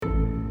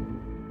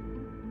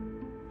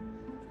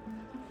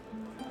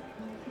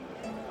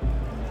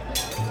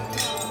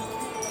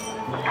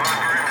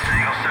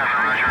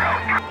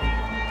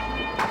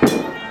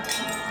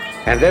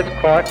and this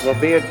court will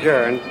be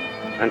adjourned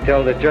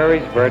until the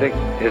jury's verdict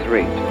is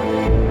reached.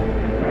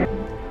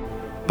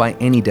 By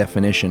any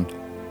definition,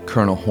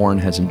 Colonel Horn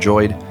has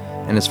enjoyed,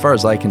 and as far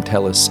as I can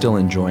tell is still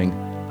enjoying,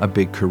 a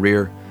big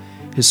career.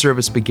 His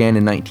service began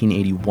in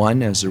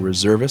 1981 as a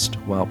reservist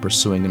while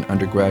pursuing an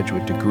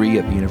undergraduate degree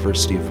at the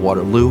University of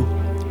Waterloo.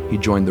 He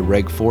joined the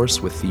Reg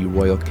Force with the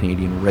Royal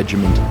Canadian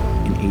Regiment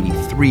in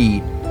 '83,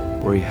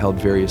 where he held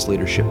various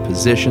leadership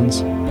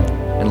positions,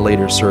 and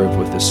later served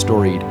with the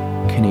storied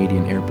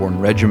Canadian Airborne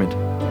Regiment.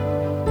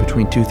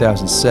 Between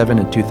 2007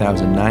 and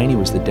 2009, he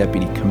was the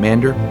Deputy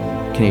Commander,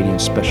 Canadian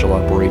Special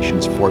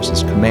Operations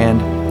Forces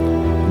Command,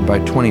 and by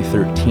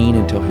 2013,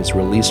 until his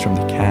release from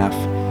the CAF,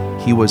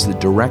 he was the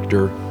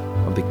Director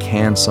of the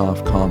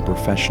CANSOFCOM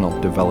Professional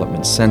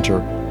Development Center.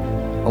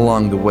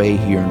 Along the way,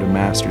 he earned a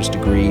master's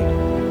degree,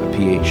 a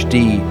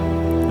PhD,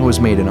 and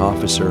was made an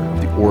officer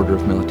of the Order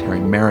of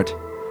Military Merit.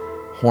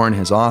 Horn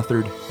has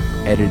authored,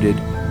 edited,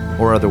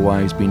 or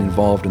otherwise been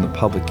involved in the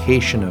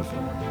publication of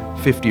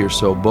 50 or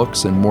so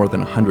books and more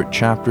than 100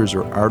 chapters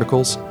or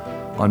articles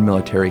on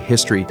military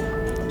history,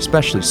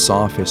 especially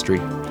SOF history.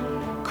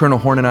 Colonel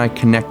Horn and I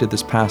connected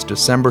this past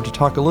December to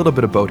talk a little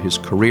bit about his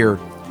career,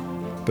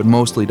 but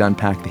mostly to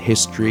unpack the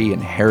history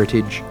and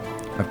heritage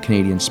of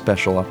Canadian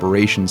Special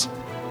Operations.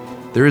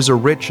 There is a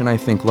rich and I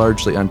think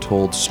largely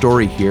untold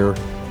story here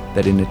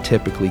that in a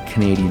typically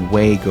Canadian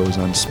way goes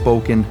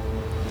unspoken.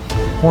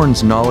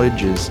 Horn's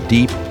knowledge is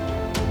deep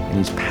and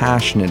he's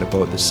passionate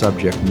about the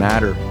subject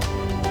matter.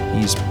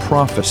 He's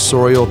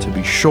professorial to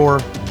be sure,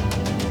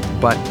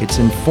 but it's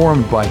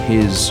informed by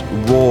his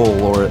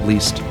role, or at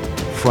least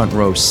front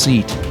row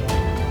seat,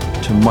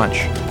 to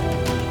much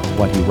of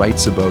what he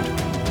writes about.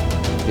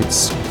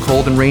 It's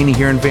cold and rainy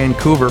here in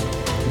Vancouver.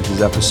 This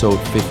is episode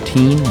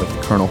 15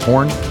 with Colonel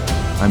Horn.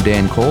 I'm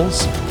Dan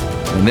Coles,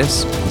 and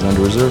this is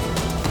Under Reserve.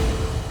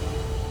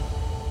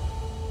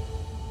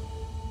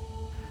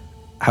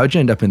 How'd you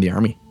end up in the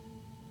Army?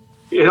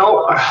 You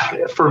know,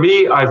 for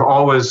me, I've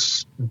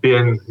always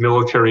been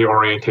military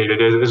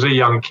orientated as a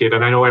young kid.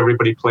 And I know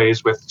everybody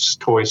plays with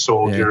toy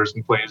soldiers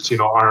and plays,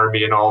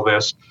 Army and all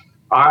this.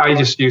 I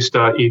just used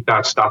to eat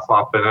that stuff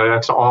up. And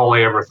that's all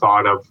I ever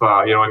thought of,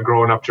 and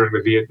growing up during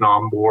the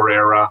Vietnam War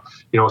era,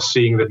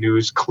 seeing the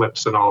news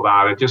clips and all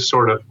that. It just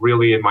sort of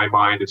really in my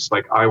mind, it's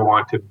like, I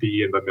want to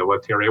be in the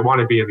military. I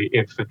want to be in the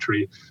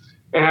infantry.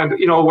 And,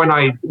 when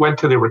I went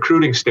to the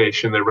recruiting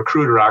station, the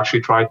recruiter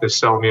actually tried to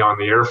sell me on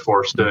the Air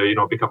Force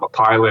to, become a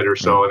pilot or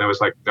so. And it was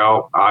like,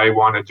 no, I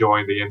want to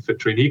join the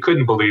infantry. And he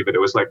couldn't believe it.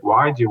 It was like,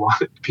 why do you want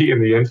to be in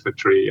the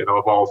infantry,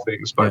 of all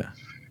things? But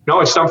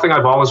no, it's something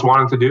I've always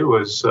wanted to do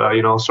is,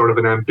 sort of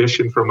an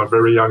ambition from a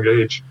very young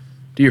age.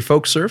 Do your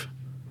folks serve?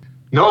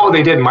 No,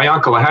 they didn't. My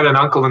uncle, I had an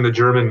uncle in the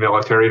German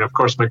military. And of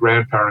course, my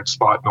grandparents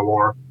fought in the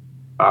war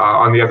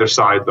on the other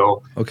side,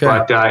 though. Okay.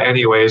 But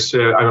anyways,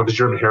 I have the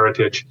German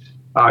heritage.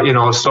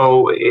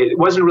 So it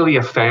wasn't really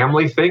a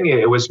family thing.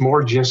 It was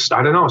more just,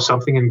 I don't know,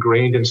 something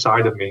ingrained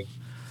inside of me.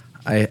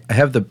 I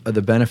have the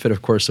benefit,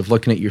 of course, of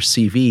looking at your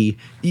CV.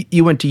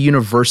 You went to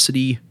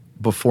university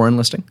before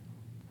enlisting?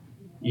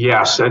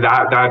 Yes,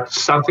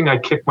 that's something I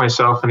kick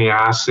myself in the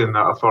ass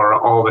for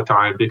all the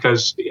time,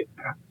 because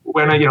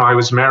when I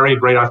was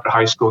married right after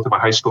high school to my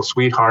high school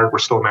sweetheart. We're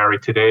still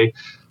married today,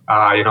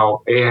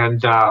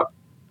 and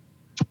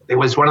it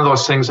was one of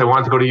those things. I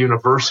wanted to go to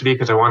university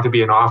because I wanted to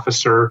be an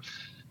officer.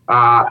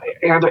 I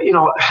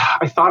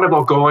thought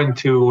about going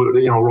to,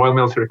 Royal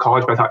Military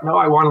College, but I thought, no,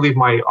 I want to leave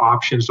my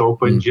options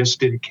open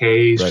just in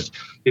case. Right.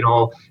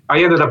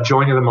 I ended up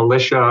joining the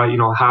militia,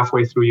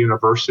 halfway through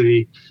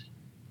university.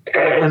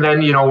 And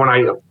then, when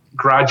I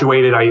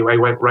graduated, I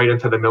went right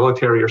into the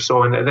military or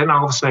so. And then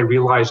all of a sudden I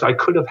realized I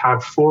could have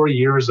had 4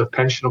 years of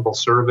pensionable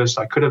service.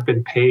 I could have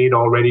been paid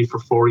already for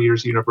 4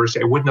 years of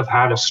university. I wouldn't have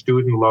had a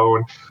student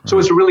loan. So it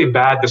was a really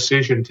bad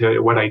decision to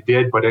what I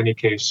did. But in any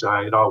case,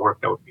 it all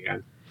worked out in the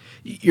end.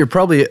 You're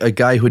probably a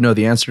guy who would know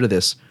the answer to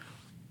this.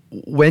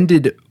 When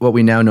did what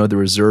we now know the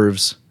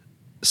reserves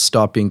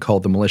stop being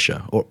called the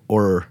militia?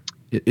 Or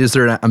is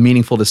there a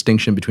meaningful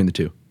distinction between the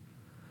two?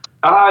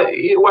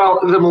 Well,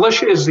 the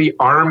militia is the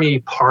Army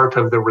part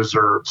of the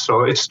reserves,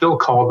 so it's still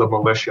called the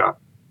militia.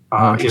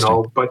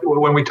 But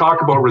when we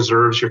talk about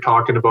reserves, you're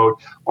talking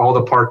about all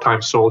the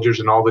part-time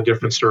soldiers and all the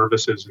different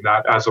services and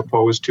that, as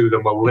opposed to the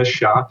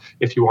militia,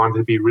 if you wanted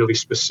to be really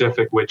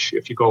specific, which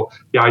if you go,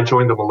 I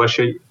joined the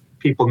militia,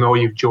 people know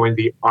you've joined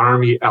the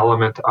Army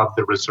element of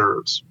the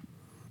reserves.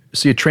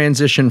 So you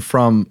transitioned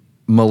from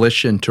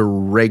militia into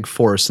Reg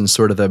Force in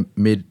sort of the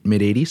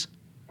mid-80s?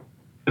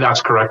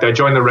 That's correct. I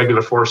joined the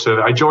regular force.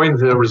 I joined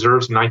the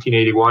reserves in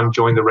 1981,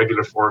 joined the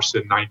regular force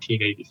in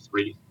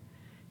 1983.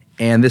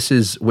 And this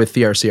is with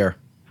the RCR?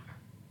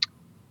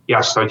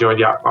 Yes, I joined,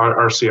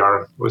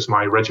 RCR was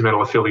my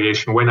regimental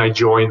affiliation. When I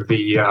joined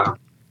the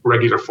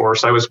regular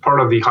force, I was part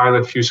of the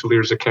Highland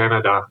Fusiliers of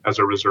Canada as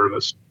a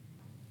reservist.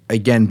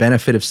 Again,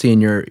 benefit of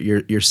seeing your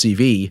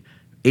CV,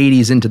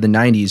 80s into the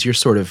 90s, you're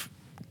sort of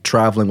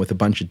traveling with a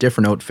bunch of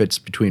different outfits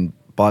between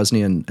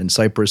Bosnia and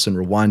Cyprus and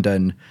Rwanda,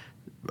 and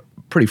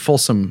pretty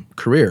fulsome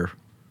career.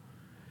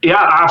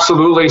 Yeah,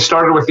 absolutely.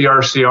 Started with the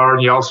RCR,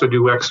 and you also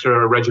do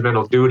extra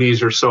regimental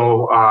duties or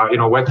so.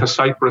 Went to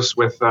Cyprus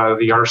with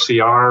the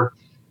RCR.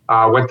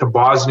 Went to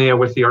Bosnia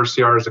with the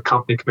RCR as a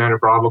company commander,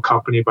 Bravo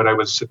company, but I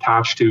was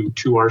attached to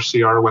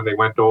RCR when they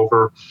went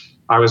over.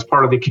 I was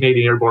part of the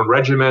Canadian Airborne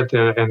Regiment,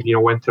 and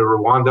went to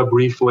Rwanda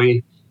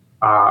briefly,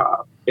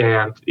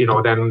 and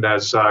then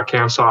as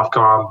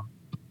CANSOFCOM,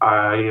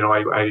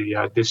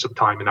 I did some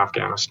time in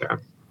Afghanistan.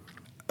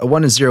 I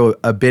want to zero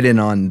a bit in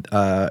on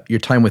your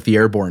time with the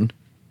Airborne,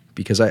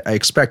 because I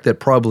expect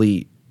that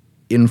probably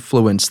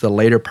influenced the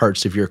later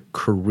parts of your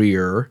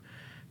career,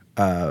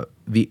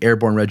 the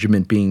Airborne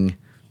Regiment being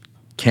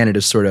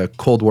Canada's sort of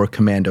Cold War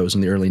Commandos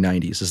in the early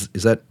 90s.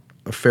 Is that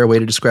a fair way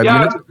to describe the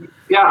unit?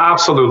 Yeah,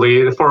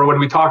 absolutely. For when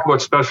we talk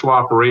about special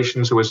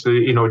operations, it was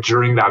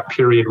during that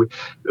period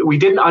we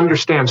didn't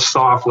understand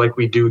SOF like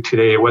we do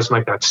today. It wasn't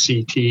like that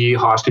CT,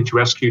 hostage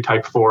rescue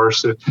type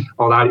force,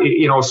 all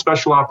that.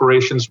 Special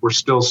operations were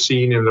still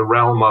seen in the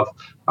realm of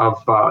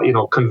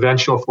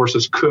conventional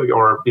forces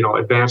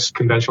advanced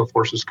conventional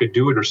forces could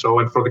do it or so.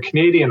 And for the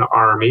Canadian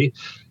Army,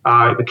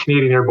 the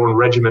Canadian Airborne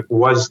Regiment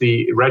was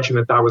the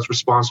regiment that was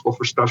responsible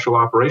for special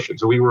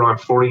operations. We were on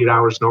 48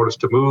 hours notice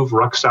to move,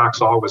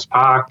 rucksacks always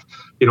packed,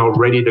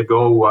 ready to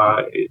go,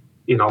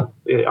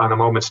 on a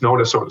moment's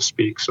notice, so to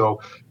speak.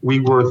 So we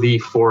were the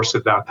force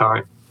at that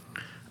time.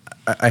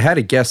 I had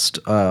a guest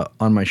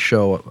on my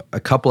show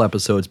a couple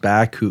episodes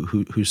back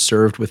who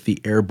served with the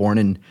Airborne,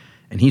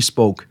 and he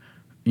spoke,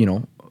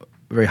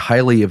 very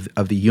highly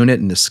of the unit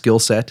and the skill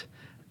set.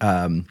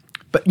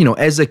 But,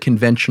 as a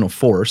conventional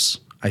force,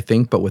 I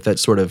think, but with that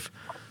sort of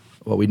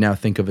what we now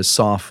think of as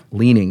soft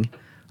leaning,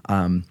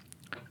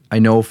 I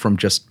know from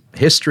just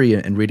history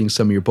and reading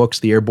some of your books,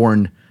 the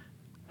Airborne,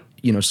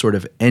 sort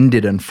of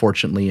ended,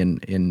 unfortunately,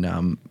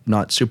 in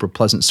not super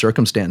pleasant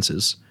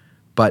circumstances.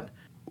 But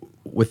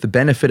with the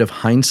benefit of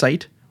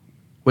hindsight,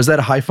 was that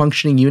a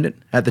high-functioning unit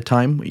at the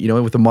time,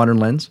 with a modern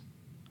lens?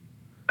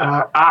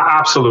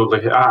 Absolutely.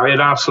 It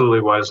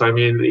absolutely was. I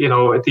mean,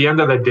 at the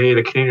end of the day,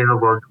 the Canadian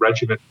Airborne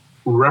Regiment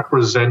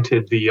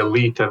represented the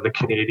elite of the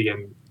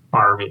Canadian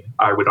Army,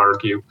 I would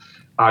argue.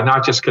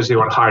 Not just because they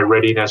were in high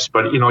readiness,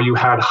 but, you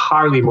had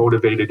highly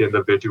motivated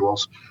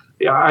individuals.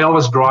 I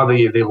always draw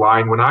the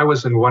line. When I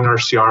was in 1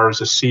 RCR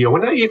as a CO,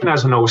 and even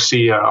as an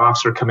OC,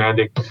 officer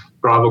commanding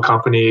Bravo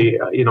company,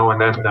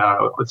 and then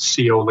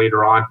CO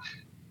later on,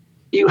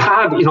 you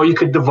had, you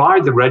could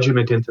divide the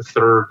regiment into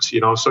thirds,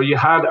 so you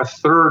had a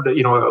third,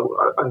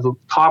 a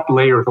top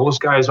layer, those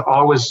guys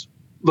always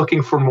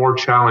looking for more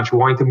challenge,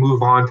 wanting to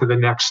move on to the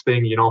next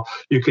thing.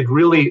 You could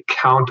really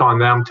count on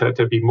them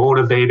to be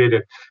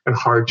motivated and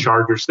hard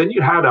chargers. Then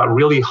you had a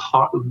really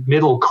hot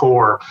middle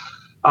core,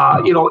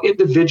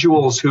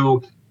 individuals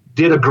who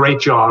did a great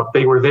job.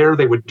 They were there,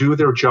 they would do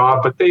their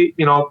job, but they've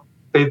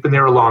been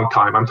there a long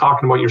time. I'm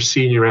talking about your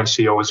senior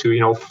NCOs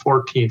who,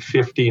 14,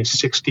 15,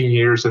 16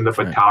 years in the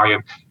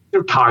battalion.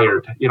 They're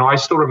tired. I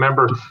still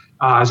remember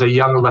as a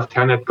young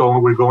lieutenant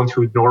we're going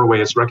to Norway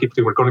as recce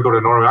platoon. We're going to go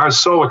to Norway. I was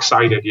so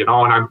excited, and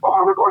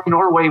we're going to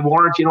Norway,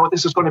 Warrant,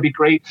 this is going to be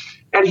great.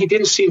 And he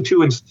didn't seem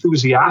too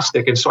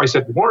enthusiastic. And so I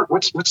said, Warrant,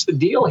 what's the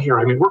deal here?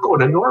 I mean, we're going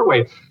to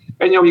Norway.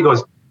 And, he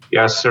goes,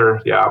 yes, sir.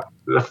 Yeah.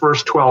 The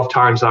first 12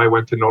 times I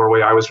went to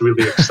Norway, I was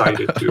really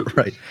excited too.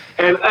 Right.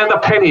 And the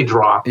penny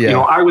dropped. Yeah.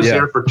 I was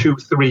there for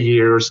 2-3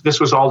 years.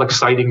 This was all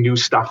exciting new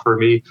stuff for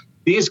me.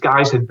 These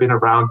guys had been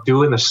around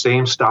doing the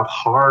same stuff,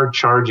 hard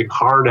charging,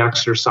 hard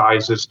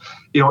exercises.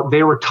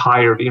 They were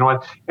tired,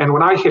 and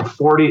when I hit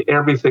 40,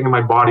 everything in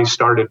my body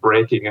started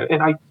breaking.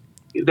 And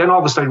then all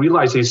of a sudden I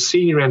realized these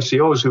senior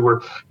NCOs who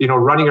were,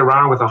 running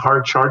around with a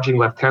hard charging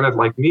lieutenant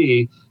like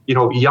me,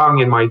 young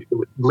in my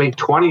late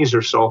 20s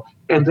or so,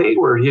 and they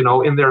were,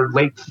 in their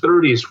late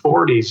 30s,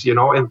 40s,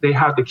 and they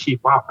had to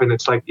keep up. And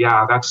it's like,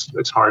 yeah,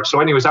 it's hard.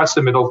 So anyways, that's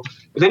the middle.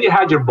 And then you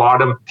had your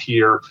bottom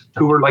tier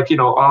who were like,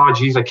 oh,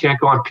 geez, I can't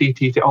go on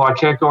PT. Oh, I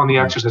can't go on the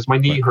exercise. My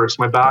knee hurts.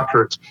 My back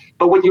hurts.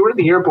 But when you were in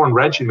the Airborne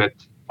Regiment,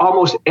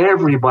 almost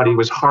everybody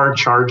was hard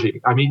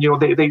charging. I mean,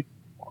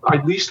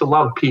 I used to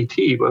love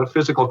PT,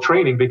 physical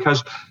training,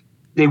 because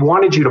they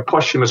wanted you to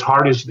push them as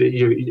hard as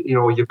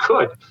you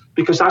could,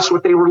 because that's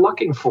what they were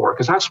looking for,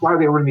 because that's why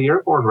they were in the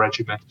Airborne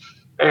Regiment.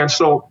 And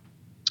so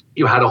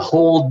you had a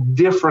whole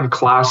different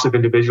class of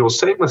individuals.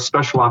 Same with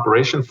special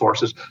operation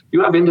forces.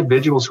 You have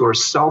individuals who are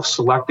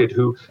self-selected,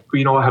 who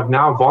have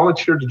now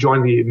volunteered to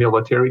join the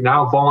military,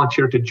 now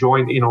volunteered to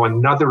join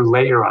another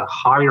layer, a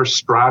higher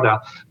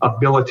strata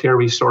of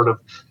military sort of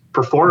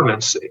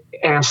performance.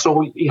 And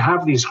so you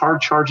have these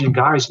hard charging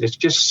guys, and it's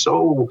just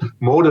so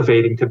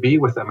motivating to be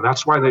with them. And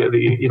that's why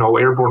the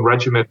Airborne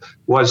Regiment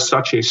was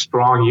such a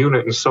strong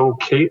unit and so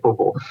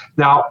capable.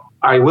 Now,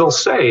 I will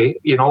say,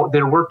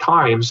 there were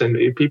times,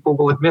 and people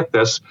will admit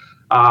this,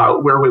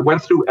 where we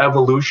went through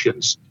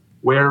evolutions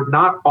where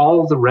not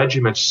all the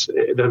regiments,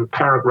 the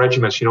parent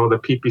regiments, the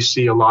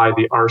PPCLI,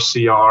 the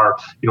RCR,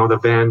 the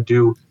Van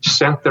Du,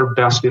 sent their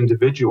best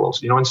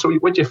individuals, and so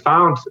what you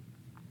found,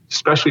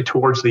 especially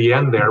towards the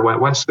end there,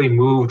 once they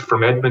moved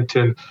from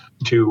Edmonton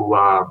to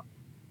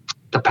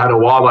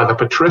Petawawa, the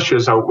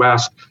Patricias out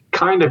west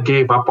kind of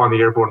gave up on the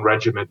Airborne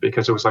Regiment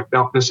because it was like,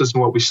 no, this isn't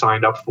what we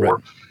signed up for.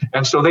 Right.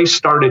 And so they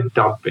started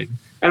dumping.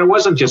 And it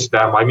wasn't just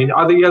them. I mean,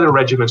 the other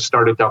regiments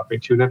started dumping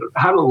too. That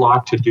had a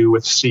lot to do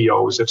with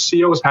COs. If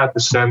COs had to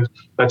send,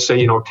 let's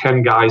say,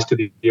 10 guys to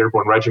the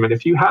Airborne Regiment,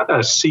 if you had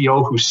a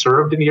CO who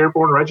served in the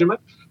Airborne Regiment,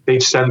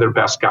 they'd send their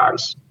best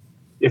guys.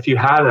 If you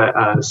had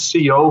a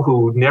CO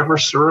who never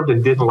served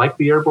and didn't like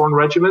the Airborne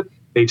Regiment,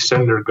 they'd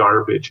send their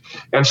garbage.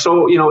 And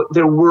so,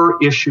 there were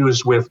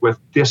issues with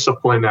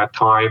discipline at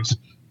times,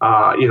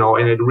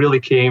 and it really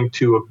came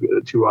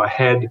to a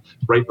head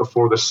right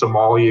before the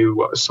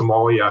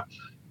Somalia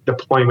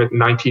deployment in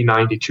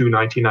 1992,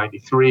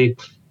 1993.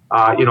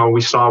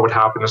 We saw what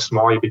happened to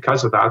Somalia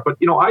because of that. But,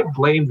 I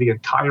blame the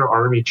entire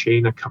Army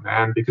chain of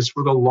command because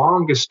for the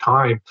longest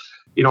time,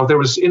 there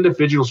was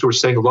individuals who were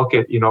saying, look,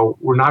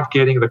 we're not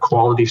getting the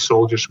quality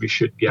soldiers we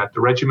should get.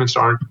 The regiments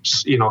aren't,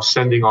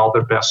 sending all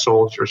their best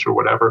soldiers or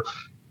whatever.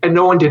 And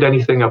no one did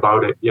anything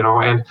about it,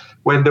 And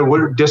when there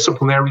were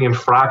disciplinary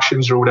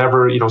infractions or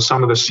whatever,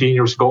 some of the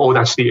seniors go, oh,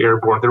 that's the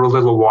Airborne. They're a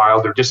little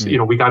wild. They're just,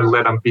 we got to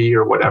let them be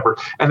or whatever.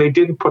 And they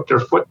didn't put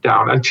their foot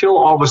down until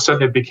all of a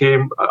sudden it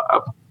became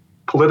a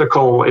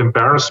political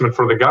embarrassment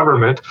for the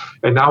government.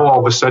 And now all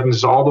of a sudden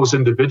there's all those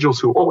individuals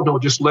who, oh, no,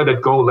 just let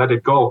it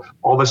go.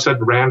 All of a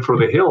sudden ran for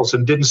the hills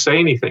and didn't say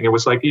anything. It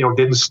was like,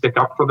 didn't stick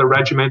up for the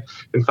regiment.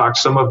 In fact,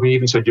 some of them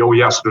even said,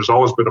 yes, there's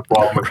always been a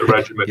problem with the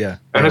regiment.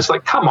 And it's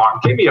like, come on,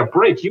 give me a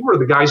break. You were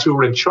the guys who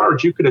were in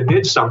charge. You could have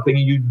did something.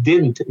 You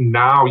didn't.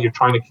 Now you're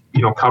trying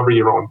to, cover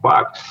your own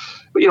butt.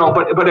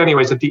 But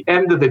anyways, at the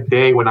end of the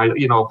day, when I'm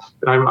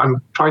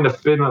trying to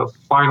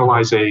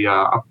finalize a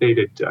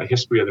updated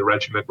history of the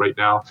regiment right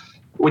now.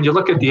 When you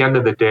look at the end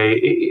of the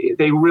day,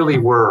 they really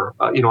were,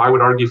 I would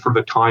argue for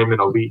the time,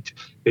 an elite.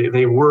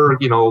 They were,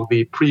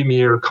 the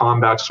premier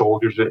combat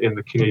soldiers in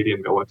the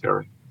Canadian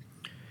military.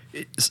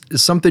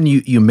 Something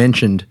you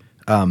mentioned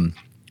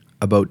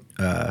about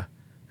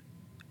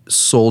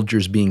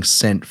soldiers being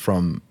sent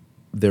from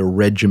their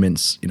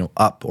regiments,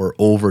 up or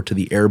over to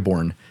the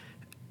Airborne.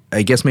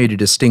 I guess maybe to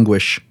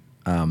distinguish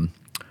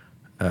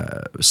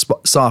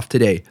SOF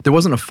today, there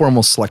wasn't a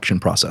formal selection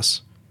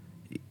process.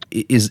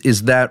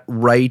 Is that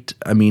right?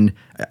 I mean,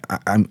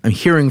 I'm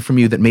hearing from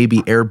you that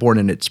maybe Airborne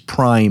in its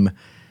prime,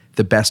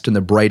 the best and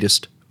the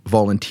brightest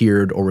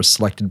volunteered or was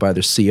selected by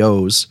their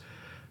COs,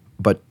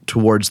 but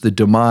towards the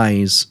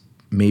demise,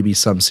 maybe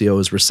some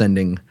COs were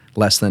sending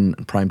less than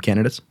prime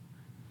candidates?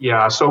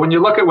 Yeah, so when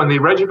you look at when the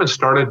regiment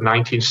started in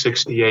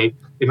 1968,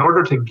 in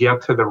order to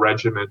get to the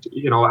regiment,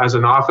 as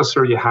an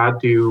officer, you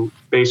had to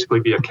basically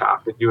be a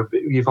captain.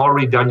 You've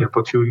already done your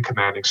platoon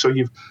commanding, so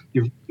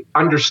you've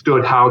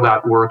understood how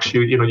that works.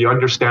 You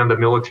understand the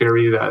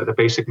military, the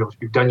basic.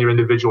 You've done your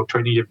individual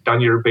training, you've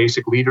done your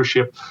basic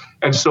leadership,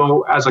 and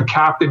so as a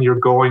captain, you're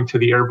going to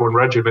the Airborne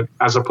Regiment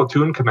as a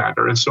platoon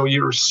commander, and so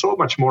you're so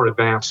much more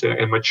advanced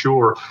and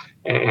mature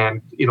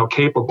and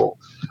capable.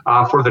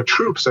 For the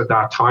troops at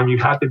that time, you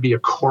had to be a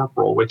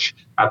corporal, which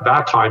at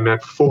that time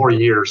meant 4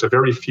 years. A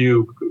very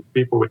few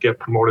people would get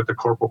promoted to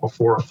corporal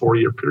before a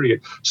 4-year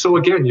period. So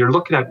again, you're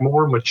looking at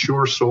more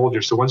mature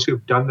soldiers. So once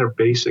you've done their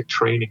basic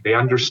training, they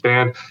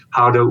understand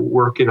how to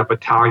work in a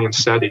battalion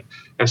setting.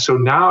 And so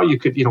now you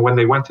could, when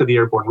they went to the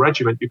Airborne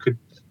Regiment, you could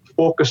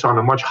focus on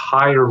a much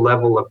higher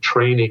level of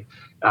training,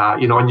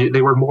 and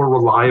they were more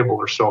reliable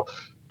or so.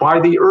 By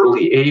the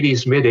early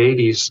 80s, mid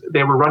 80s,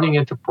 they were running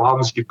into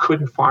problems. You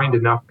couldn't find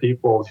enough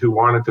people who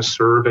wanted to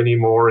serve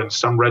anymore, and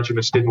some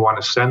regiments didn't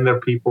want to send their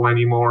people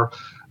anymore.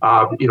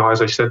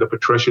 As I said, the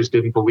patricians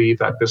didn't believe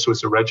that this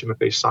was the regiment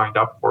they signed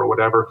up for or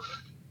whatever.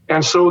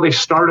 And so they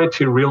started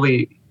to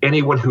really,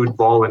 anyone who'd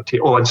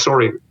volunteer. Oh, and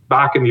sorry,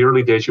 back in the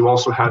early days, you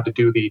also had to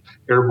do the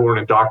Airborne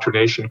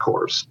Indoctrination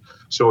course.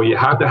 So you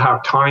had to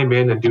have time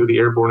in and do the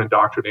Airborne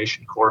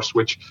Indoctrination course,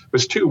 which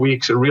was 2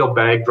 weeks, a real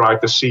bag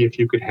drive to see if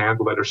you could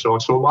handle it or so.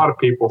 And so a lot of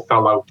people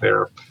fell out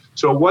there.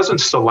 So it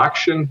wasn't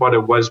selection, but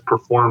it was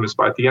performance.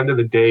 But at the end of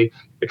the day,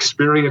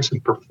 experience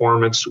and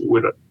performance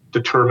would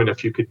determine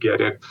if you could get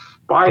in.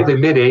 By the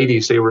mid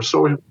 80s, they were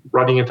so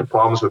running into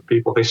problems with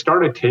people. They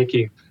started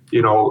taking,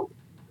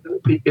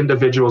 the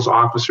individuals,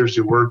 officers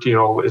who weren't,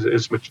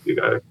 as much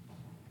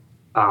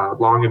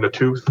long in the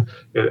tooth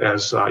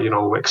as,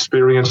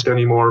 experienced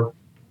anymore.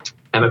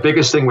 And the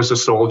biggest thing was the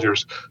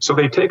soldiers. So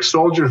they take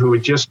soldier who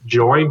had just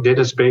joined, did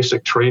his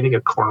basic training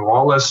at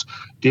Cornwallis,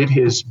 did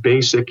his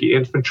basic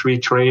infantry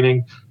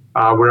training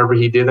wherever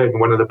he did it in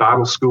one of the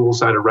battle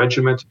schools at a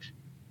regiment.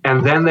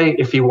 And then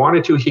if he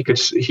wanted to, he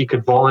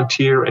could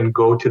volunteer and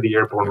go to the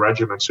Airborne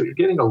Regiment. So you're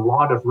getting a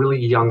lot of really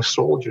young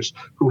soldiers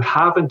who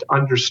haven't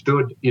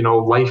understood,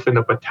 life in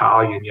a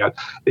battalion yet.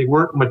 They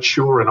weren't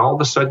mature, and all of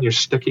a sudden you're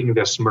sticking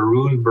this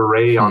maroon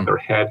beret on their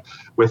head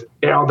with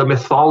the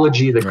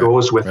mythology that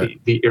goes with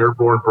the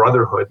Airborne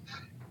Brotherhood.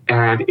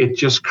 And it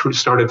just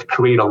started to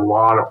create a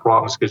lot of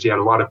problems because you had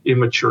a lot of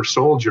immature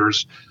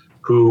soldiers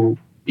who,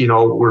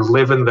 were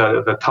living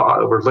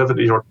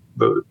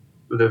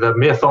the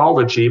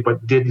mythology,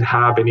 but didn't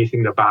have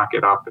anything to back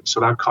it up. And so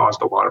that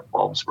caused a lot of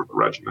problems for the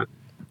regiment.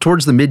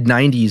 Towards the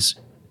mid-90s,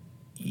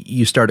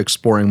 you start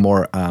exploring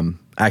more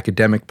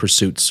academic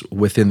pursuits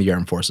within the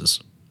armed forces.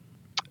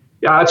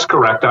 Yeah, that's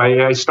correct.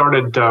 I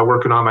started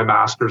working on my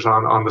master's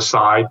on the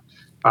side,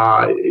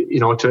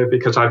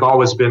 because I've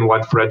always been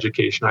one for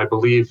education. I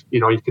believe,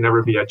 you can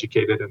never be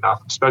educated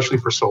enough, especially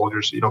for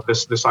soldiers.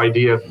 This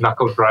idea of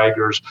knuckle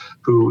draggers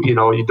who, you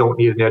don't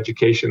need an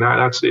education.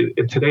 That's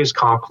in today's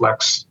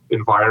complex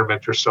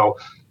environment or so.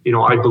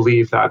 I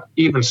believe that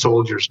even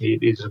soldiers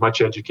need as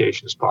much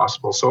education as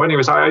possible. So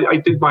anyways, I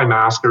did my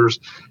master's.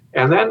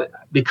 And then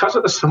because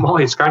of the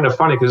Somalia, it's kind of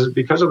funny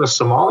because of the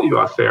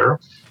Somalia affair,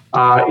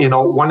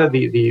 one of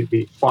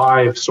the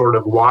five sort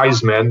of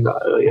wise men,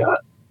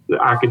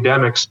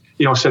 academics,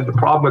 said the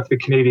problem with the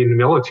Canadian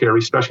military,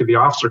 especially the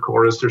officer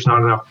corps, is there's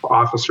not enough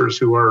officers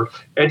who are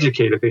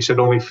educated. They said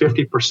only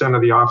 50%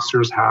 of the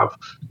officers have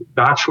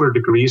bachelor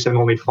degrees and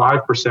only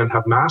 5%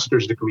 have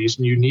master's degrees.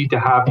 And you need to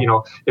have,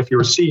 if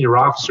you're a senior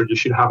officer, you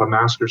should have a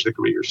master's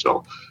degree or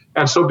so.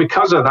 And so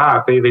because of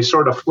that, they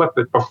sort of flipped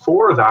it.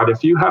 Before that,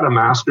 if you had a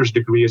master's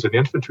degree as an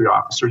infantry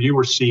officer, you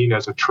were seen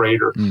as a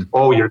traitor.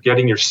 Oh, you're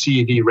getting your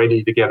CV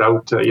ready to get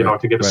out,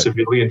 to get a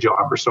civilian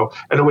job or so.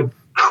 And it would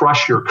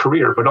crush your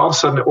career. But all of a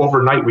sudden,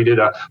 overnight, we did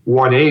a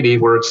 180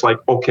 where it's like,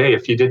 okay,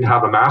 if you didn't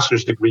have a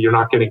master's degree, you're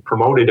not getting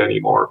promoted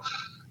anymore.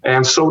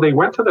 And so they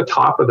went to the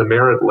top of the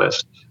merit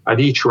list at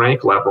each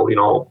rank level,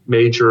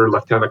 major,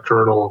 lieutenant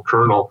colonel,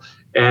 colonel.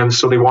 And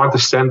so they wanted to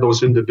send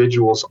those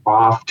individuals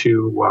off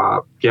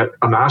to get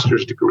a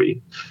master's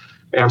degree.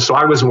 And so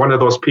I was one of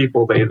those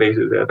people,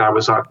 that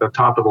was at the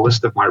top of the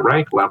list of my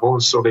rank level.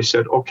 And so they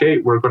said, okay,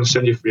 we're going to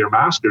send you for your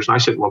master's. And I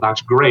said, well,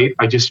 that's great.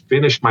 I just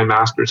finished my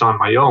master's on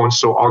my own,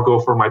 so I'll go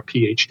for my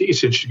PhD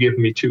since you're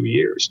giving me 2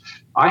 years.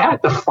 I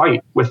had to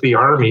fight with the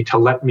Army to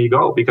let me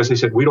go because they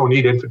said, we don't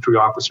need infantry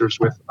officers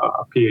with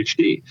a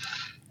PhD.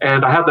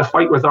 And I had to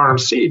fight with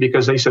RMC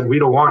because they said, we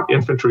don't want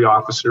infantry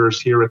officers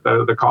here at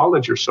the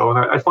college or so. And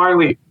I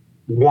finally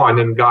won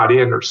and got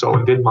in or so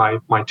and did my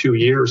 2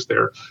 years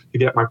there to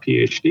get my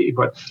PhD.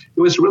 But it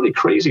was really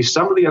crazy.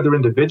 Some of the other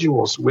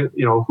individuals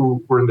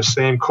who were in the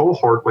same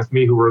cohort with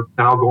me who were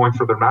now going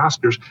for their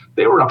masters,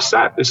 they were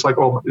upset. It's like,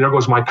 oh, there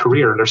goes my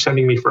career. They're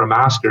sending me for a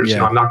master's.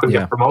 I'm not going to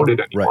get promoted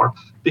anymore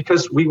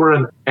because we were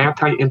an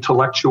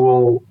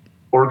anti-intellectual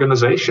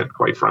organization,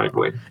 quite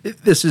frankly.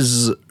 This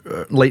is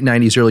late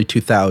 90s, early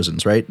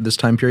 2000s, right? This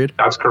time period?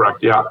 That's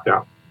correct. Yeah.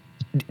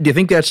 Do you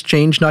think that's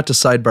changed? Not to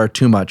sidebar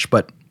too much,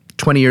 but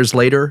 20 years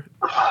later?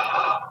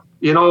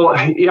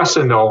 Yes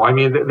and no. I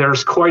mean,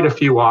 there's quite a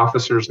few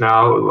officers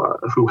now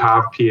who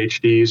have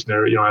PhDs, and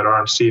they're, at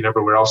RMC and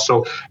everywhere else.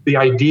 So the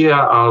idea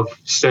of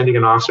sending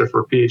an officer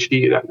for a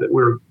PhD,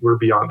 we're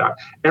beyond that.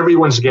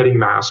 Everyone's getting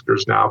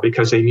masters now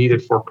because they need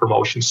it for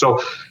promotion. So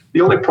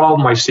the only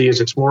problem I see is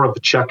it's more of a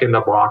check in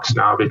the box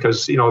now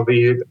because,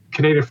 the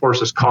Canadian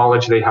Forces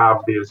College, they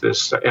have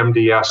this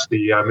MDS,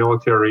 the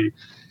military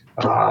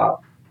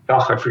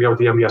I forget what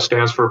the MDS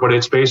stands for, but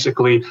it's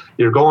basically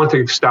you're going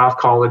to staff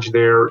college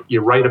there,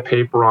 you write a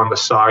paper on the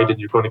side, and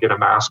you're going to get a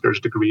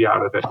master's degree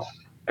out of it.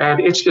 And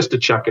it's just a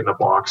check in the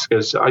box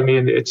because, I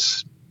mean,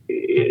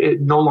 it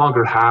no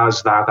longer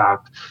has that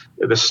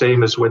the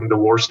same as when the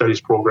war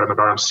studies program at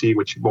RMC,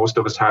 which most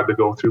of us had to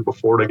go through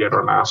before to get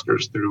our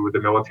master's through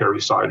the military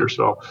side or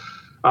so.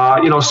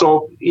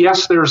 So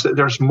yes,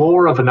 there's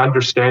more of an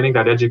understanding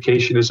that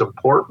education is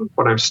important,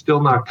 but I'm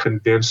still not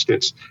convinced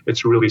it's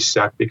really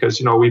set because,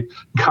 we've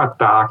cut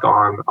back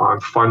on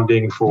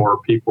funding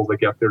for people to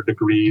get their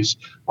degrees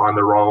on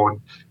their own.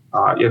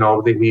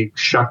 We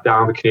shut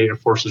down the Canadian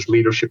Forces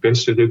Leadership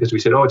Institute because we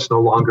said, it's no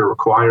longer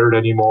required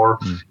anymore.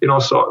 And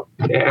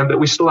that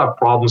we still have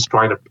problems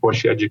trying to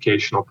push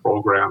educational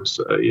programs,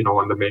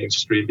 on the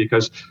mainstream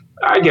because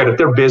I get it.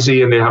 They're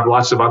busy and they have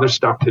lots of other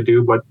stuff to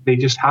do, but they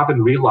just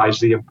haven't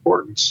realized the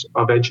importance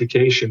of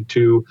education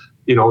to,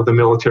 the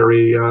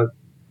military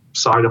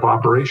side of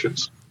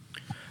operations.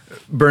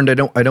 Bernd, I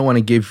don't want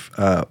to give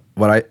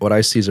what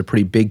I see as a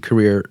pretty big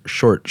career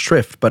short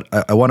shrift, but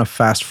I want to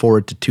fast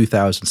forward to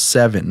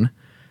 2007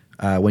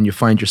 when you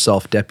find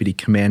yourself Deputy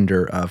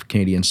Commander of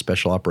Canadian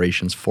Special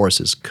Operations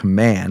Forces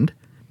Command.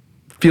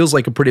 Feels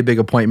like a pretty big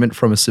appointment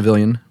from a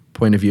civilian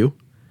point of view.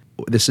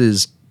 This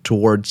is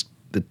towards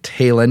the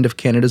tail end of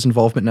Canada's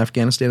involvement in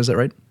Afghanistan, is that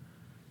right?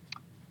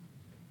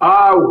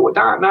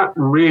 Not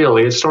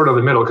really. It's sort of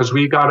the middle because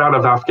we got out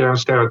of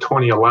Afghanistan in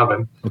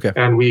 2011. Okay.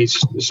 And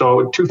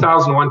so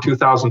 2001,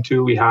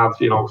 2002, we have,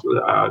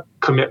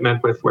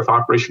 commitment with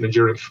Operation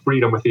Enduring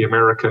Freedom with the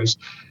Americans.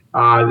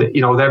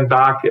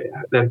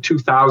 Then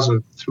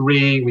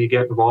 2003, we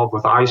get involved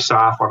with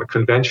ISAF on the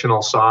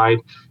conventional side.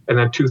 And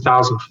then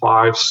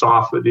 2005,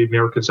 SOF, the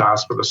Americans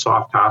asked for the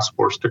SOF task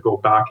force to go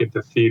back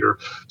into theater.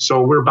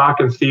 So we're back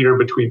in theater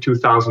between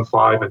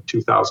 2005 and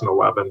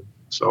 2011.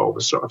 So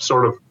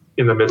sort of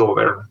in the middle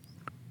there.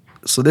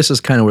 So this is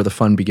kind of where the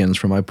fun begins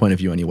from my point of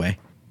view anyway.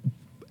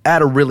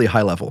 At a really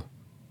high level,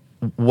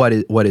 what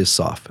is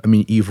SOF? I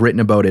mean, you've written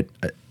about it,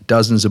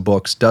 dozens of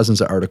books,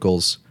 dozens of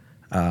articles.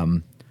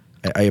 I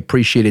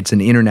appreciate it's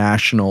an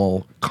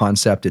international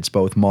concept. It's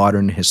both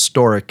modern,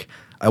 historic.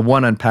 I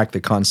want to unpack the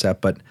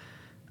concept, but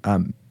I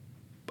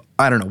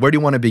don't know. Where do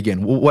you want to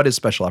begin? What is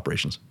special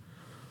operations?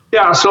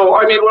 Yeah, so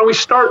I mean, when we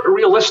start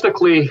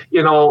realistically,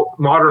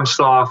 modern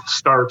SOF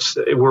starts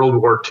in World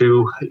War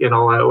II.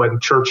 When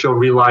Churchill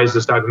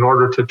realizes that in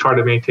order to try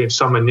to maintain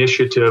some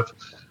initiative,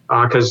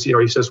 because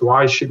he says,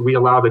 why should we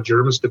allow the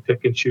Germans to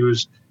pick and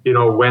choose,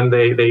 when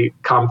they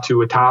come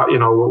to attack,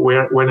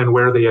 when and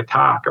where they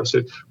attack? I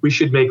said we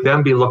should make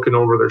them be looking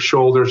over their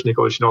shoulders. And he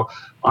goes,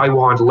 I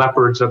want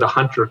leopards of the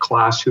hunter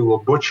class who will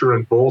butcher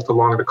and bolt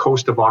along the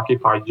coast of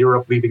occupied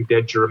Europe, leaving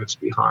dead Germans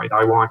behind.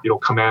 I want,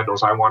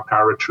 commandos. I want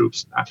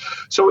paratroops.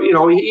 So,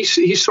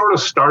 he sort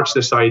of starts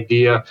this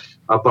idea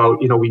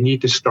about, we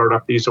need to start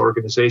up these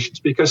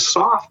organizations because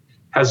SOF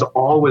has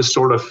always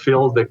sort of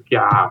filled the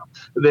gap.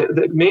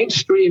 The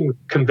mainstream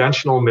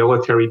conventional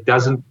military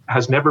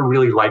has never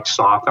really liked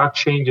SOF. That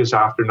changes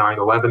after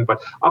 9/11,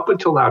 but up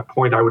until that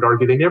point, I would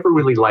argue they never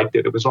really liked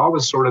it. It was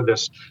always sort of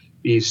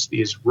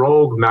these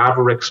rogue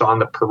mavericks on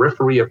the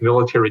periphery of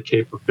military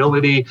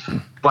capability,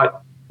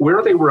 but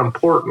where they were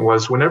important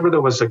was whenever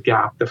there was a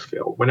gap to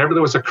fill, whenever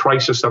there was a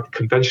crisis that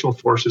conventional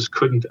forces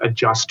couldn't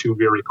adjust to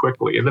very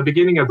quickly. In the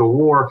beginning of the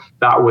war,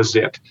 that was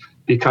it.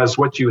 Because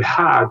what you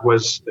had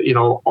was,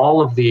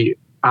 all of the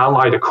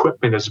Allied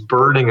equipment is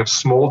burning and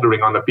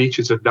smoldering on the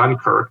beaches of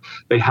Dunkirk.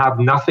 They have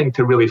nothing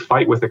to really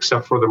fight with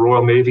except for the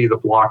Royal Navy, the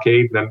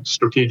blockade, and then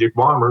strategic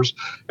bombers.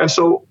 And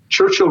so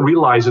Churchill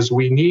realizes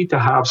we need to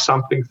have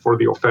something for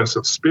the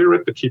offensive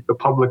spirit to keep the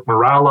public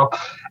morale up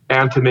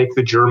and to make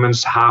the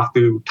Germans have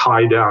to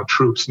tie down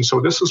troops. And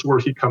so this is where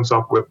he comes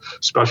up with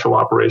special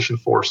operation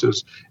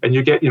forces. And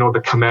you get,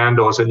 the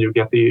commandos, and you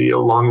get the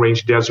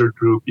long-range desert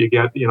group, you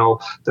get,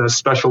 the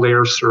special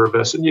air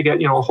service, and you get,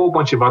 a whole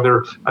bunch of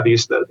other of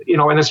these,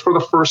 and it's for the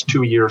first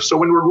 2 years. So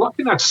when we're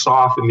looking at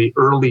SOF in the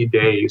early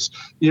days,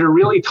 you're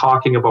really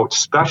talking about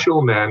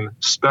special men,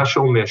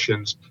 special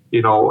missions,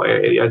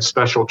 and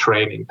special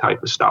training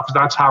type of stuff.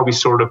 That's how we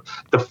sort of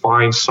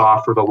define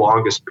SOF for the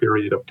longest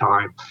period of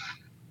time.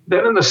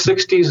 Then in the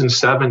 60s and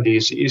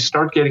 70s, you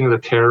start getting the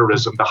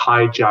terrorism, the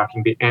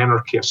hijacking, the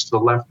anarchists, the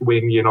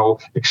left-wing,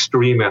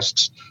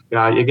 extremists.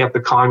 You get the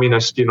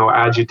communist,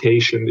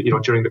 agitation,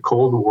 during the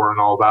Cold War and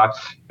all that.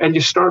 And you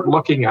start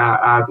looking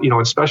at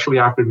especially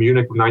after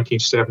Munich of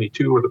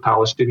 1972, where the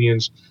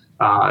Palestinians,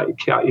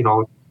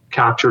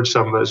 captured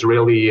some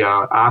Israeli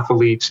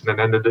athletes, and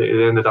then it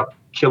ended up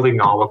killing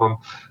all of them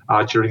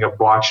during a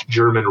botched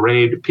German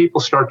raid.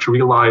 People start to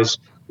realize,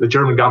 the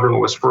German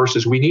government was first,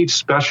 is we need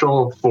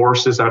special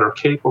forces that are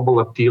capable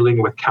of dealing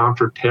with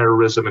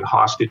counterterrorism and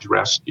hostage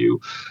rescue.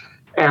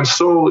 And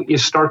so you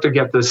start to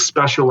get this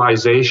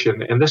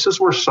specialization. And this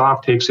is where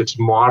SOF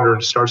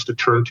starts to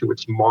turn to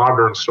its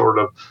modern sort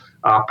of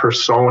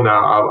persona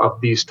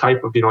of these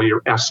type of,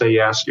 your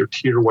SAS, your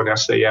Tier 1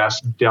 SAS,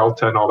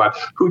 Delta and all that,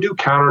 who do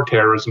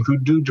counterterrorism, who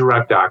do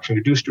direct action,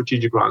 who do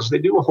strategic runs. They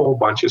do a whole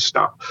bunch of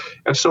stuff.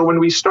 And so when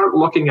we start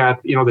looking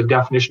at, the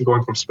definition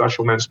going from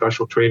special men,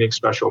 special training,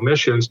 special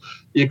missions,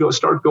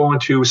 start going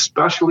to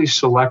specially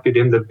selected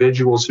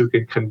individuals who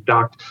can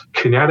conduct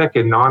kinetic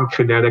and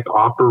non-kinetic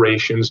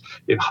operations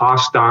in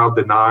hostile,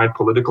 denied,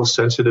 political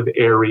sensitive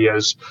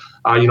areas,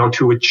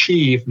 to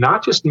achieve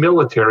not just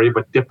military,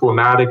 but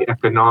diplomatic,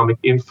 economic,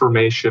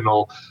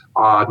 informational,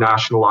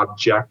 national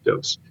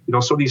objectives.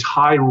 So these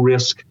high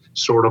risk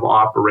sort of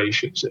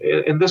operations.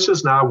 And this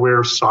is now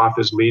where SOF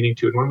is leading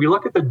to. And when we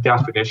look at the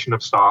definition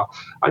of SOF,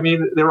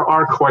 there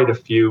are quite a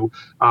few.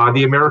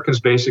 The Americans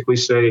basically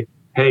say,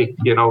 hey,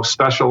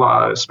 special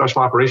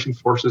operation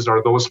forces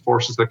are those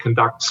forces that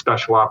conduct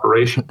special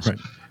operations. Right.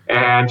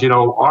 And,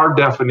 our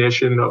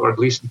definition, or at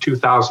least in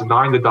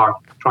 2009, the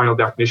doctrinal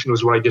definition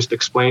was what I just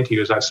explained to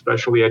you, is that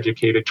specially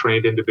educated,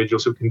 trained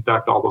individuals who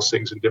conduct all those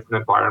things in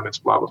different environments,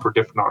 blah, blah, for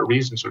different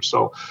reasons or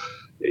so.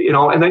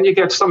 And then you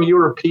get some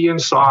European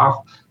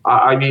SOF.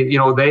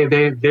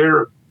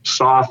 Their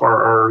SOF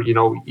are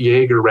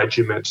Jaeger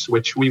regiments,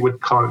 which we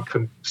would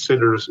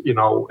consider,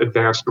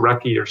 advanced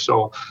recce or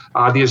so.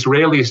 The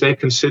Israelis, they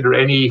consider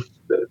any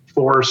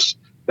force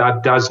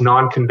that does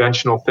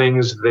non-conventional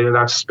things,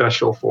 that's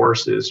special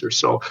forces or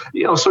so.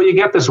 So you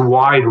get this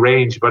wide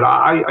range, but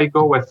I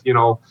go with,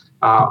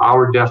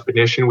 our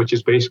definition, which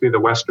is basically the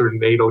Western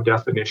NATO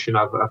definition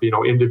of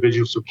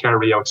individuals who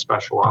carry out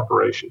special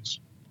operations.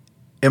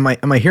 Am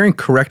I hearing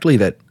correctly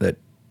that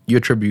you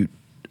attribute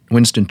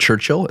Winston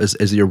Churchill as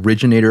the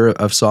originator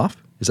of SOF?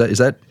 Is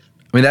that?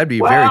 That'd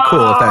be very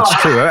cool if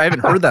that's true. I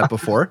haven't heard that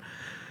before.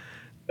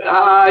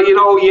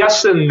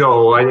 Yes and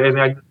no.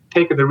 I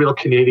taking the real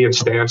Canadian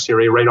stance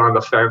here, right on the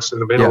fence in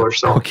the middle or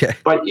so. Okay.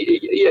 But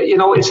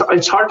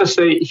it's hard to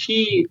say.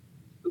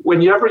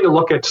 Whenever you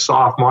look at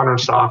SOF, modern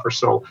SOF or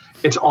so,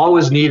 it's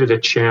always needed a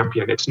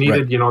champion. It's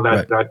needed,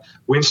 that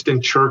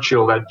Winston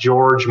Churchill, that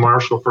George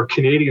Marshall. For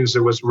Canadians,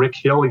 it was Rick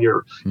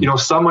Hillier.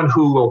 Someone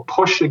who will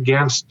push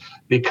against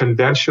the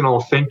conventional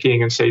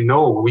thinking and say,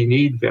 no, we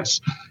need this.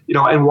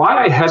 And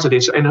why I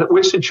hesitate, and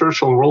Winston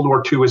Churchill in World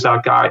War II is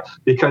that guy,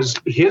 because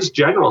his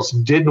generals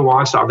didn't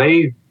want SOF.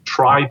 They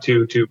tried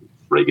to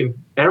friggin'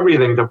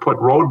 everything to put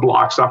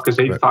roadblocks up because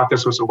they thought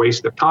this was a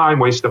waste of time,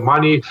 waste of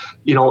money.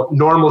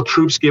 Normal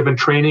troops given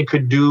training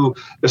could do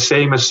the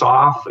same as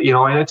SOF,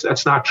 and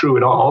that's not true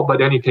at all.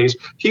 But in any case,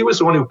 he was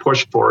the one who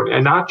pushed for it,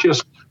 and not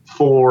just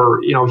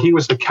for, he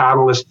was the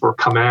catalyst for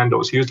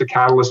commandos. He was the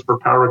catalyst for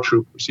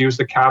paratroopers. He was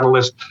the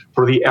catalyst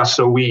for the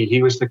SOE.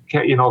 He was the,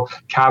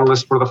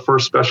 catalyst for the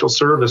first Special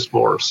Service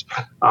Force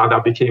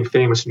that became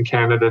famous in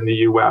Canada and the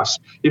U.S.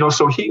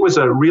 So he was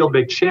a real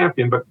big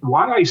champion. But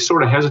why I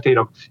sort of hesitate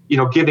of,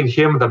 giving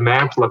him the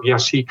mantle of,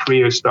 yes, he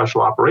created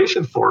Special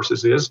Operation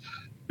Forces is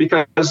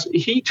because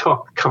he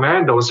took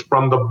commandos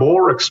from the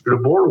Boer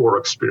War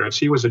experience.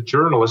 He was a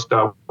journalist,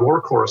 a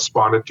war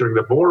correspondent during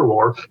the Boer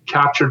War,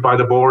 captured by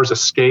the Boers,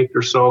 escaped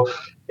or so.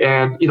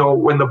 And,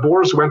 when the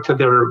Boers went to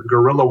their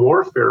guerrilla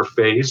warfare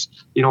phase,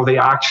 they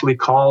actually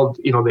called,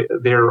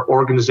 their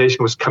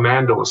organization was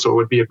commandos. So it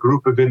would be a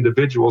group of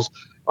individuals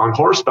on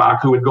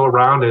horseback who would go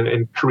around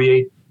and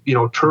create,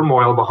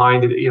 turmoil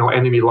behind,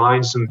 enemy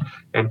lines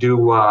and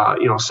do,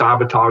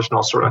 sabotage and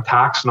all sort of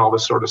attacks and all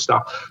this sort of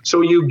stuff.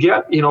 So you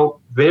get,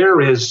 there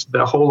is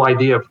the whole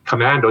idea of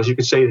commandos. You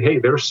could say, hey,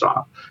 they're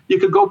SOF. You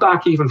could go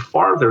back even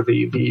farther.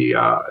 The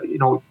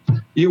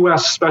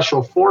U.S.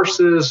 Special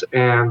Forces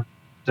and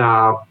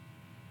the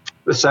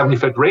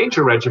 75th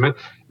Ranger Regiment,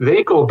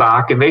 they go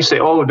back and they say,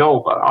 oh,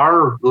 no,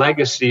 our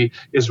legacy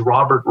is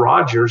Robert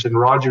Rogers and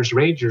Rogers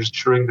Rangers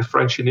during the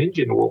French and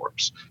Indian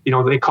Wars.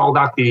 They call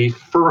that the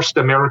first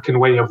American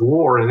way of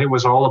war, and it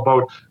was all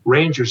about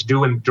Rangers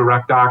doing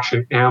direct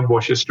action,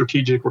 ambushes,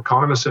 strategic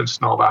reconnaissance,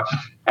 and all that.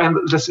 And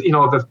this,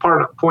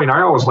 the point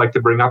I always like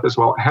to bring up is,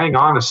 well, hang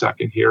on a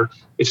second here.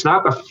 It's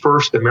not the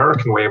first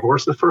American way of war.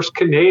 It's the first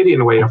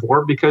Canadian way of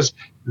war, because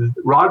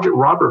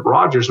Robert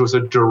Rogers was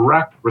a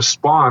direct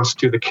response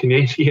to the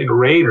Canadian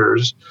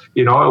Raiders.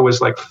 It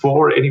was like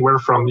anywhere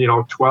from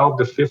 12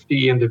 to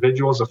 50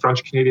 individuals, a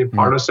French-Canadian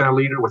partisan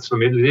leader with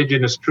some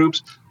indigenous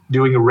troops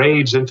doing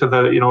raids into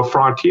the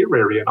frontier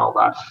area and all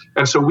that.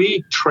 And so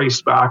we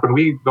trace back, when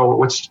we go,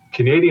 what's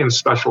Canadian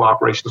Special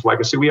Operations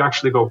legacy, we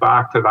actually go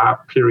back to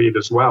that period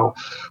as well.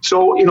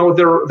 So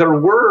there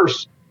were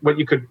what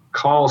you could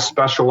call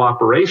special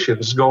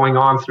operations going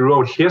on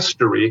throughout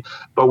history.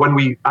 But when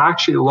we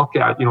actually look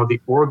at, the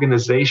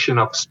organization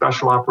of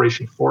special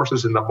operation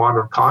forces in the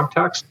modern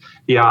context,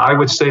 I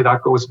would say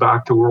that goes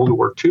back to World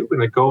War II,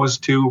 and it goes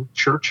to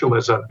Churchill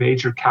as a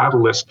major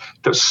catalyst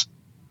to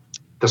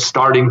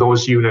starting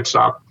those units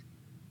up.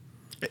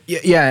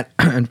 Yeah,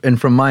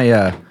 and from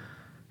my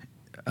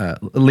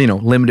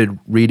limited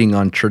reading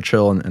on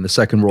Churchill and the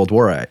Second World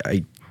War,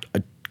 I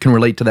can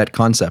relate to that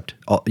concept.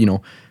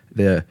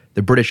 The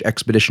British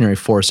Expeditionary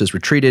Forces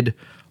retreated.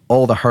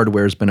 All the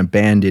hardware has been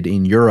abandoned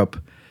in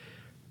Europe.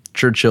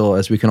 Churchill,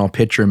 as we can all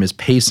picture him, is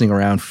pacing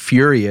around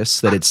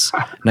furious that it's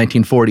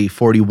 1940,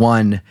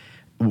 41.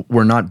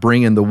 We're not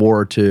bringing the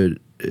war to,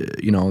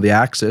 the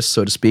Axis,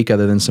 so to speak,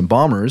 other than some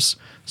bombers.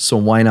 So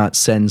why not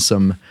send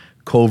some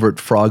covert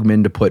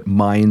frogmen to put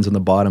mines on the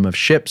bottom of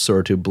ships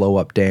or to blow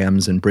up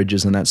dams and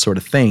bridges and that sort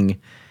of thing?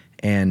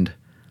 And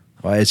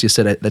as you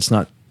said, that's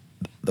not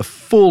the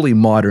fully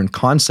modern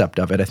concept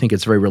of it. I think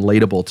it's very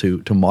relatable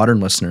to modern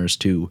listeners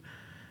to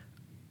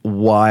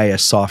why a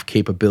SOF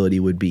capability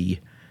would be,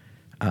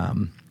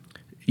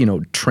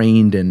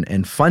 trained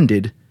and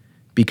funded,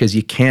 because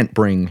you can't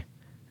bring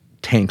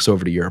tanks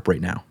over to Europe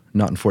right now,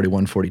 not in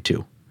 41,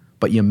 42.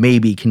 But you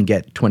maybe can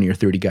get 20 or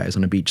 30 guys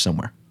on a beach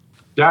somewhere.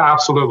 Yeah,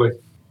 absolutely.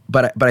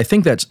 But I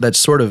think that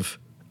sort of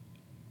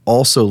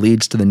also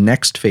leads to the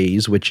next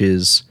phase, which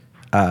is,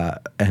 I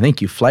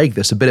think you flagged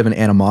this, a bit of an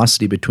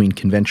animosity between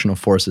conventional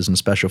forces and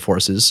special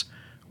forces,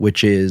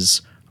 which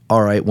is,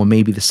 all right, well,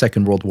 maybe the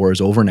Second World War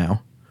is over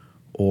now,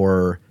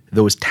 or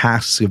those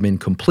tasks have been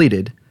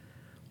completed.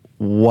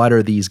 What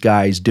are these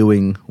guys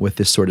doing with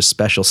this sort of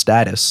special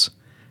status?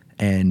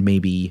 And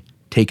maybe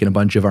taking a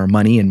bunch of our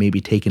money and maybe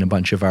taking a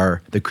bunch of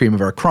the cream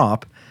of our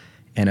crop.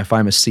 And if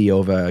I'm a CEO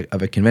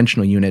of a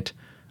conventional unit,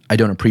 I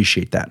don't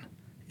appreciate that.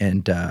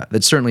 And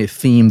that's certainly a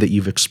theme that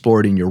you've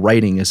explored in your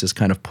writing, is this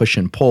kind of push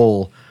and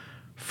pull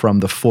from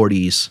the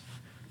 40s,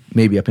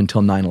 maybe up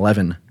until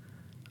 9/11,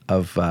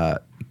 of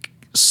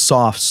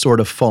SOF sort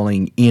of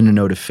falling in and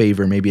out of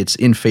favor. Maybe it's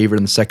in favor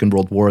in the Second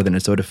World War, then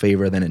it's out of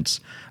favor, then it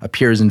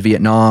appears in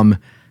Vietnam,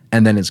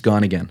 and then it's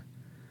gone again.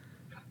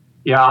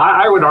 Yeah,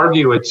 I would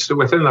argue it's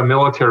within the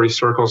military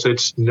circles,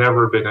 it's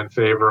never been in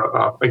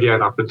favor,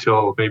 again, up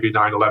until maybe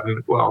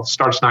 9/11. Well, it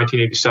starts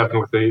 1987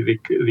 with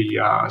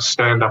the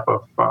stand-up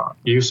of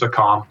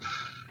USACOM,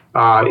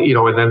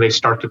 and then they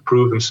start to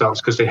prove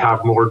themselves because they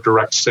have more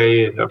direct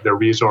say of their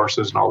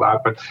resources and all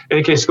that. But in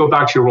any case, go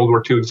back to your World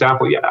War II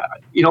example.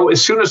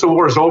 As soon as the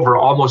war is over,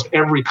 almost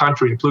every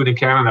country, including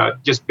Canada,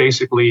 just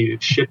basically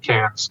shit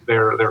cans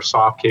their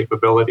SOF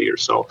capability or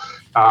so.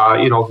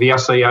 The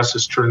SAS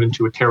has turned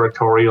into a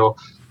territorial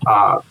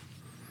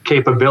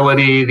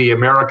capability. The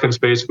Americans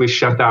basically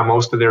shut down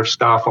most of their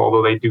stuff,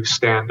 although they do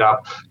stand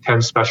up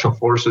 10 Special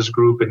Forces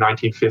Group in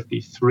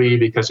 1953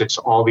 because it's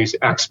all these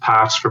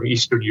expats from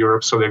Eastern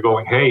Europe. So they're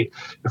going, hey,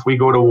 if we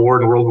go to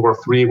war in World War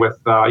III with,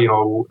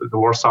 the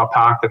Warsaw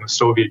Pact and the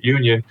Soviet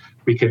Union,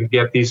 we can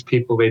get these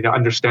people, they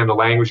understand the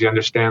language, they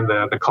understand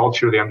the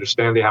culture, they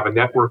understand they have a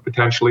network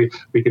potentially.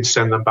 We can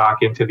send them back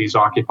into these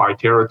occupied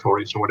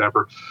territories or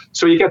whatever.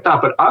 So you get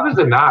that. But other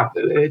than that,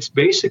 it's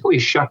basically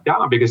shut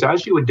down because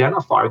as you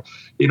identified,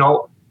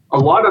 a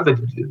lot of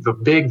the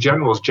big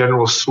generals,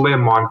 General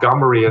Slim,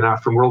 Montgomery, and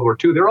that from World War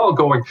II, they're all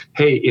going,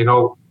 hey,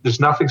 there's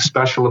nothing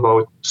special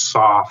about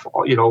SOF.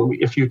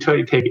 If you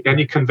take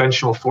any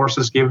conventional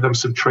forces, give them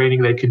some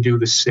training, they can do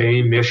the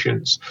same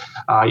missions.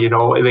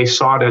 They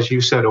saw it, as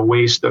you said, a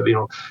waste of,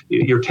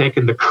 you're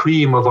taking the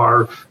cream of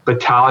our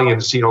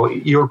battalions.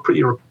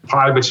 Your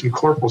privates and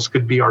corporals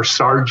could be our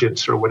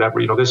sergeants or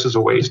whatever. This is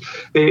a waste.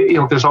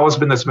 There's always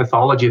been this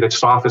mythology that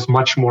SOF is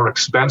much more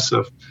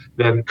expensive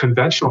than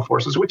conventional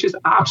forces, which is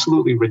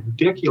absolutely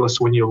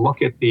ridiculous when you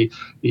look at the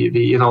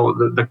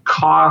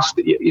cost.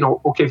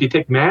 Okay, if you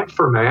take man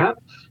for man,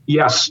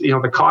 yes,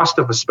 the cost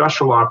of a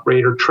special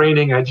operator,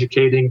 training,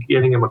 educating,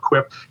 getting him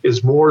equipped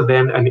is more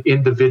than an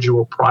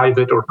individual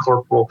private or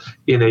corporal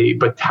in a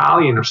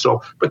battalion or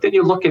so. But then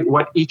you look at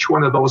what each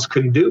one of those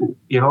can do.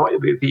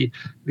 The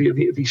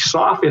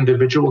SOF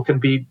individual can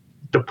be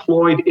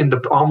deployed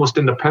almost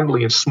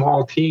independently in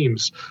small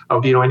teams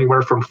of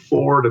anywhere from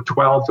 4 to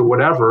 12 to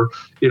whatever,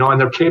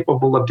 and they're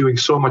capable of doing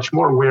so much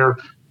more. Where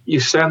you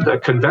send a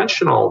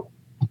conventional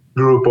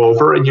group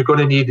over and you're going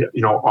to need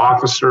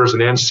officers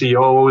and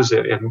NCOs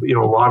and a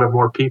lot of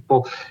more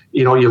people.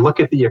 You look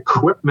at the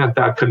equipment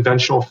that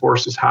conventional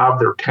forces have,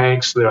 their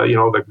tanks,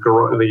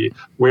 the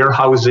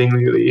warehousing,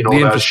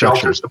 the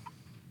shelters,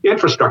 the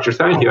infrastructure.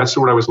 Thank you, that's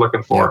what I was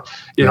looking for.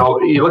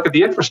 You look at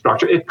the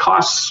infrastructure, it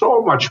costs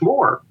so much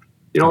more.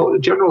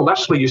 General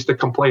Leslie used to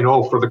complain,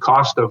 for the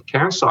cost of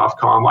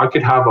CANSOFCOM, I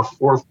could have a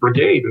 4th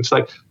brigade. And it's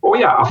like, a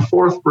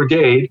 4th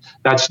brigade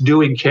that's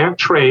can't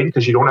train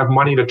because you don't have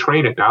money to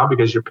train it now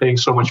because you're paying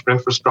so much for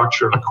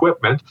infrastructure and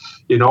equipment.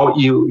 You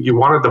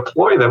want to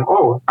deploy them.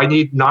 I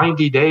need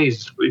 90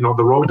 days,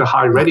 the road to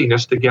high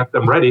readiness to get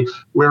them ready.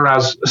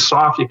 Whereas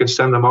SOF, you can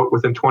send them out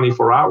within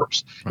 24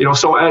 hours.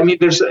 So I mean,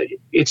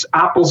 it's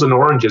apples and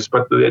oranges,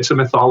 but it's a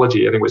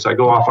mythology. Anyways, I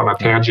go off on a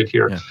tangent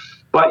here. Yeah.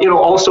 But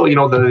also, they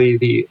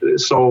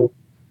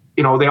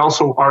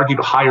also argued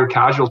higher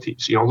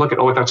casualties. Look at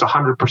that's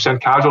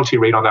 100% casualty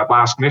rate on that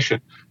last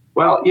mission.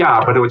 Well,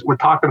 yeah, but we're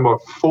talking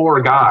about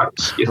 4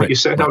 guys. You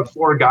send out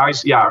 4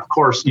 guys, yeah, of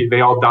course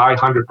they all die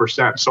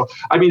 100%. So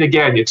I mean,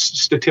 again, it's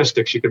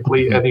statistics. You can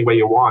play any way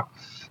you want.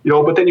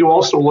 But then you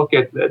also look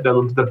at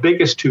the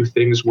biggest 2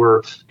 things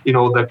were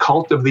the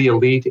cult of the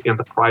elite and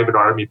the private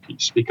army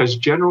piece, because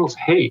generals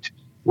hate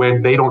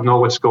when they don't know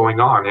what's going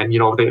on, and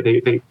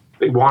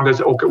they want us,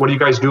 okay, what are you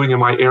guys doing in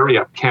my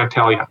area? Can't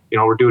tell you.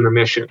 We're doing a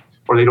mission.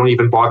 Or they don't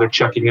even bother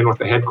checking in with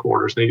the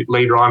headquarters. They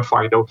later on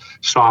find out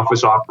SOF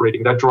is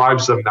operating. That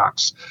drives them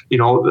nuts.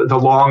 The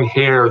long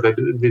hair,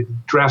 the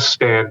dress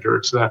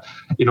standards,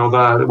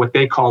 what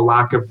they call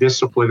lack of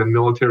discipline and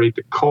military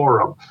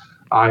decorum.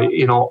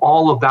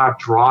 All of that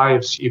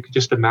drives, you could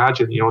just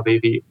imagine,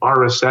 the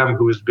RSM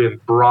who has been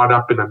brought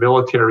up in the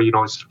military,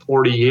 it's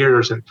 40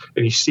 years and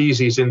he sees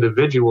these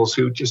individuals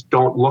who just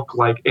don't look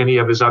like any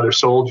of his other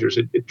soldiers.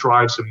 It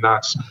drives him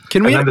nuts.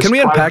 Can we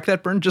unpack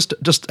that, Bernd?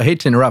 Just I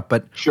hate to interrupt,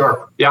 but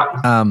sure.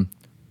 Yeah.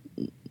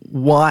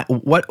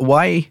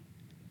 Why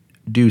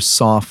do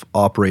SOF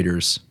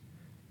operators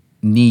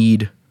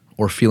need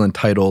or feel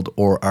entitled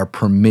or are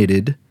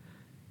permitted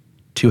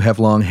to have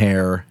long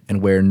hair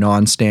and wear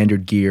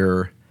non-standard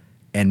gear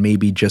and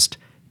maybe just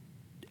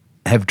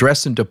have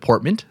dress and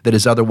deportment that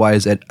is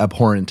otherwise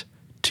abhorrent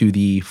to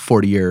the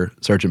 40-year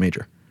sergeant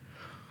major?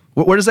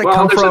 Where does that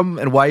come from,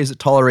 and why is it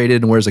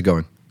tolerated, and where's it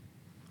going?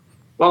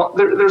 Well,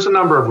 there's a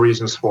number of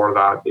reasons for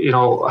that.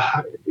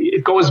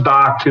 It goes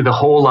back to the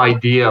whole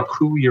idea of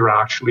who you're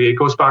actually. It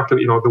goes back to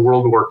the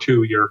World War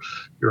II. Your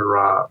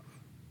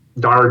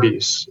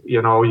Darbies,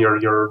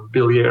 your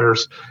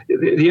Villiers,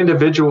 the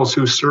individuals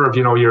who serve,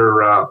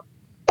 your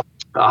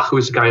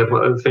who's the guy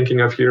I'm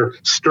thinking of here,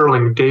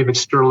 Sterling, David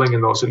Sterling,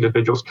 and those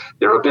individuals.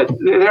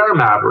 They're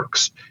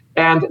mavericks,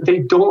 and they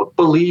don't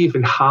believe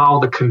in how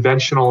the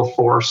conventional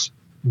force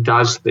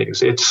does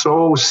things. It's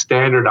so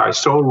standardized,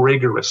 so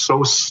rigorous,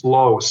 so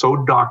slow, so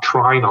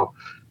doctrinal,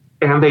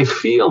 and they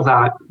feel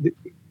that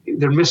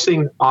they're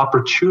missing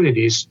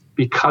opportunities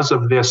because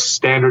of this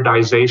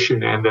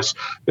standardization and this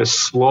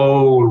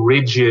slow,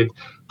 rigid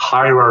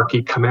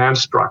hierarchy command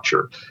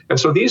structure. And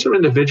so these are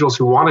individuals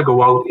who want to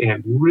go out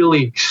and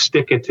really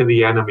stick it to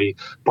the enemy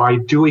by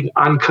doing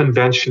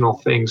unconventional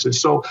things. And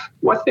so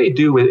what they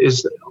do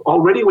is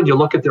already when you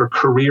look at their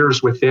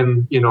careers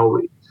within,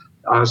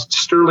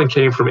 Sterling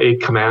came from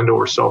 8 Commando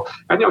or so.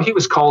 And he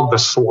was called the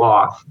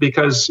Sloth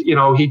because,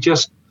 he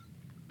just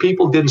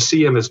people didn't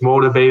see him as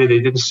motivated. They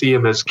didn't see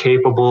him as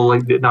capable,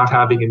 like not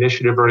having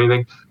initiative or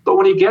anything. But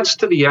when he gets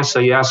to the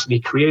SAS and he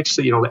creates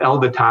the L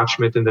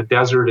detachment in the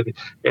desert, and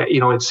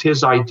it's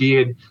his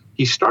idea, and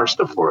he starts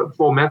to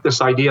foment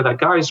this idea that,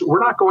 guys, we're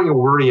not going to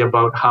worry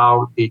about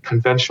how the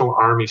conventional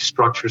army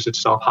structures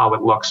itself, how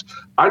it looks.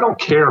 I don't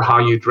care how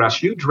you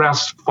dress. You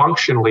dress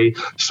functionally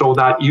so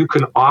that you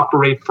can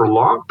operate for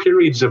long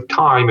periods of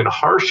time in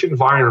harsh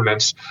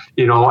environments,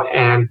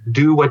 and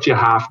do what you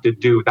have to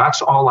do.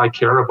 That's all I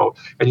care about.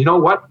 And you know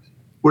what?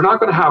 We're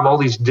not going to have all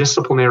these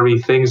disciplinary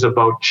things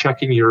about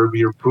checking your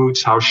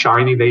boots, how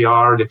shiny they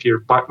are, and if your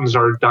buttons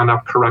are done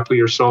up correctly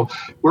or so.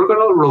 We're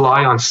going to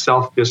rely on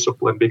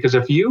self-discipline, because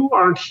if you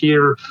aren't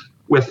here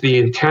with the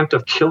intent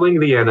of killing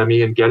the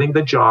enemy and getting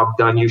the job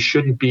done, you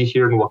shouldn't be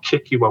here, and we'll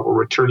kick you out, we'll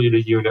return you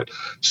to unit.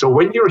 So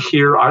when you're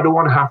here, I don't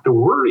want to have to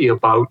worry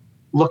about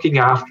looking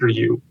after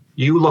you.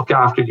 You look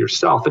after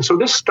yourself. And so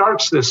this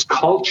starts this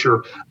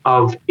culture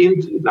of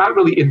not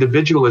really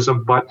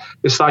individualism, but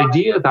this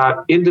idea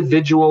that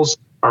individuals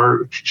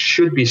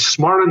should be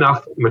smart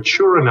enough,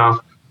 mature enough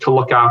to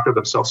look after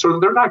themselves.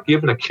 So they're not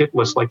given a kit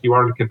list like you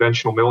are in the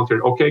conventional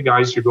military. Okay,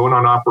 guys, you're going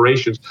on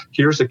operations.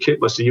 Here's a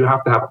kit list, and you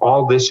have to have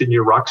all this in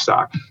your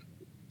rucksack.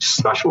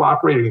 Special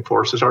operating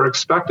forces are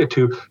expected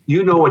to,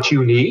 what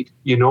you need,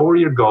 where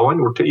you're going,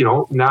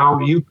 now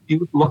you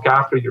look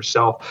after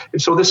yourself. And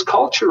so this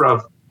culture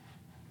of,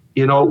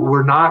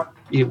 we're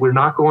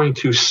not going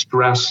to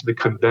stress the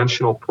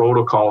conventional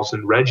protocols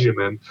and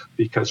regimen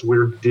because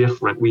we're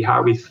different. We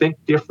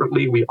think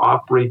differently, we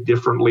operate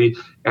differently,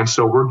 and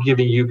so we're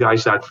giving you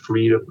guys that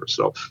freedom.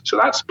 So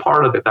that's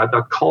part of it. That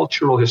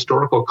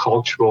historical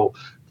cultural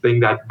thing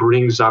that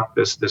brings up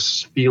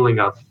this feeling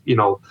of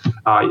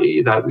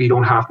that we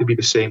don't have to be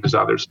the same as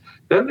others.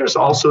 Then there's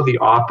also the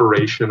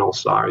operational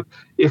side.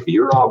 If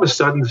you're all of a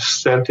sudden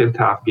sent into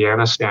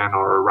Afghanistan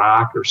or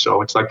Iraq or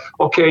so, it's like,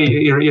 okay,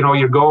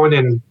 you're going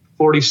in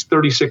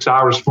 36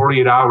 hours,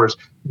 48 hours,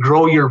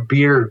 grow your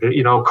beard,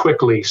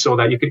 quickly so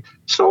that you can.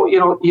 So,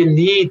 you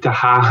need to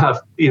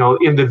have,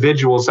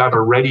 individuals that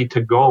are ready to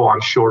go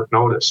on short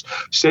notice.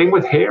 Same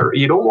with hair.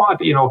 You don't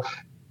want,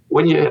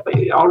 when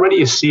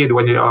you see it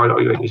when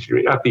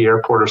you're at the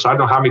airport, or so. I don't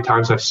know how many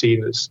times I've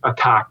seen this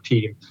attack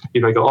team.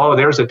 You go, oh,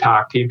 there's a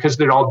attack team, because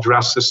they're all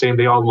dressed the same,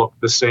 they all look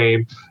the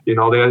same.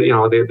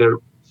 They're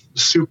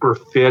super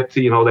fit.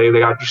 They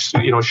got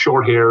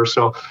short hair.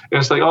 So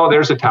and it's like, oh,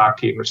 there's a attack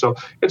team or so.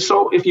 And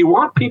so if you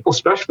want people,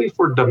 especially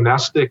for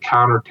domestic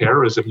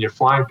counterterrorism, you're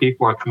flying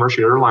people on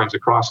commercial airlines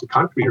across the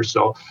country or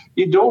so,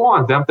 you don't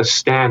want them to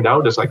stand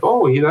out as like,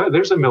 oh,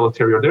 there's a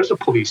military or there's a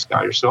police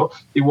guy or so.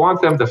 You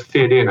want them to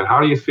fit in. And how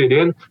do you fit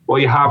in? Well,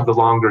 you have the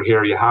longer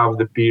hair, you have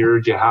the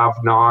beard, you have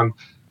the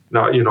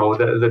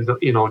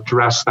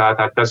dress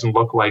that doesn't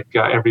look like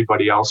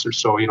everybody else or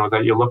so,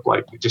 that you look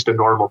like just a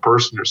normal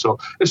person or so.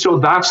 And so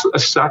that's a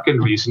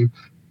second reason.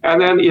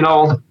 And then,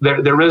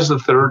 there is the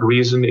third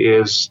reason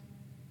is,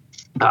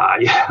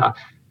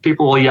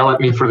 people will yell at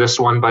me for this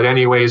one, but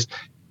anyways,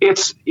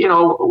 it's,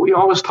 we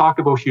always talk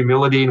about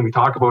humility and we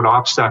talk about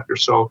OPSEC or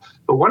so,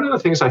 but one of the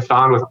things I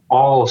found with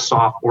all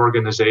SOF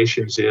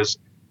organizations is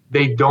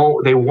they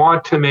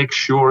want to make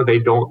sure they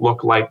don't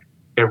look like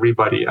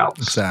everybody else.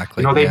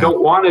 Exactly. They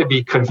don't want to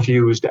be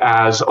confused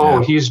as,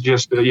 he's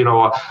just,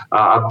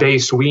 a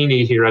base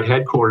weenie here at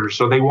headquarters.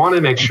 So they want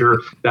to make sure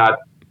that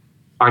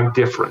I'm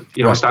different.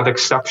 It's not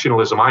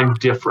exceptionalism. I'm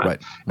different.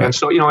 Right. And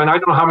so, and I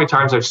don't know how many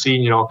times I've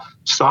seen,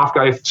 soft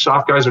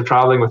guys are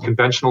traveling with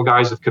conventional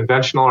guys. If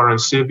conventional are in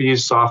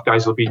civvies, soft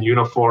guys will be in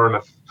uniform.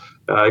 If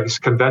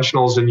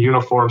conventionals in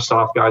uniform,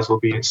 soft guys will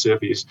be in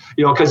civvies,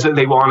 because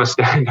they want to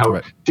stand out.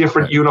 Right.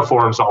 Different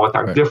uniforms all the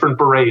time, different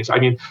berets. I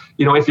mean,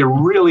 if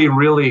you're really,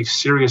 really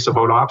serious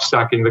about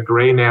OPSECing the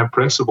gray man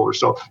principle or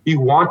so, you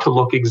want to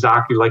look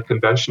exactly like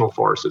conventional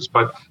forces,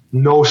 but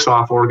no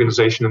SOF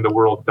organization in the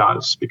world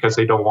does because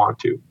they don't want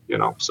to,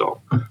 so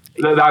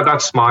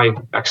that's my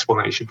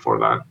explanation for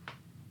that.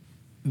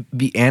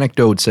 The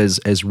anecdotes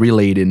as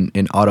relayed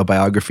in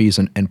autobiographies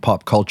and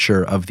pop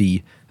culture of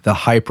the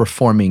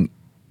high-performing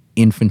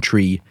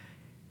infantry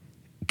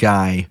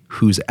guy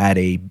who's at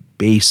a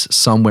base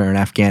somewhere in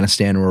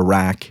Afghanistan or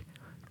Iraq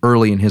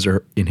early in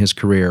his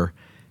career,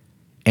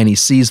 and he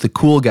sees the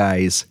cool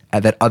guys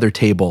at that other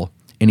table,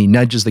 and he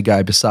nudges the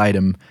guy beside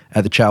him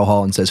at the chow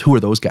hall and says, "Who are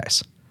those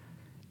guys?"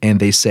 And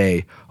they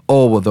say,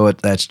 "Oh, well,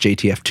 that's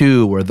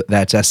JTF2 or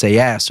that's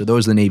SAS or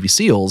those are the Navy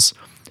SEALs."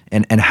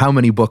 And how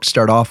many books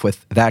start off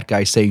with that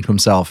guy saying to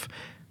himself,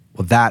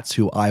 "Well, that's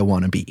who I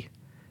want to be."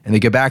 And they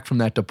get back from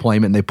that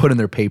deployment and they put in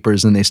their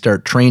papers and they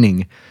start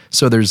training.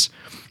 So there's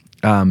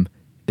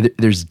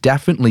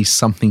definitely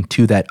something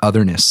to that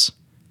otherness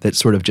that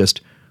sort of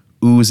just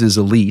oozes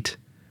elite.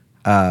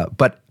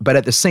 But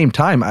at the same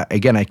time, I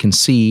can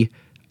see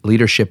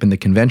leadership in the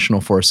conventional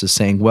forces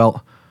saying,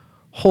 well,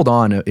 hold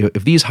on,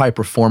 if these high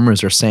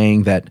performers are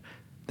saying that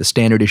the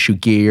standard issue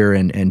gear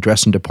and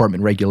dress and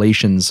deportment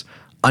regulations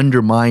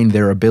undermine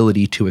their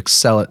ability to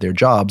excel at their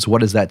jobs,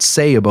 what does that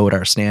say about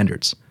our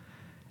standards?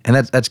 And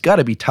that's got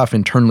to be tough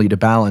internally to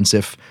balance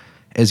if,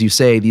 as you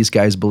say, these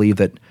guys believe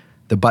that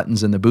the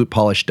buttons and the boot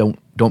polish don't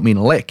mean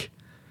a lick.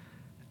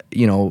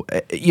 You know,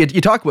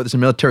 you talk about this in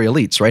Military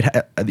Elites, right?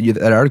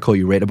 That article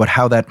you read about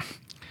how that,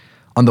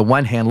 on the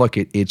one hand, look,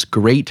 it's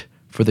great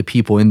for the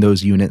people in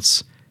those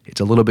units.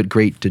 It's a little bit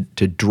great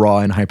to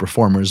draw in high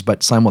performers,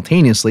 but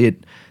simultaneously,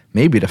 it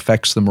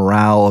affects the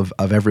morale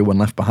of everyone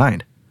left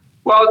behind.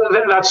 Well,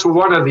 that's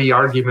one of the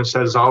arguments that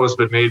has always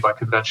been made by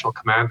conventional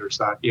commanders,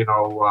 that, you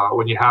know,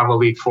 when you have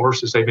elite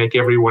forces, they make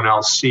everyone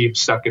else seem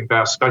second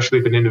best, especially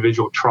if an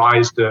individual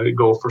tries to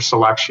go for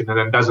selection and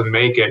then doesn't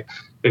make it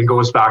and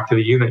goes back to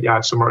the unit.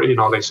 Yeah,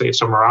 they say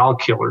it's a morale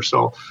killer.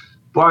 So,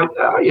 but,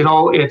 you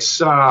know,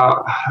 it's,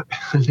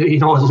 you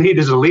know, elite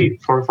is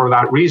elite for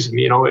that reason.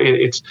 You know,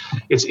 it's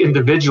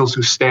individuals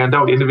who stand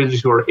out,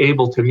 individuals who are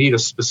able to meet a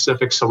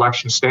specific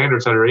selection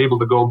standards, that are able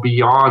to go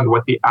beyond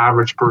what the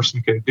average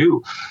person can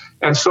do.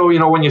 And so, you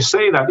know, when you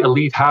say that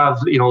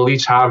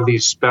elites have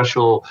these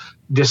special,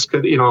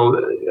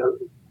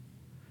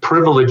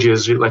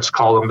 privileges, let's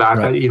call them that.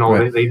 Right, you know,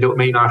 right. They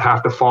may not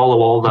have to follow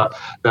all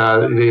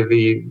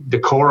the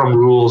decorum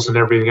rules and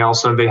everything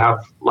else, and they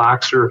have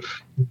laxer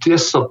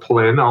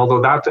discipline.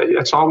 Although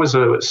it's always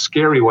a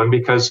scary one,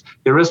 because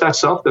there is that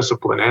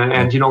self-discipline,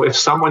 and you know, if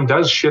someone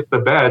does shit the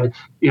bed,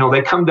 you know,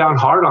 they come down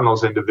hard on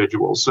those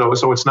individuals.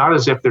 So it's not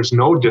as if there's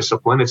no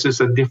discipline. It's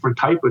just a different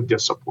type of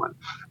discipline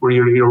where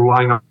you're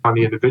relying on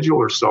the individual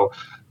or so.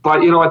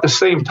 But, you know, at the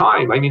same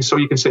time, I mean, so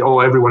you can say,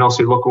 oh, everyone else,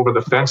 they look over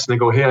the fence and they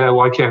go, hey,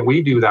 why can't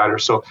we do that? Or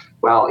so.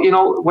 Well, you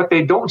know, what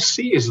they don't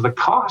see is the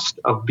cost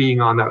of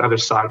being on that other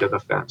side of the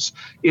fence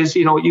is,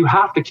 you know, you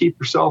have to keep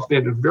yourself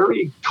in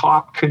very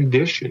top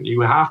condition.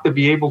 You have to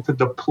be able to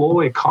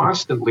deploy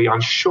constantly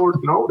on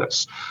short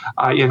notice.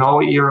 You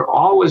know, you're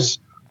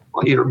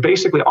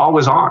basically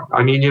always on.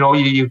 I mean, you know,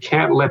 you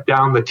can't let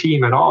down the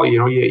team at all. You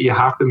know, you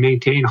have to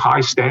maintain high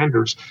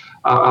standards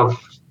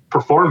of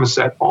performance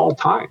at all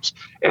times.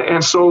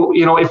 And so,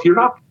 you know, if you're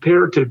not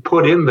prepared to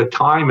put in the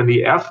time and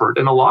the effort,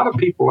 and a lot of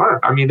people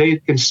aren't. I mean, they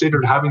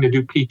considered having to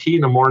do PT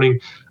in the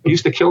morning. It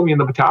used to kill me in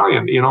the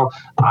battalion. You know,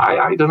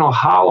 I don't know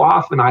how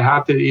often I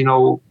had to, you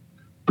know,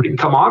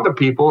 come on to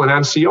people and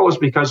NCOs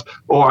because,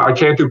 oh, I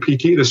can't do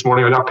PT this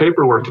morning. I got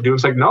paperwork to do.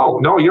 It's like,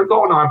 no, you're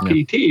going on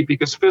PT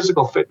because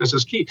physical fitness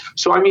is key.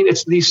 So, I mean,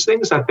 it's these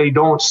things that they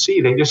don't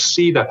see. They just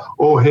see that,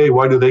 oh, hey,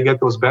 why do they get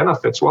those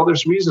benefits? Well,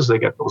 there's reasons they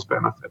get those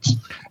benefits.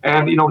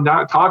 And, you know,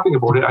 not talking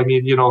about it, I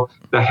mean, you know,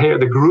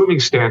 the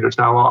grooming standards.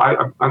 Now,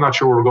 I'm not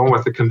sure where we're going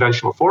with the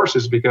conventional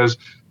forces, because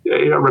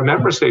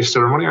Remembrance Day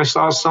ceremony, I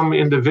saw some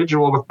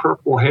individual with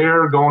purple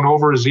hair going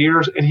over his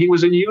ears, and he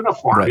was in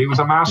uniform. Right. He was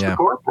a master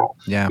corporal.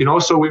 Yeah. You know,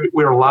 so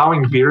we're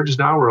allowing beards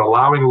now. We're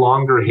allowing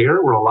longer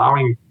hair. We're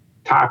allowing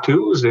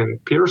tattoos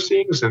and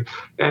piercings, and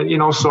you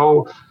know,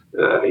 so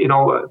you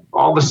know,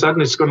 all of a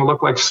sudden it's going to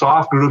look like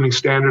soft grooming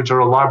standards are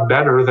a lot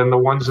better than the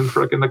ones in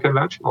the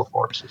conventional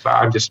forces.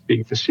 I'm just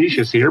being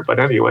facetious here, but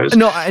anyways.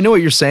 No, I know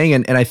what you're saying,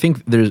 and I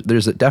think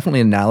there's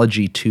definitely an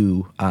analogy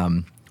to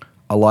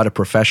a lot of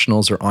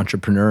professionals or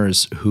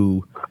entrepreneurs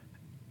who,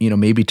 you know,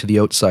 maybe to the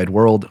outside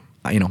world,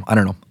 you know, I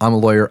don't know, I'm a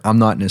lawyer, I'm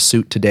not in a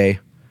suit today,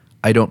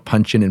 I don't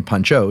punch in and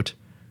punch out,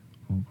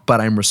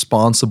 but I'm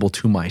responsible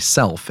to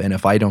myself. And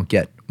if I don't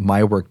get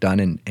my work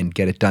done and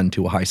get it done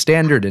to a high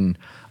standard, and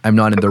I'm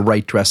not in the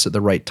right dress at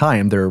the right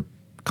time, there are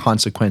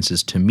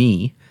consequences to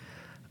me,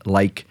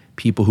 like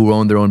people who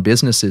own their own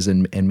businesses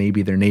and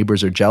maybe their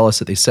neighbors are jealous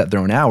that they set their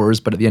own hours,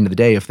 but at the end of the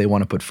day, if they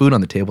want to put food on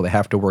the table, they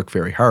have to work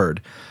very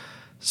hard.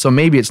 So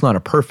maybe it's not a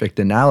perfect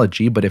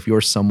analogy, but if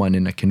you're someone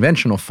in a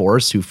conventional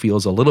force who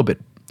feels a little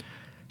bit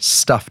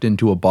stuffed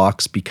into a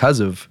box because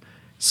of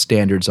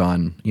standards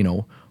on, you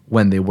know,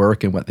 when they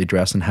work and what they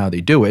dress and how they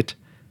do it,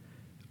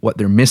 what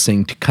they're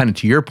missing,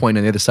 to your point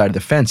on the other side of the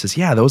fence, is,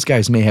 yeah, those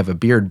guys may have a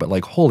beard, but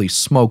like, holy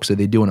smokes, are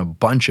they doing a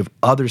bunch of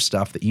other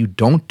stuff that you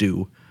don't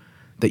do,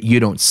 that you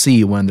don't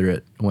see when they're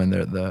at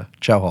the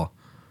chow hall?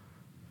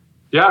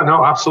 Yeah,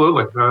 no,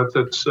 absolutely.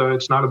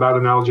 It's not a bad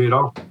analogy at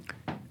all.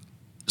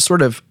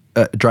 Sort of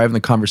driving the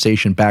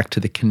conversation back to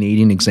the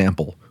Canadian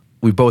example,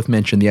 we both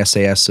mentioned the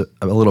SAS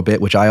a little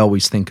bit, which I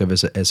always think of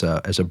as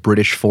a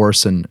British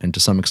force and to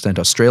some extent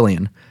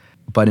Australian.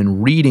 But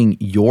in reading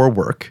your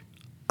work,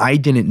 I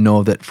didn't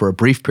know that for a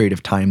brief period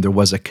of time there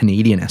was a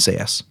Canadian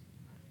SAS.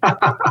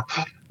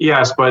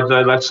 Yes, but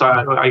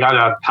I got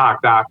to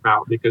pack that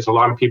now, because a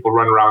lot of people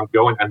run around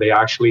going and they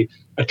actually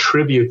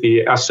attribute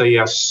the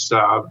SAS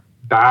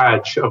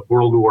badge of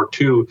World War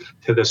II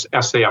to this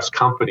SAS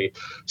company.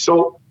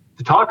 So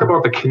to talk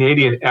about the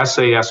Canadian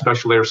SAS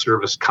Special Air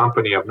Service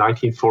Company of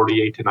 1948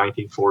 to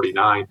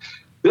 1949,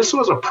 this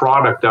was a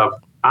product of,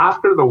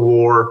 after the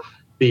war,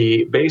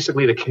 the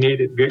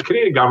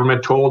Canadian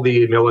government told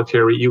the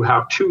military, you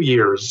have 2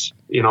 years,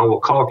 you know, we'll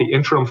call it the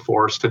interim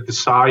force, to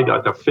decide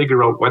to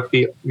figure out what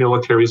the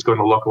military is going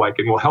to look like,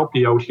 and we'll help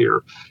you out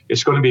here.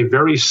 It's going to be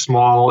very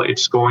small.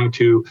 It's going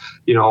to,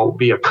 you know,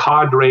 be a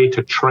cadre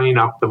to train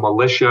up the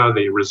militia,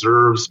 the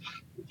reserves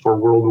for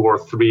World War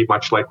III,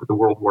 much like with the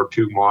World War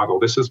II model.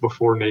 This is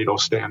before NATO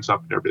stands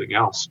up and everything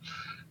else.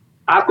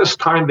 At this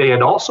time, they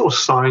had also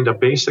signed a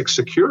basic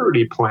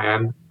security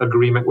plan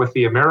agreement with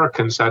the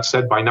Americans that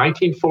said by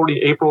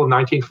April of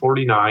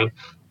 1949,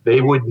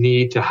 they would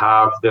need to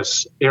have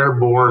this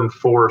airborne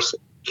force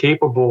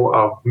capable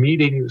of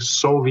meeting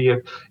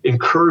Soviet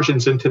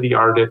incursions into the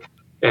Arctic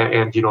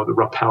and to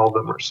repel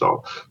them or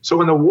so. So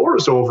when the war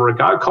is over, a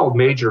guy called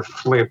Major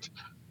Flint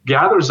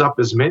gathers up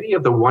as many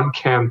of the 1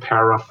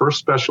 Canberra 1st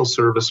Special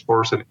Service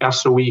Force and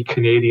SOE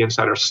Canadians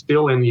that are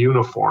still in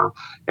uniform,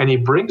 and he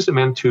brings them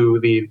into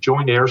the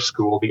Joint Air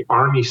School, the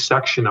Army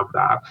section of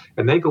that,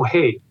 and they go,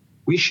 hey,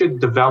 we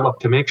should develop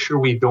to make sure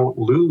we don't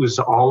lose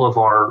all of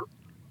our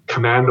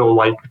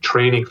commando-like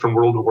training from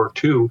World War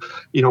II.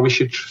 We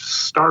should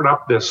start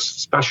up this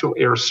Special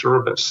Air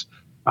Service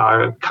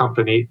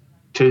company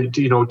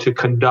to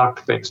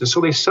conduct things. And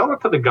so they sell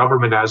it to the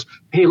government as,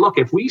 hey, look,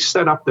 if we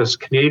set up this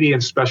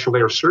Canadian Special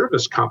Air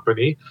Service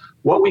company,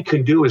 what we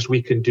can do is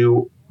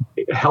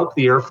help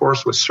the Air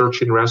Force with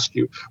search and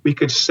rescue. We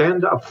could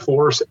send a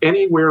force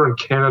anywhere in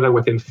Canada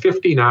within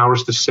 15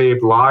 hours to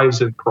save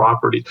lives and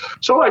property.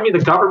 So, the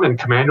government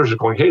commanders are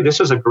going, hey, this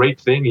is a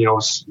great thing,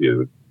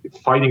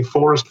 fighting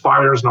forest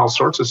fires and all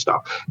sorts of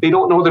stuff. They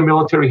don't know the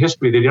military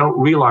history. They don't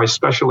realize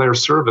Special Air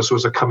Service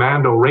was a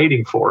commando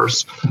raiding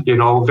force,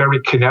 very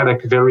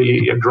kinetic,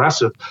 very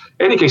aggressive.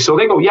 Anyway, so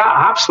they go, yeah,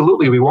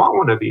 absolutely, we want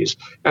one of these.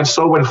 And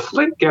so when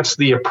Flint gets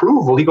the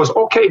approval, he goes,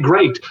 okay,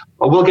 great.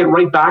 We'll get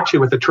right back to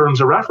you with the terms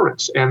of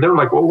reference. And they're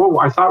like, whoa,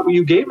 I thought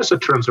you gave us a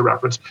terms of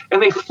reference.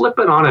 And they flip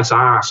it on its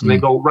ass. And they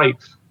go, right,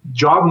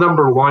 job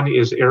number 1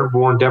 is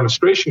Airborne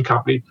Demonstration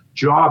Company.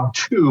 Job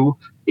 2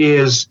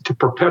 is to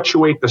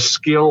perpetuate the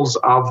skills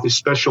of the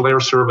Special Air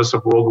Service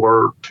of World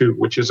War II,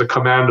 which is a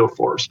commando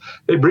force.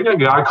 They bring a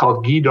guy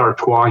called Guy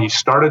D'Artois. He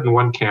started in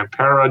 1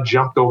 Canberra,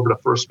 jumped over to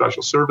 1st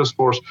Special Service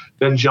Force,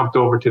 then jumped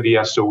over to the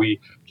SOE.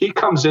 He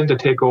comes in to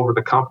take over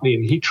the company,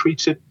 and he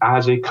treats it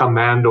as a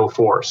commando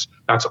force.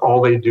 That's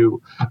all they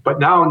do. But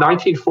now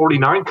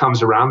 1949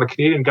 comes around, the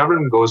Canadian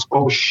government goes,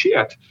 oh,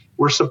 shit.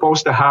 We're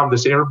supposed to have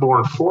this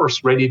airborne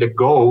force ready to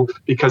go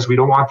because we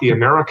don't want the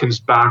Americans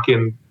back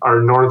in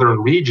our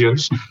northern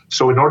regions.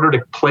 So in order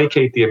to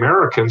placate the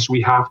Americans,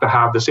 we have to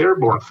have this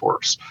airborne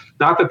force.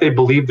 Not that they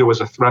believed there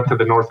was a threat to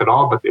the north at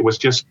all, but it was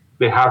just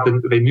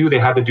they knew they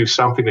had to do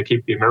something to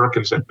keep the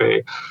Americans at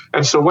bay.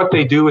 And so what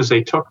they do is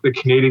they took the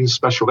Canadian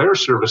Special Air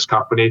Service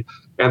Company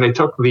and they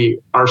took the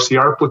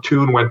RCR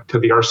platoon, went to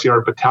the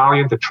RCR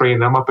Battalion to train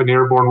them up in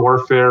airborne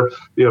warfare,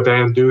 the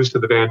Vandus to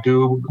the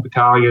Vandu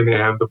Battalion,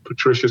 and the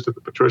Patricias to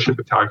the Patricia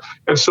Battalion.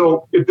 And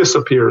so it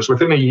disappears.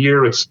 Within a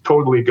year, it's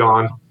totally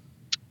gone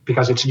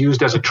because it's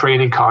used as a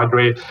training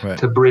cadre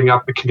to bring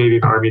up the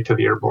Canadian Army to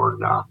the airborne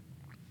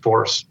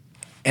force.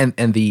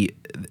 And the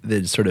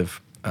sort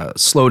of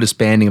slow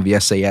disbanding of the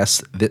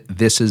SAS,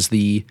 this is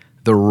the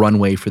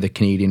runway for the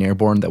Canadian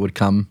Airborne that would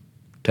come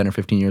 10 or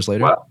 15 years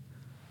later?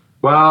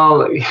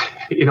 Well,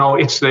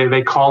 it's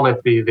they call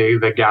it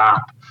the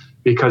gap.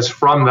 Because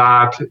from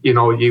that,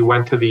 you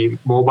went to the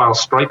Mobile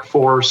Strike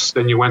Force,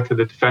 then you went to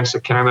the Defense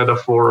of Canada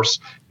Force,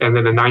 and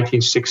then in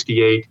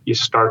 1968, you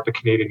start the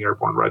Canadian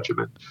Airborne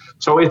Regiment.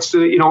 So it's,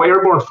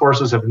 airborne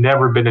forces have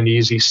never been an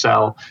easy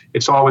sell.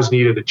 It's always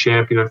needed a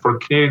champion. And for the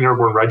Canadian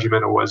Airborne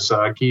Regiment, it was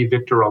Guy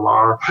Victor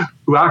Allard,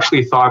 who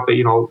actually thought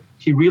that,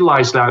 he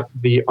realized that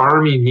the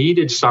Army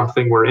needed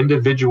something where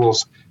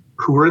individuals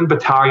who were in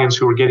battalions,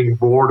 who were getting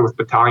bored with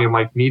battalion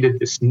life, needed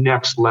this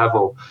next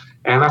level.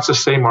 And that's the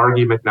same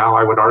argument now,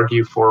 I would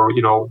argue, for,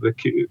 the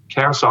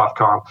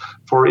CANSOFCOM,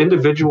 for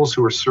individuals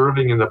who are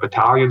serving in the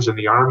battalions in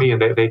the Army,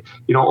 and they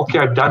okay,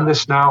 I've done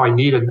this now, I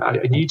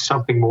need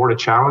something more to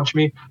challenge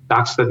me.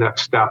 That's the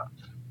next step.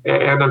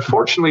 And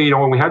unfortunately,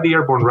 when we had the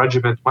Airborne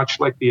Regiment,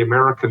 much like the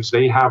Americans,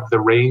 they have the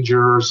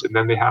Rangers, and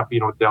then they have,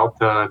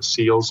 Delta and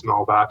SEALs and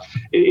all that.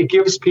 It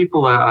gives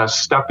people a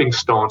stepping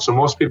stone. So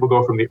most people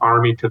go from the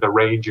Army to the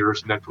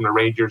Rangers, and then from the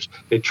Rangers,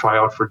 they try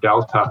out for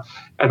Delta.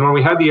 And when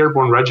we had the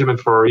Airborne Regiment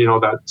for,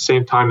 that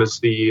same time as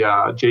the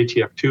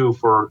JTF2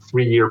 for a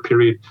 3-year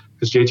period,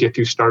 because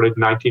JTF2 started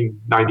in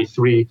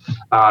 1993,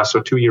 so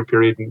 2-year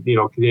period, and,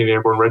 Canadian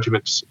Airborne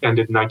Regiments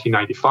ended in March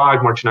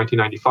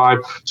 1995.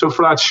 So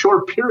for that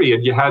short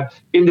period, you had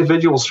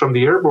individuals from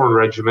the Airborne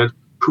Regiment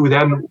who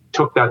then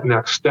took that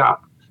next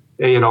step,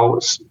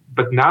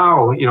 But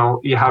now,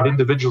 you have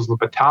individuals in the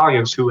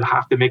battalions who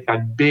have to make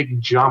that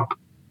big jump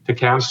to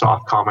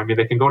CANSOFCOM.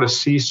 They can go to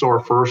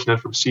CSOR first, and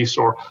then from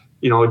CSOR,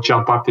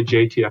 jump up to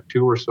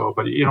JTF2 or so.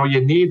 But,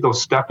 you need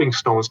those stepping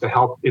stones to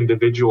help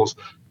individuals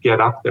get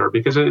up there,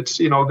 because it's,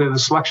 the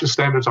selection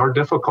standards are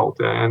difficult,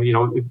 and,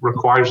 it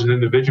requires an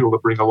individual to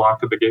bring a lot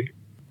to the game.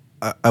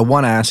 I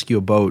want to ask you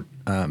about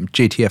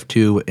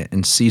JTF2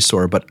 and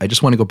CSOR, but I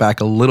just want to go back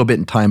a little bit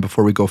in time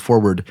before we go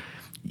forward.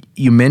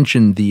 You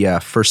mentioned the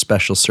 1st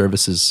Special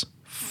Services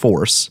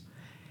Force,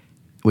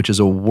 which is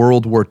a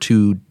World War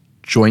II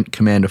joint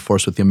commando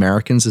force with the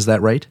Americans. Is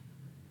that right?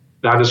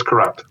 That is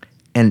correct.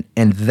 And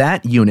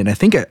that unit, I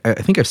think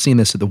I've seen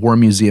this at the War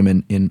Museum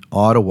in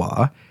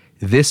Ottawa.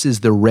 This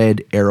is the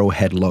red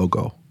arrowhead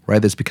logo,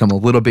 right? That's become a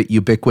little bit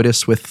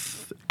ubiquitous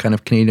with kind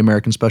of Canadian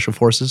American Special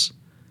Forces.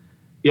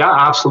 Yeah,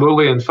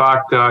 absolutely. In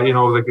fact,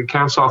 the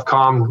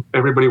CANSOFCOM,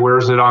 everybody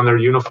wears it on their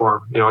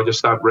uniform,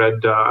 just that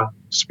red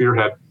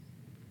spearhead.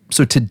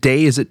 So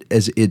today,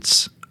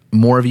 it's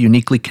more of a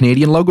uniquely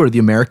Canadian logo, or the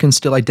Americans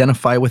still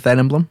identify with that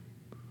emblem?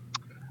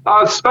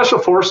 Special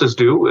Forces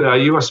do.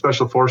 U.S.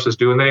 Special Forces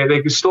do, and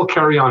they still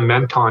carry on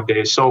Menton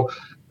days. So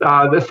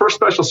the first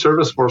Special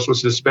Service Force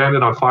was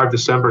disbanded on 5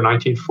 December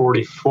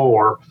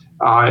 1944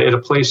 at a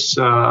place,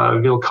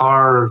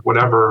 Vilcar,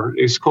 whatever,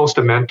 is close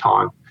to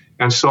Menton.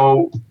 And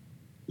so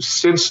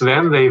since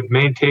then, they've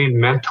maintained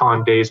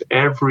Menton days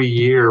every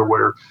year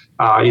where,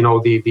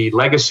 the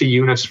legacy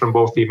units from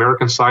both the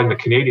American side and the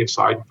Canadian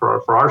side,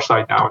 for our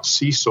side now, it's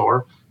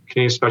CSOR,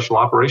 Canadian Special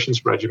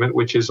Operations Regiment,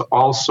 which is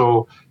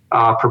also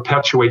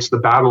perpetuates the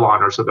battle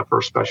honors of the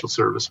first Special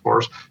Service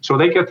Force. So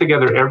they get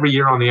together every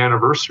year on the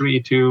anniversary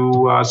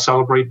to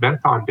celebrate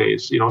Menton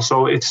days.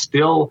 So it's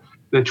still,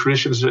 the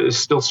tradition is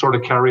still sort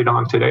of carried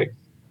on today.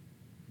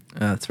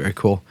 That's very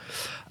cool.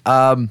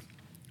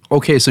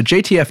 Okay, so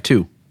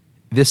JTF2,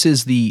 this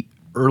is the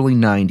early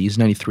 90s,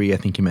 93, I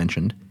think you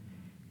mentioned.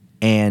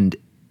 And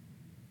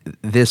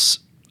this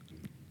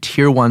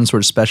Tier 1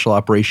 sort of special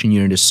operation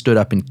unit is stood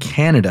up in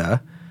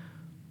Canada,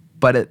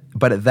 but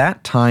at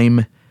that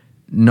time,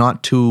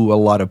 not to a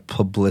lot of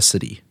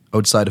publicity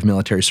outside of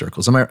military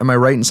circles. Am I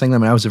right in saying that? I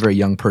mean, I was a very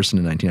young person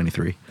in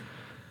 1993.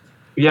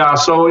 Yeah,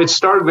 so they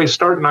start in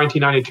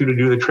 1992 to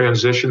do the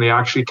transition. They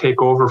actually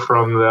take over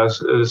from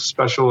the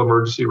Special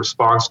Emergency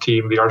Response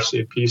Team, the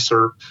RCMP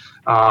SERT,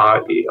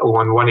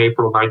 on 1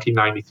 April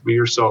 1993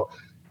 or so.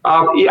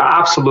 Yeah,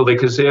 absolutely,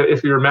 because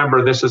if you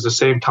remember, this is the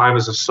same time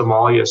as the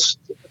Somalia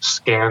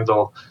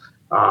scandal,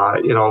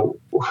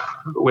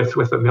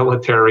 with the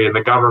military and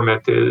the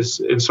government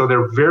and so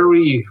they're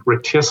very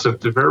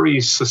reticent, they're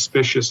very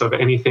suspicious of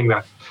anything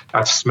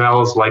that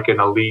smells like an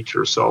elite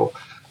or so.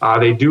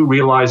 They do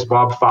realize,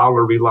 Bob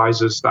Fowler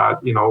realizes that,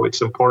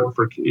 it's important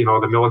for,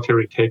 the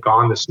military to take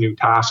on this new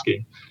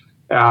tasking.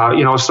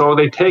 So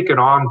they take it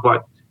on,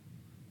 but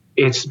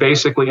it's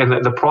basically,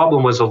 and the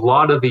problem was a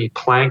lot of the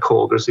plank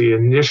holders, the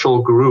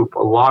initial group, a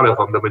lot of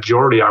them, the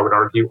majority, I would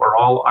argue, are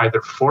all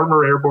either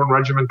former Airborne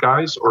Regiment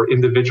guys or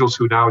individuals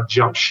who now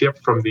jump ship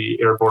from the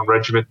Airborne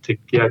Regiment to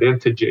get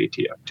into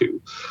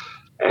JTF2.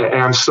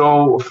 And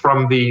so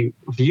from the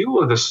view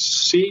of the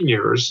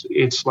seniors,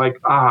 it's like,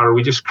 are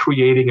we just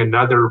creating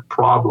another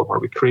problem? Are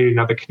we creating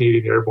another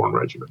Canadian Airborne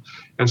Regiment?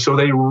 And so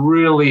they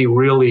really,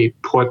 really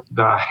put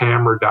the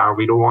hammer down.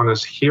 We don't want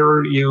to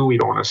hear you. We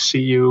don't want to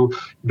see you.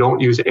 Don't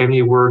use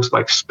any words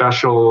like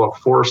special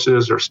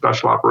forces or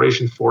special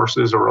operation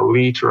forces or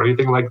elite or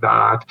anything like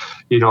that.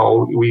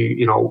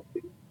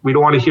 We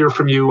don't want to hear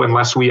from you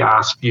unless we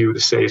ask you to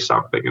say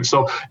something. And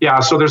so,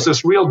 so there's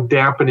this real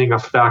dampening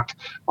effect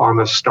on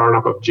the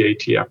startup of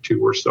JTF2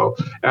 or so.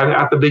 And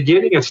at the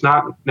beginning, it's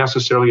not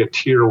necessarily a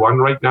Tier 1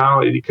 right now,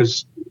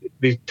 because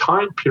the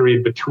time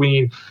period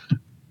between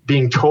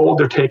being told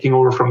they're taking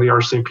over from the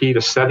RCMP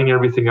to setting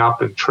everything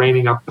up and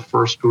training up the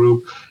first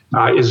group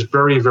is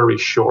very, very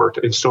short.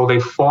 And so they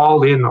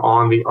fall in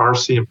on the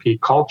RCMP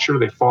culture.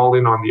 They fall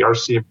in on the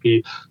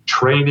RCMP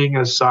training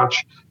as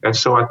such. And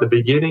so at the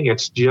beginning,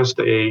 it's just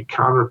a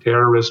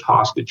counter-terrorist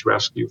hostage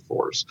rescue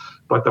force.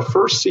 But the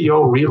first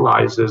CO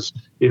realizes,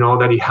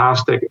 that he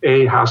has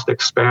to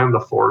expand the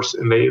force,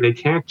 and they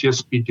can't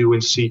just be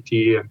doing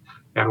CT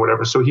and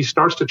whatever. So he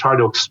starts to try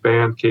to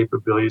expand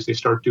capabilities. They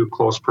start doing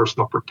close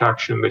personal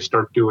protection. They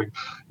start doing,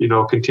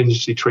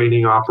 contingency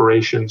training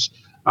operations.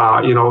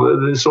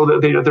 So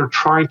that they're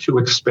trying to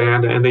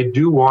expand, and they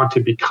do want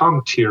to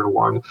become Tier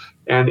 1.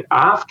 And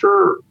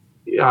after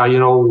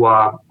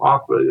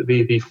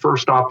the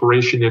first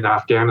operation in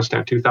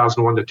Afghanistan,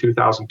 2001 to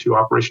 2002,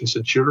 Operation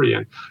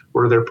Centurion,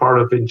 where they're part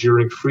of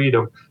Enduring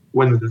Freedom.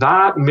 When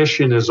that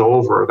mission is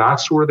over,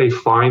 that's where they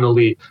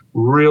finally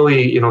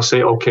really,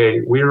 say,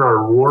 okay, we're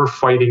a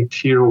war-fighting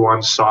Tier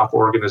 1 SOF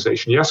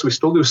organization. Yes, we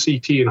still do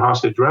CT and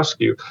hostage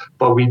rescue,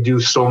 but we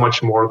do so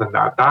much more than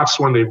that. That's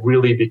when they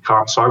really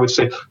become, so I would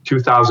say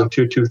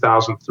 2002,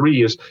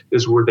 2003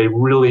 is where they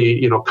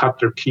really, cut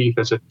their teeth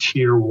as a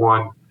Tier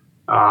 1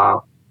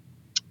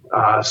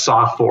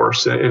 SOF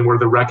force, and where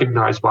they're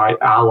recognized by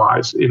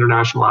allies,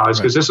 international allies,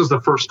 because this is the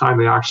first time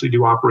they actually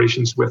do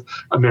operations with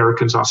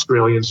Americans,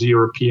 Australians,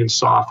 European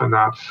SOF, and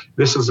that.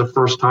 This is the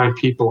first time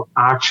people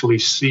actually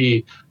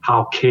see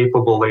how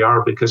capable they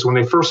are, because when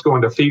they first go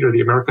into theater,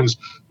 the Americans,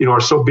 are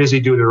so busy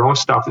doing their own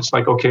stuff. It's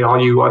like, okay,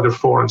 all you other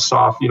foreign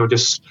SOF,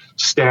 just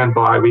stand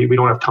by. We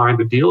don't have time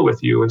to deal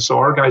with you. And so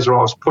our guys are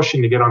always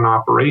pushing to get on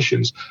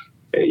operations.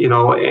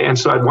 And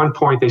so at one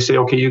point they say,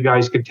 okay, you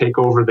guys can take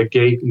over the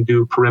gate and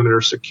do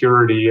perimeter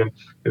security. And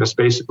it's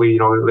basically,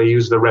 they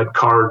use the red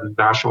card, the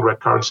national red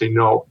card, and say,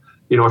 no,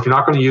 if you're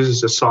not going to use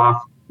this as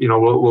SOF,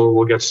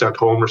 we'll get sent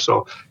home or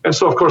so. And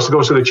so, of course, it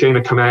goes through the chain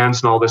of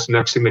commands and all this.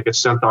 Next thing, they get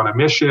sent on a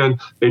mission.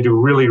 They do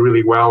really,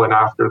 really well. And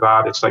after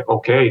that, it's like,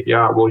 okay,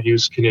 yeah, we'll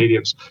use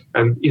Canadians.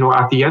 And,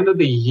 at the end of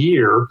the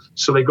year,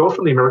 so they go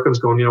from the Americans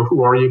going,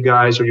 who are you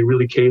guys? Are you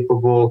really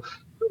capable?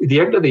 At the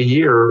end of the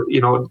year,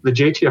 the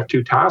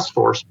JTF2 task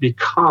force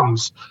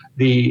becomes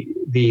the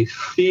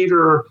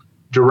theater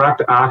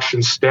direct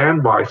action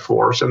standby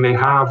force, and they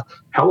have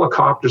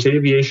helicopters,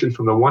 aviation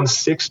from the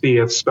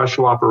 160th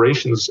Special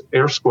Operations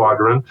Air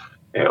Squadron,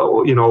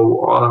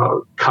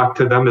 cut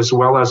to them, as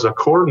well as a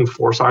cordon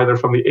force, either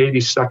from the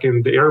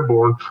 82nd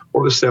Airborne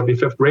or the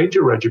 75th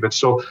Ranger Regiment.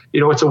 So,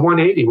 it's a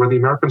 180 where the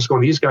Americans go,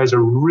 these guys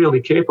are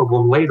really capable.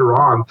 And later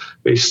on,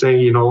 they say,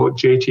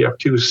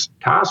 JTF-2's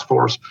task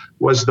force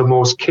was the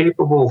most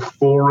capable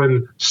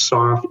foreign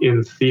SOF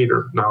in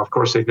theater. Now, of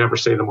course, they'd never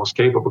say the most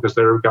capable because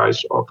they're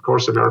guys, of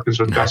course,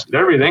 Americans are the best at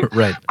everything.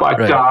 Right. But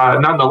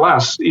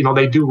nonetheless,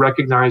 they do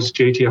recognize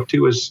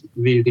JTF-2 as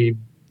the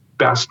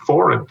best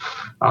foreign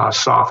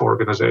SOF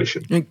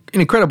organization. An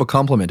incredible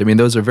compliment. I mean,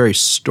 those are very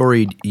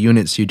storied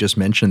units you just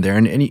mentioned there,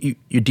 and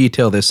you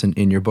detail this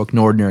in your book,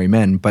 No Ordinary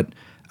Men, but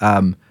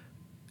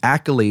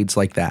accolades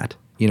like that,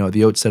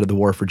 the outset of the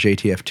war for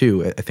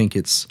JTF-2, I think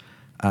it's,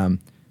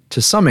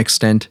 to some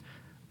extent,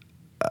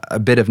 a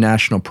bit of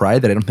national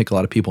pride that I don't think a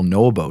lot of people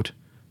know about.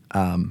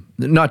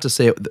 Not to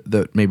say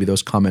that maybe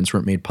those comments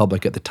weren't made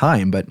public at the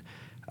time, but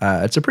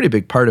it's a pretty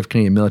big part of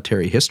Canadian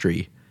military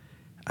history.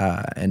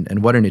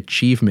 And what an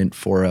achievement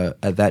for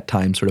at that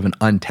time sort of an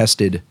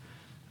untested,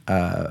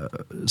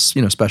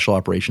 special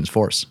operations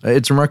force.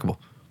 It's remarkable.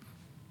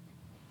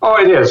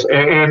 Oh, it is,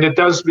 and it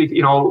does.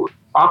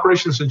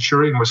 Operation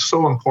Centurion was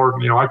so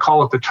important. I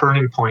call it the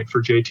turning point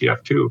for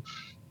JTF-2,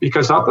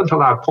 because up until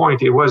that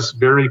point it was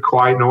very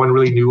quiet. No one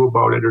really knew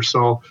about it or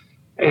so,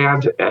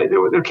 and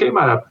there came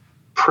a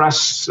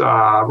press,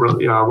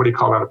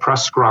 a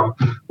press scrum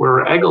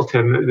where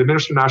Eggleton, the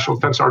Minister of National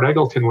Defense, Art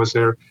Eggleton, was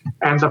there,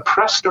 and the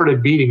press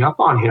started beating up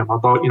on him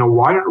about,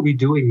 why aren't we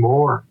doing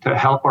more to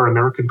help our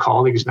American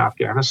colleagues in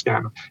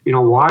Afghanistan?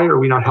 Why are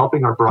we not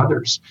helping our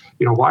brothers?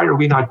 Why are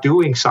we not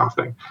doing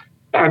something?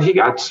 And he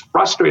got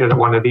frustrated at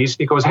one of these, and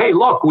he goes, hey,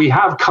 look, we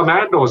have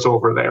commandos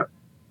over there.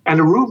 And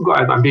the room,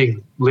 I'm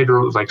being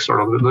literal, like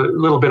sort of a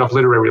little bit of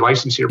literary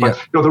license here, but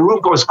the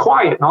room goes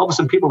quiet, and all of a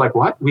sudden people are like,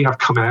 what? We have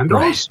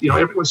commandos?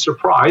 Right. Everyone's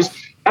surprised.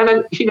 And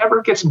then he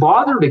never gets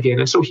bothered again.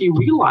 And so he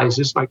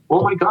realizes, like,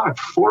 oh my God,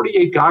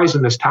 48 guys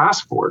in this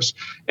task force,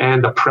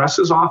 and the press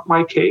is off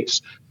my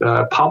case,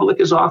 the public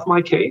is off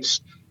my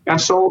case. And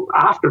so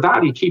after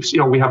that, he keeps,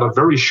 we have a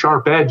very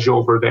sharp edge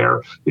over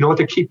there,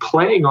 to keep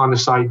playing on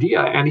this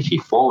idea. And he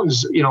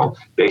phones,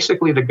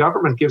 basically the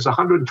government gives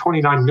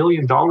 $129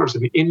 million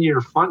in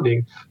in-year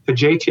funding to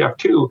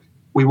JTF-2.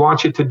 We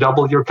want you to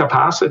double your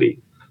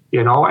capacity,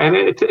 and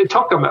it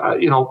took them,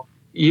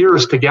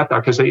 years to get that,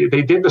 because they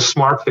did the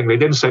smart thing. They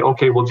didn't say,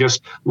 okay, we'll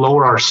just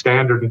lower our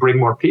standard and bring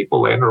more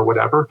people in or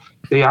whatever.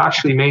 They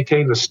actually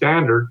maintained the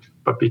standard.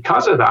 But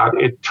because of that,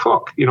 it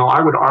took,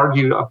 I would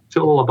argue, up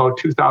till about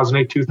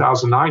 2008,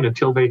 2009,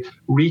 until they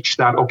reached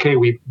that, okay,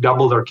 we've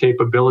doubled our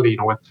capability,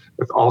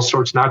 with all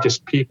sorts, not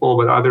just people,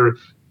 but other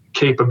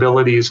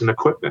capabilities and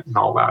equipment and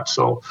all that.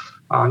 So,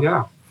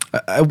 yeah.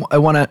 I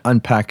want to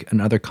unpack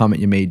another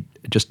comment you made,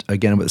 just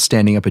again, about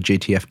standing up at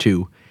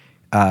JTF-2.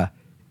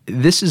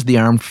 This is the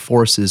armed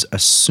forces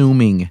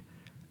assuming,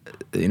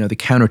 the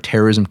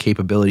counterterrorism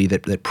capability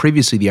that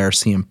previously the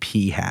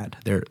RCMP had,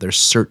 their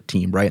SERT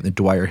team, right, in the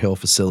Dwyer Hill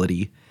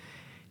facility.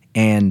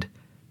 And,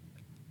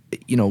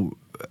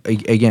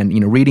 again,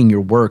 reading your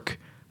work,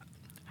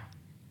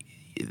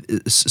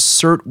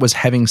 SERT was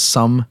having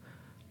some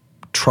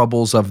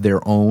troubles of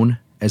their own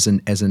as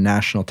a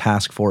national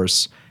task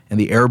force, and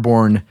the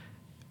Airborne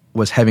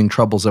was having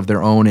troubles of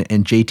their own,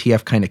 and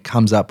JTF kind of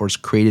comes up or is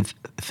created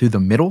through the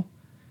middle.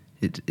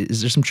 Is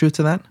there some truth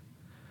to that?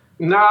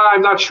 No,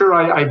 I'm not sure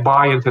I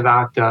buy into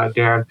that,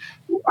 Dan.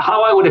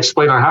 How I would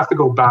explain it, I have to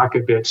go back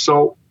a bit.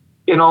 So,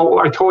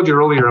 I told you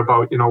earlier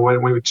about,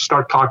 when we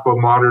start talking about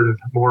modern,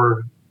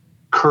 more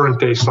current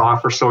day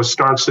SOF, so it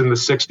starts in the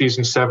 60s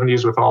and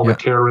 70s with all the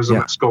terrorism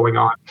that's going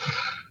on.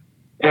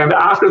 And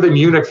after the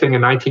Munich thing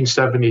in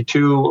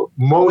 1972,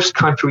 most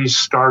countries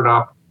start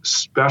up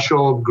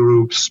special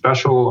groups,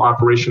 special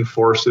operation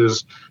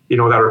forces, that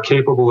are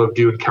capable of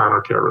doing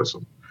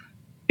counterterrorism.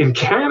 In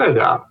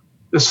Canada,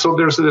 so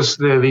there's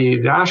the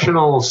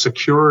National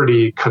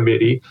Security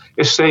Committee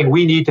is saying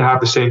we need to have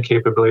the same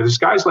capability. There's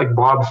guys like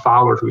Bob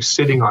Fowler who's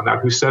sitting on that,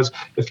 who says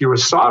if you're a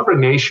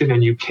sovereign nation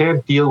and you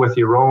can't deal with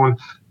your own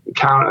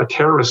a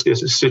terrorist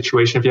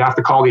situation, if you have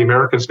to call the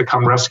Americans to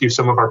come rescue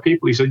some of our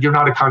people, he said, you're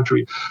not a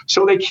country.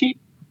 So they keep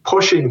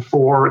pushing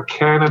for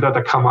Canada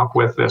to come up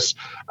with this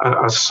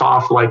a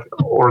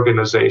SOF-like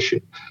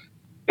organization.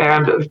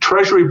 And the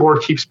Treasury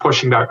Board keeps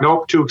pushing back.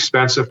 Nope, too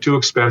expensive, too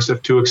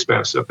expensive, too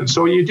expensive. And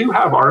so you do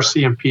have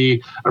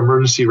RCMP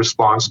emergency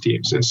response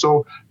teams. And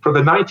so for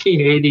the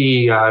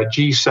 1980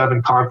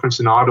 G7 conference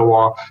in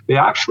Ottawa, they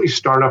actually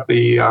start up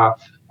the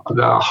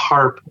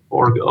HARP,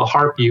 or the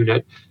HARP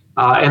unit.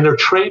 And they're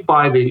trained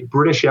by the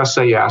British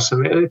SAS,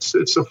 and it's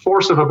a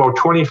force of about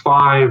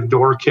 25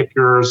 door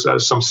kickers,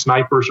 some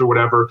snipers or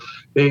whatever.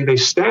 They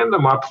stand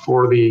them up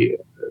for the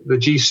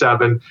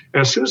G7, and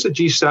as soon as the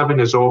G7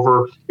 is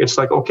over, it's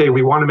like, okay,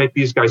 we want to make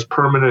these guys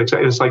permanent.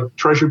 It's like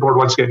Treasury Board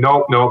once again,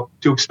 no,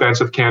 too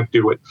expensive, can't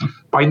do it.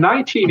 By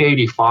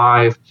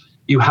 1985,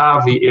 You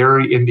have the Air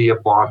India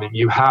bombing.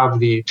 You have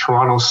the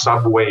Toronto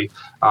subway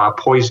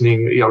poisoning,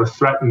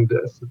 threatened.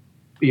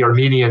 The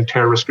Armenian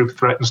terrorist group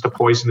threatens to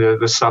poison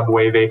the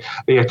subway.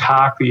 They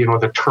attack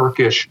the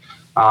Turkish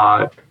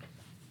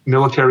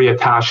military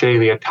attaché.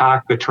 They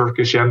attack the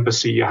Turkish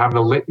embassy. You have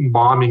the Lytton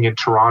bombing in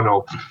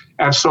Toronto.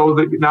 And so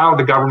now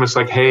the government's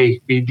like,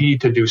 hey, we need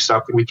to do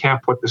something. We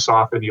can't put this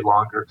off any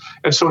longer.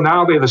 And so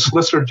now the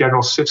Solicitor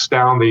General sits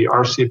down, the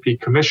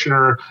RCMP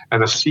Commissioner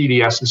and the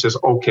CDS, and says,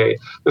 okay,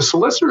 the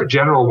Solicitor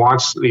General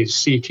wants the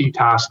CT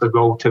task to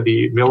go to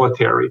the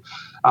military.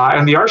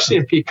 And the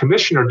RCMP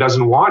Commissioner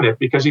doesn't want it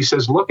because he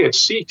says, look,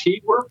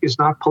 CT work is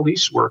not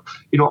police work.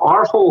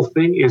 Our whole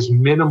thing is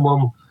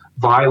minimum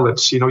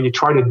violence. You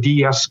try to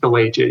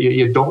de-escalate.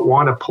 You don't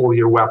want to pull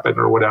your weapon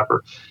or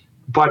whatever.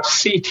 But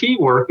CT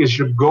work is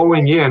you're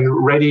going in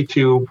ready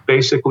to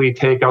basically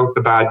take out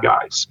the bad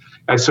guys.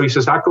 And so he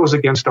says that goes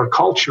against our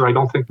culture. I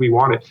don't think we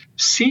want it.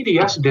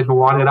 CDS didn't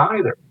want it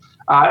either.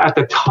 At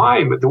the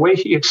time, the way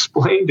he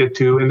explained it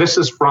to, and this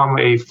is from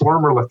a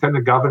former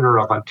Lieutenant Governor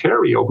of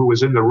Ontario who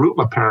was in the room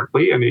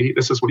apparently, and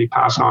this is what he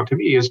passed on to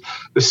me, is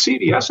the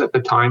CDS at the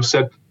time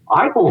said,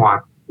 I don't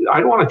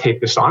want to take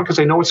this on because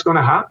I know what's going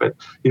to happen.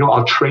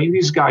 I'll train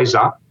these guys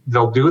up.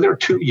 They'll do their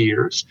 2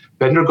 years.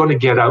 Then they're going to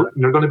get out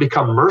and they're going to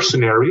become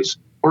mercenaries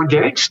or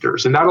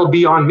gangsters. And that'll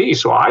be on me.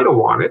 So I don't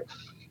want it.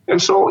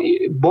 And so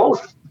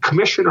both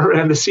Commissioner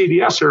and the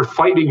CDS are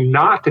fighting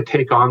not to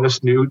take on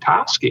this new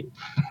tasking.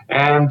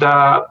 And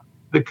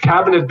the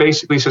cabinet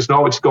basically says,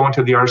 no, it's going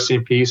to the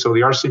RCMP. So the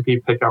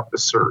RCMP pick up the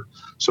SERT.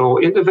 So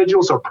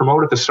individuals are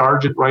promoted to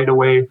sergeant right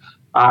away.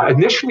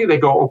 Initially, they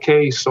go,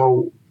 okay,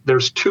 so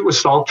there's 2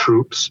 assault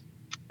troops.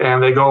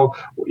 And they go,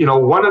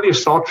 one of the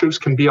assault troops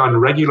can be on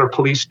regular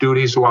police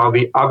duties while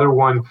the other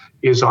one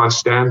is on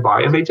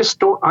standby. And they just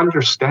don't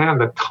understand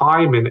the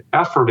time and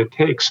effort it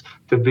takes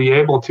to be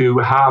able to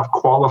have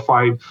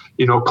qualified,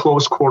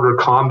 close quarter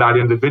combat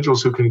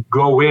individuals who can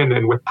go in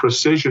and with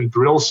precision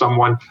drill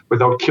someone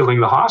without killing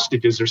the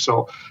hostages or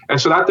so.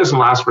 And so that doesn't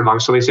last for long.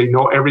 So they say,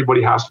 no,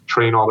 everybody has to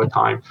train all the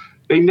time.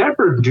 They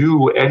never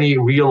do any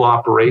real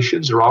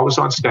operations. They're always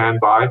on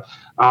standby.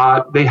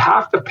 They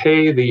have to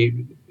pay the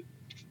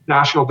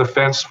National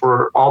Defense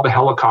for all the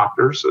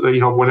helicopters.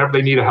 Whenever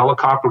they need a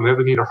helicopter,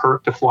 whenever they need a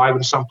HERT to fly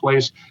them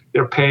someplace,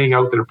 they're paying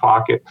out their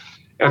pocket.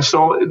 And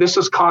so this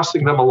is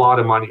costing them a lot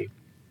of money.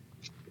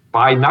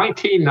 By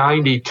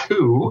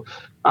 1992,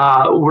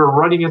 we're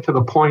running into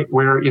the point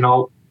where,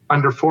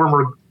 under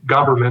former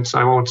governments,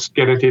 I won't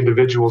get into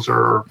individuals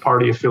or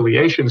party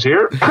affiliations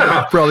here.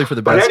 Probably for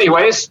the best. But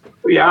anyways,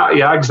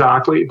 yeah,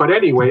 exactly. But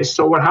anyways,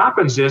 so what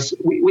happens is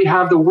we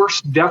have the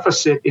worst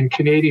deficit in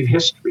Canadian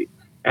history.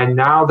 And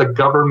now the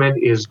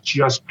government is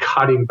just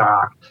cutting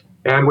back.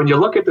 And when you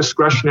look at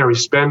discretionary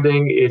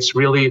spending, it's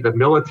really the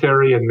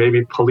military and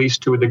maybe police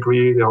to a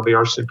degree, the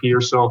RCMP or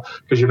so,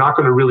 because you're not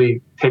going to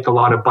really take a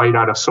lot of bite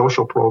out of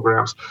social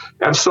programs.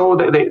 And so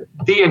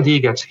D&D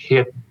gets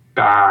hit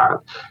bad.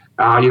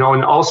 And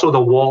also the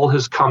wall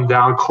has come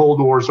down. Cold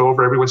War's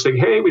over. Everyone's saying,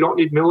 hey, we don't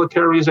need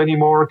militaries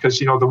anymore because,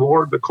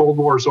 the Cold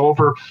War's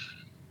over.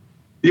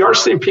 The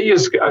RCMP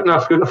is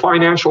in a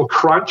financial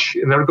crunch,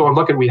 and they're going,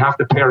 look, we have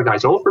to pay our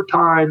guys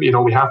overtime.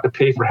 We have to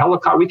pay for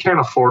helicopter. We can't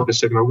afford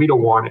this anymore. We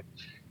don't want it.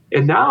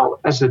 And now,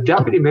 as the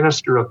Deputy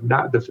Minister of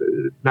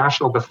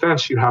National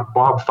Defense, you have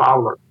Bob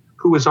Fowler,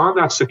 who was on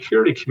that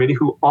security committee,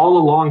 who all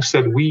along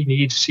said, we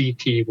need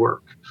CT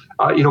work.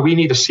 We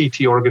need a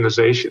CT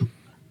organization.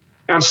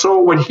 And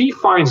so when he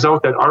finds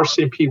out that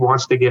RCMP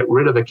wants to get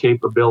rid of the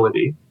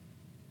capability,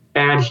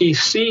 and he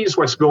sees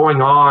what's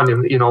going on,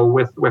 and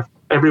with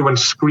everyone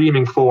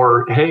screaming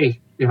for,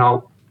 hey,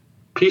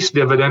 peace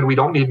dividend, we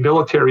don't need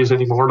militaries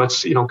anymore.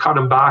 Let's cut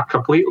them back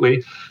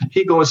completely.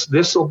 He goes,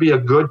 this will be a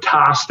good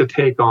task to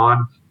take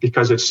on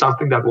because it's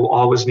something that will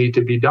always need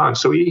to be done.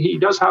 So he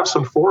does have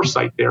some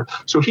foresight there.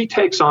 So he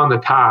takes on the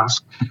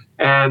task,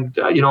 and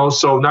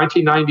so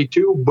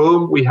 1992,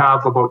 boom, we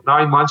have about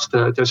 9 months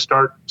to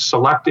start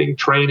selecting,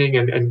 training,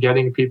 and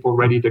getting people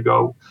ready to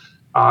go.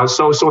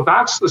 So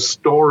that's the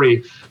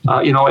story.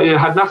 It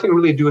had nothing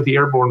really to do with the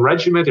Airborne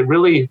Regiment. It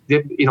really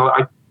did.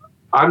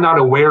 I'm not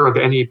aware of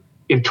any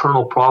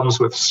internal problems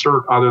with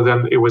SERT other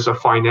than it was a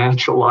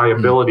financial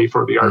liability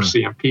for the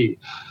RCMP.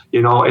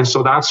 And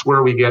so that's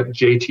where we get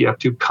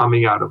JTF2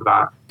 coming out of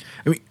that.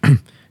 I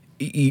mean,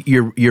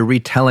 your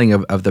retelling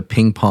of the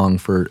ping pong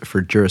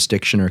for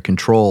jurisdiction or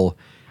control,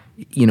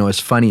 is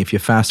funny. If you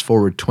fast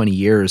forward 20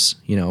 years,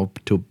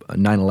 to a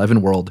 9/11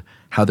 world,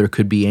 how there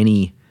could be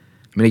any.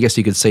 I mean, I guess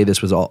you could say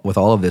this with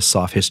all of this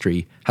soft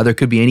history, how there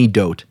could be any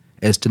doubt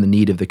as to the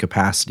need of the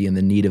capacity and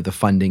the need of the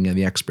funding and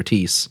the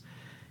expertise.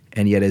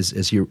 And yet,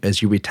 as you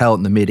retell it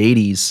in the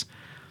mid-'80s,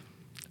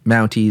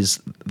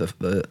 Mounties,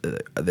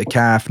 the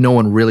CAF, no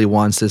one really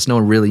wants this, no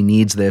one really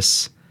needs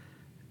this.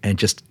 And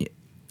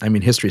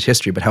history is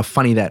history, but how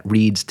funny that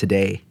reads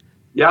today,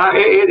 Yeah,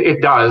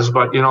 it does,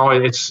 but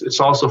it's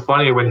also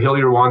funny when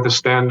Hillier wanted to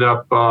stand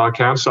up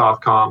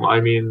CANSOFCOM.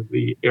 I mean,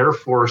 the Air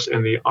Force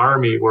and the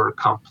Army were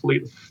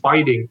complete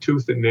fighting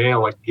tooth and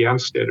nail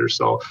against it, or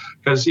so,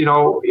 because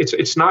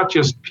it's not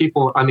just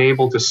people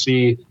unable to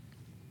see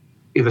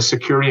the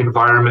security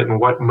environment and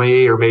what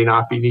may or may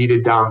not be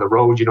needed down the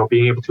road,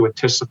 being able to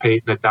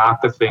anticipate and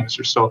adapt to things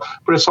or so.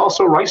 But it's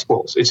also rice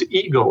bowls, it's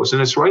egos,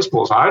 and it's rice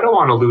bowls. I don't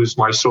want to lose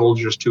my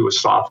soldiers to a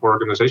soft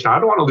organization. I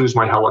don't want to lose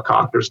my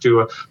helicopters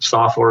to a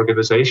soft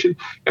organization.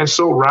 And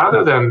so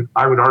rather than,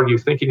 I would argue,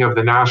 thinking of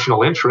the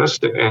national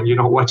interest and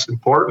what's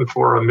important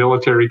for a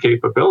military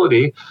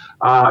capability,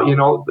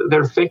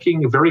 they're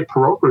thinking very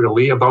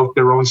parochially about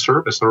their own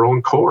service, their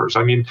own corps.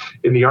 I mean,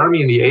 in the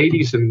Army in the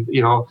 80s, and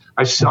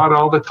I saw it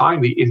all the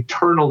time, the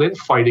internal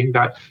infighting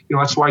that,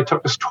 that's why it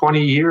took us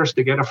 20 years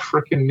to get a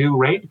frickin' new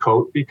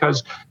raincoat,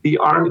 because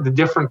the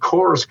different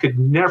corps could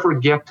never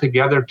get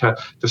together to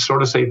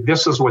sort of say,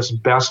 this is what's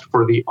best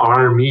for the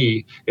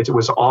Army. It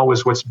was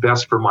always what's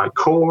best for my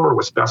corps,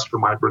 what's best for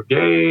my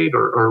brigade,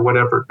 or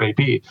whatever it may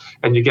be.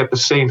 And you get the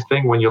same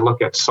thing when you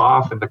look at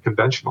SOF and the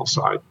conventional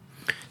side.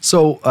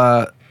 So,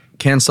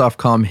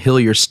 CANSOFCOM,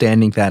 Hillier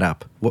standing that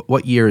up.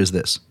 What year is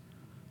this?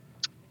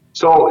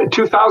 So in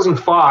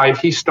 2005,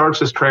 he starts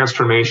his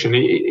transformation.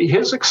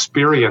 His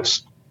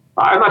experience,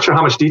 I'm not sure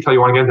how much detail you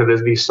want to get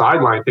into these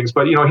sideline things,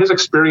 but his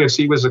experience,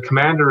 he was a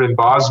commander in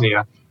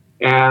Bosnia,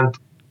 and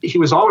he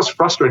was always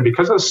frustrated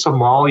because of the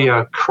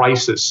Somalia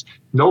crisis.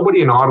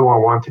 Nobody in Ottawa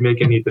wanted to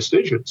make any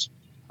decisions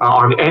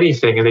on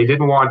anything, and they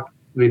didn't want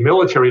the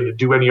military to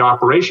do any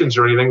operations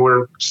or anything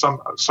where some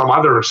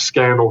other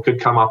scandal could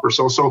come up or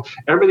so. So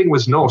everything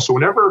was no. So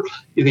whenever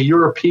the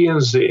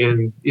Europeans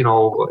in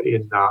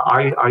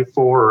I4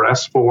 or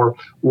S4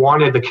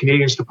 wanted the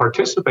Canadians to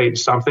participate in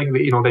something,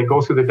 they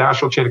go through the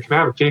national chain of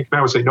command. The chain of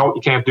command would say, no,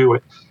 you can't do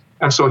it.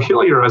 And so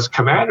Hillier, as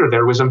commander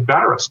there, was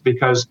embarrassed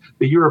because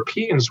the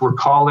Europeans were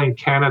calling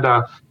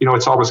Canada,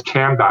 it's always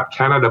CANBAT,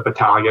 Canada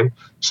Battalion.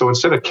 So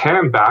instead of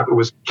CANBAT, it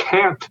was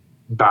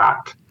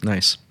CANT-BAT.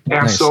 Nice.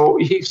 And so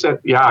he said,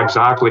 yeah,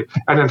 exactly.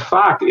 And in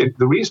fact,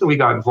 the reason we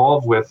got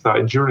involved with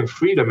Enduring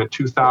Freedom in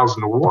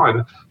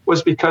 2001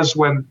 was because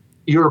when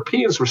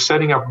Europeans were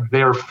setting up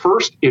their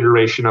first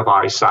iteration of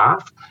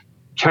ISAF,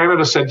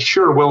 Canada said,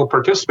 sure, we'll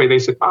participate. They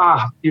said,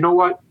 you know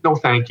what? No,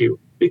 thank you.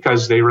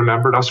 Because they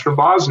remembered us from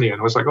Bosnia. And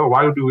it was like, oh,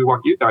 why do we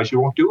want you guys? You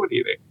won't do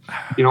anything.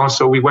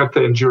 So we went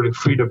to Enduring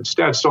Freedom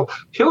instead. So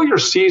Hillier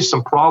sees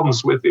some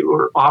problems with it,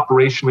 or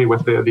operationally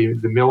with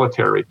the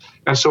military.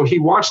 And so he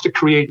wants to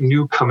create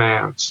new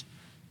commands.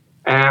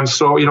 And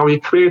so, he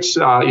creates,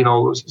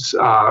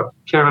 Canada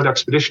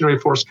Expeditionary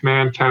Force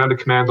Command, Canada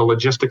Commando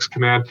Logistics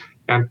Command,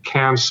 and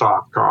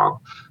CANSOFCOM,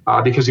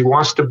 because he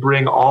wants to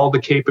bring all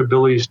the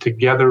capabilities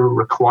together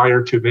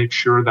required to make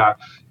sure that,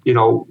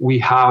 we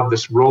have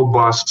this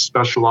robust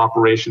special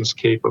operations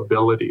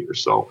capability or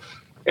so.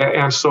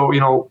 And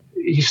so,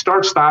 he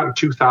starts that in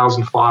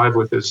 2005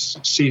 with his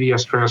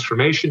CDS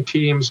transformation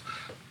teams,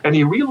 and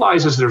he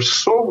realizes there's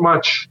so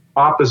much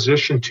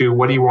opposition to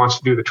what he wants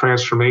to do, the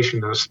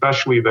transformation, and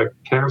especially the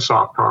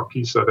CANSOFCOM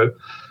piece of it,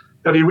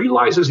 that he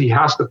realizes he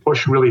has to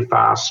push really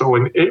fast. So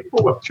in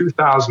April of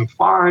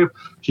 2005,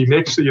 he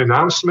makes the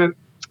announcement,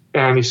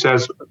 and he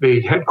says all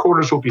the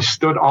headquarters will be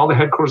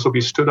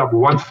stood up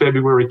 1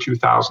 February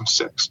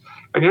 2006.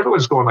 And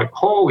everyone's going like,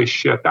 holy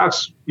shit,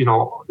 that's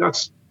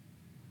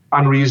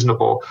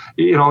unreasonable.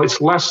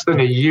 It's less than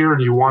a year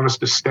and you want us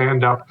to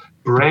stand up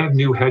brand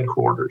new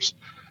headquarters.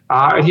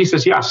 And he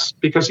says yes,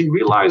 because he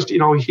realized,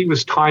 he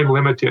was time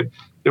limited.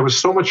 There was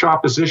so much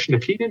opposition.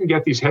 If he didn't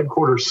get these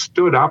headquarters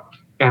stood up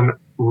and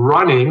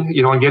running,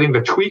 and getting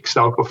the tweaks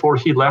out before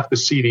he left the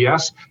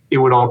CDS, it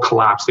would all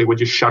collapse. They would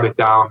just shut it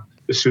down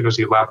as soon as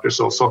he left or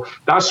so. So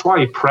that's why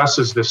he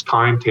presses this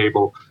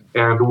timetable.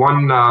 And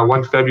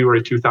 1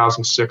 February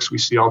 2006, we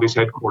see all these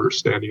headquarters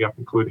standing up,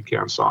 including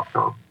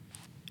CANSOFCOM.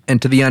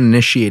 And to the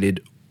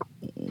uninitiated,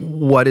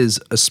 what is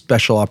a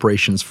Special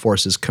Operations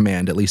Forces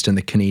Command, at least in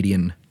the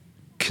Canadian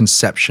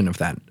conception of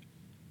that?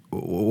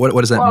 What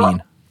does that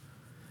mean?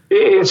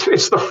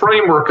 It's the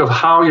framework of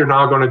how you're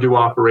now going to do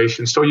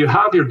operations. So you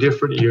have your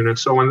different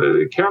units. So when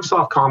the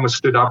CANSOFCOM was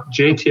stood up,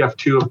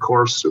 JTF2, of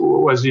course,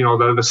 was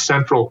the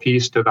central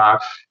piece to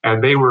that,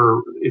 and they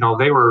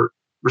were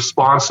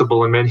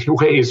responsible in many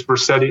ways for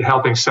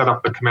helping set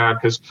up the command,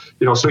 because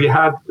so you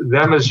had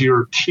them as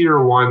your tier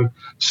 1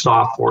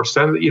 soft force.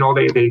 Then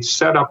they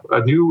set up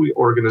a new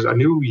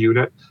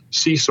unit,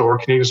 CSOR,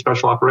 Canadian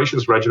Special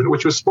Operations Regiment,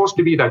 which was supposed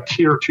to be that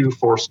tier 2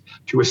 force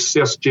to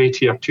assist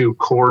JTF2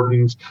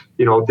 cordons,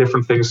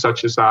 different things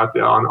such as that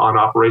on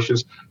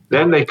operations.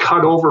 Then they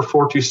cut over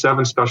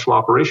 427 Special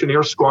Operation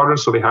Air Squadron,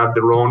 so they had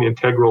their own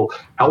integral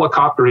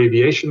helicopter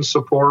aviation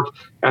support.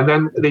 And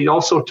then they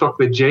also took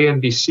the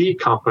JNBC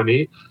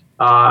company,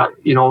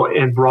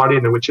 and brought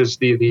in, which is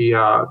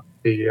the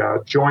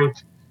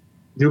Joint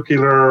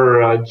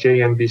Nuclear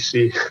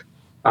JNBC,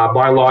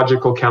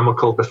 Biological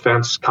Chemical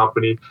Defense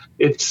Company.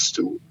 It's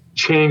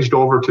changed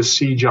over to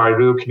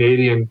CJIRU,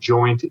 Canadian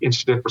Joint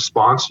Incident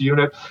Response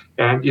Unit.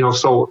 And,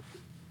 so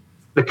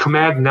the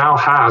command now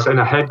has, and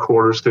a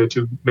headquarters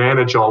to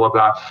manage all of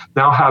that,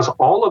 now has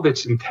all of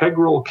its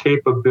integral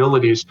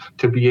capabilities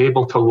to be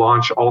able to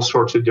launch all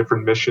sorts of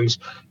different missions,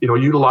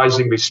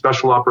 utilizing the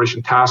Special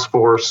Operation Task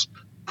Force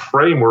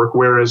framework,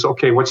 whereas,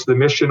 okay, what's the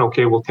mission?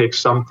 Okay, we'll take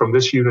some from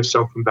this unit,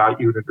 some from that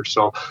unit or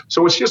so.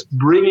 So it's just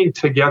bringing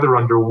together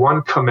under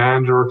one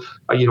commander,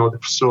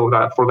 so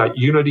that for that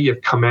unity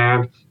of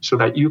command, so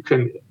that you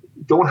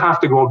don't have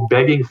to go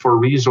begging for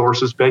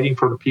resources, begging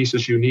for the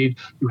pieces you need.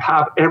 You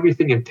have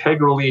everything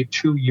integrally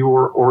to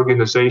your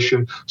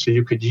organization, so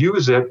you could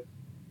use it,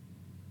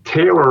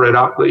 tailor it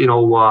up,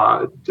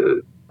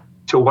 to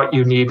what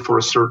you need for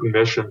a certain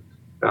mission.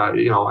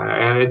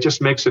 And it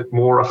just makes it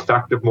more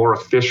effective, more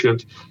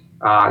efficient.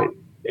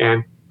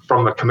 And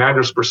from the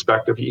commander's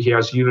perspective, he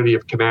has unity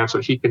of command,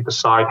 so he can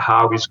decide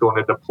how he's going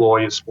to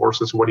deploy his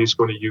forces, what he's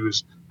going to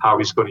use, how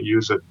he's going to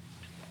use it.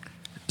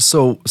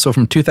 So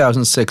from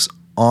 2006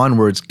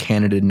 onwards,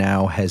 Canada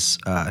now has,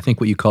 I think,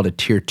 what you called a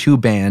Tier 2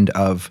 band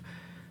of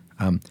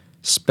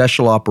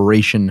special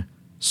operation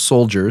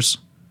soldiers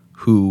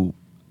who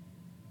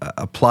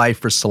apply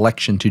for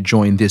selection to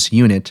join this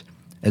unit,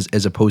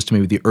 as opposed to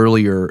maybe the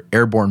earlier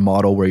airborne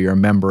model where you're a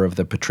member of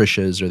the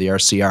Patricias or the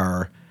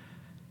RCR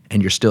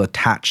and you're still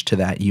attached to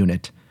that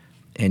unit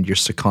and you're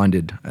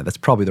seconded, that's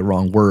probably the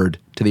wrong word,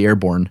 to the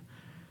airborne.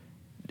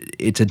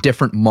 It's a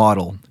different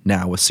model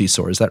now with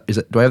CSOR.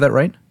 Do I have that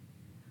right?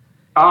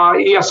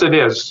 Yes, it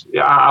is.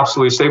 Yeah,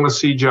 absolutely. Same with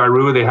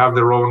CGIRU. They have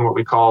their own what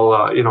we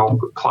call,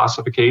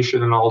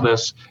 classification and all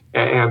this,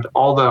 and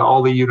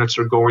all the units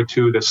are going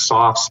to the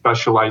soft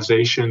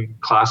specialization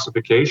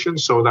classification,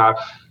 so that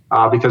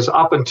because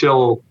up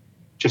until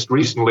just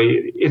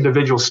recently,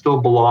 individuals still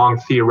belong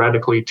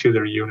theoretically to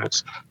their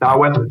units. Now,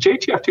 when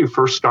JTF2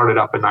 first started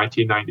up in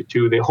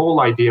 1992, the whole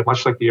idea,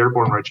 much like the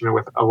Airborne Regiment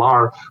with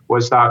ALAR,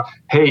 was that,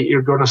 hey,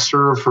 you're going to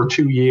serve for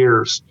 2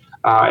 years.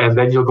 And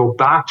then you'll go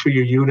back to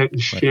your unit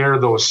and share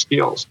those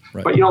skills.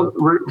 Right. But,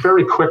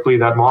 very quickly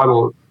that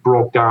model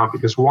broke down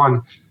because,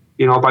 one,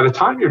 by the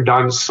time you're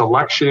done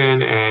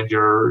selection and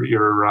your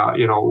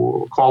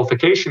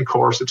qualification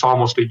course, it's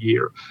almost a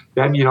year.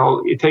 Then,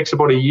 it takes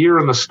about a year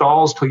in the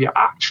stalls till you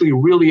actually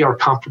really are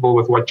comfortable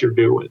with what you're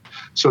doing.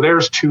 So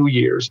there's 2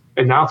 years.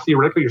 And now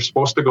theoretically, you're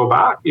supposed to go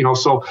back.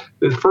 So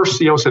the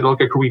first CO said, look,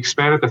 could we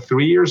expand it to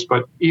 3 years?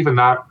 But even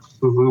that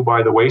flew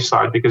by the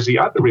wayside because the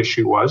other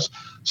issue was,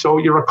 so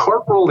you're a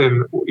corporal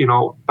in,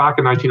 back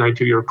in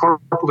 1992, you're a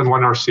corporal in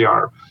one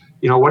RCR.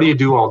 What do you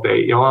do all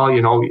day?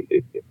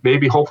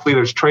 Maybe hopefully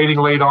there's training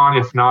late on.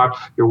 If not,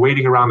 you're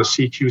waiting around the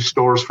CQ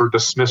stores for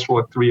dismissal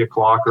at 3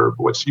 o'clock. Or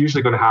what's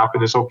usually going to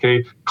happen is,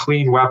 okay,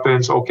 clean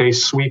weapons. Okay,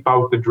 sweep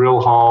out the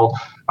drill hall.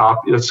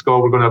 Let's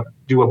go. We're going to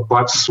do a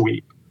butt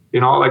sweep.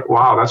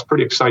 Wow, that's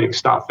pretty exciting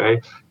stuff, eh?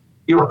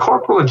 You're a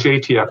corporal in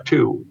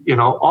JTF2,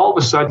 all of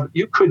a sudden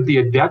you could be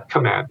a det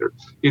commander.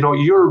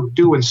 You're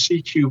doing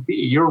CQB,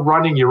 you're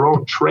running your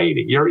own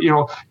training.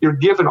 You're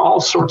given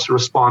all sorts of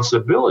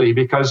responsibility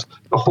because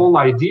the whole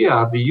idea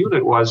of the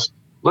unit was,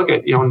 look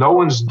at, no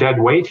one's dead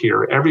weight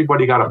here.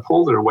 Everybody got to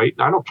pull their weight.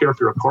 And I don't care if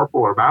you're a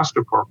corporal or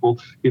master corporal,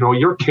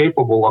 you're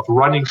capable of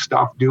running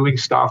stuff, doing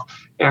stuff.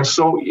 And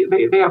so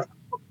they have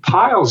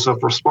piles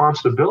of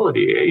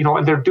responsibility,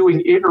 and they're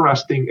doing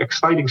interesting,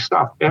 exciting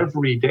stuff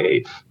every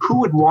day. Who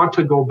would want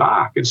to go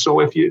back? And so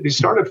if they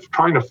started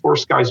trying to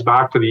force guys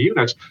back to the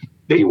units,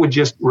 they would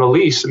just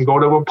release and go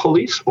to a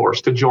police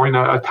force to join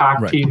an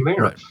attack team there.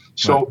 Right.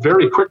 So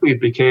very quickly it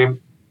became,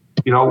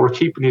 we're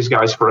keeping these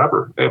guys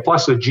forever. And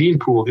plus the gene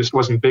pool just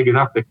wasn't big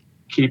enough to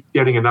keep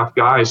getting enough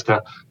guys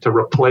to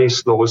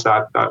replace those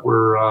that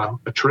were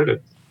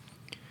attrited.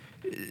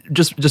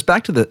 Just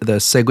back to the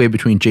segue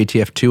between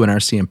JTF2 and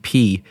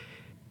RCMP,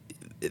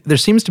 there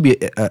seems to be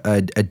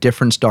a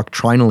difference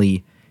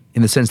doctrinally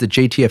in the sense that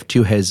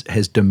JTF2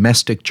 has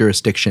domestic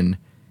jurisdiction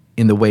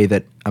in the way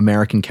that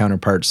American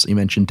counterparts, you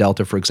mentioned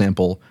Delta, for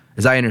example,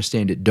 as I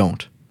understand it,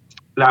 don't.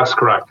 That's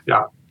correct,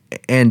 yeah.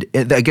 And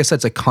I guess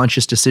that's a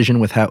conscious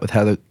decision with how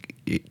the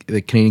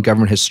Canadian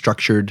government has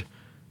structured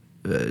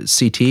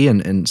CT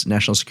and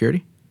national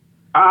security?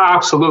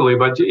 Absolutely,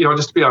 but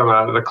just to be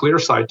on the clear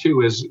side too,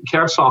 is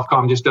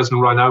CANSOFCOM just doesn't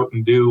run out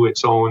and do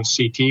its own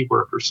CT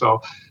work or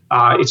so.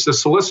 It's the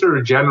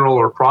Solicitor General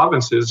or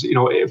provinces,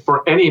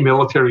 for any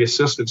military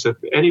assistance. If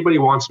anybody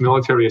wants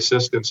military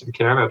assistance in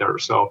Canada or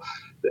so,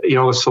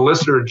 the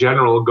Solicitor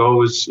General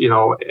goes,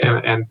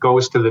 and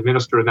goes to the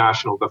Minister of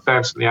National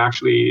Defence, and they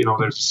actually,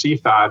 there's a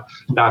CFAD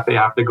that they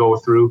have to go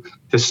through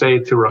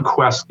to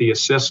request the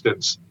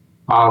assistance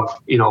of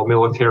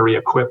military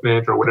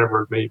equipment or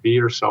whatever it may be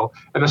or so.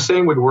 And the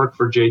same would work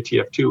for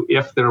JTF2.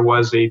 If there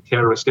was a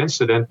terrorist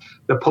incident,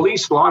 the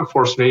police law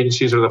enforcement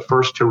agencies are the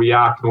first to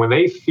react. And when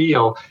they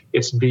feel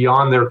it's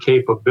beyond their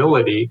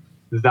capability,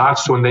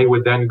 that's when they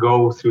would then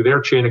go through their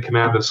chain of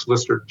command, the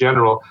Solicitor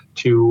General,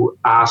 to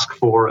ask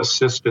for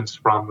assistance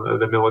from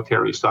the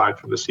military side,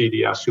 from the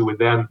CDS, who would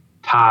then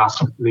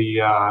task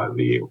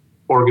the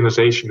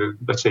organization,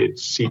 let's say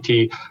it's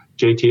CT,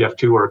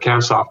 JTF2 or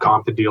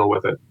CANSOFCOM, to deal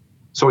with it.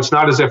 So it's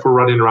not as if we're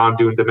running around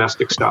doing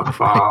domestic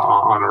stuff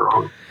on our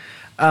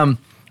own.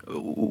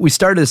 we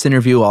started this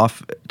interview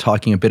off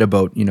talking a bit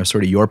about,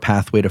 sort of your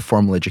pathway to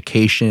formal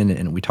education,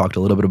 and we talked a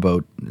little bit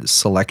about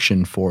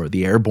selection for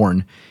the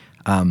airborne.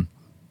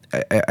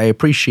 I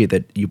appreciate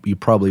that you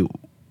probably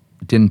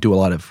didn't do a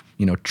lot of,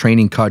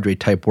 training cadre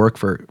type work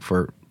for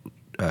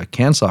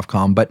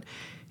CANSOFCOM, but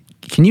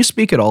can you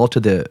speak at all to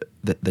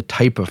the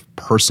type of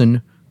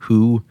person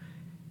who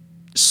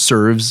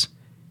serves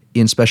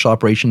in special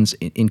operations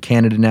in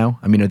Canada now?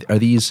 I mean, are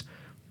these,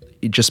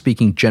 just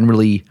speaking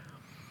generally,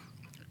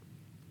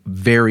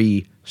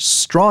 very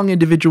strong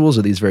individuals?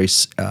 Are these very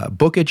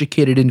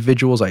book-educated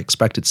individuals? I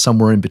expect it's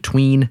somewhere in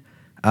between.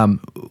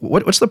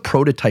 What's the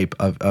prototype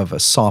of a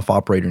SOF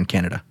operator in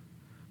Canada?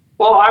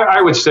 Well,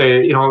 I would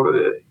say,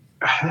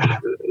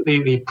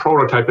 the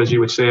prototype, as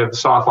you would say, of the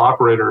SOF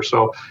operator.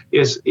 So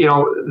is,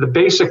 the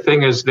basic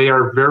thing is they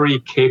are very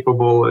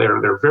capable.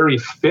 They're very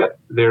fit.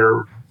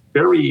 They're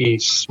very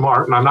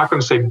smart, and I'm not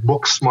going to say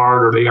book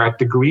smart or they got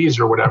degrees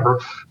or whatever,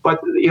 but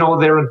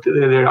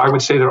they're I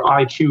would say their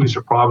IQs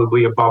are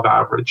probably above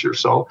average or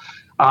so.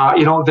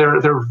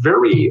 They're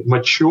very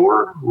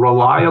mature,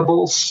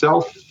 reliable,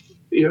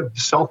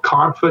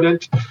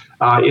 self-confident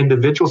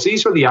individuals.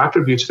 These are the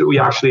attributes that we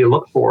actually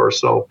look for.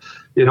 So,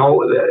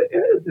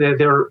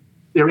 they're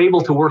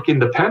able to work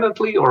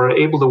independently or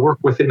able to work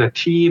within a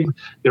team.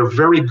 They're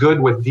very good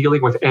with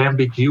dealing with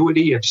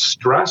ambiguity and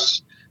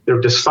stress. They're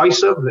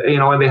decisive,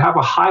 and they have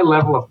a high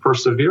level of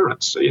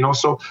perseverance,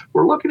 so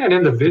we're looking at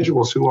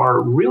individuals who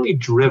are really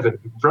driven,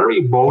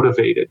 very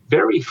motivated,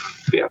 very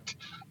fit,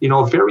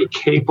 very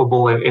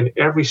capable in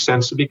every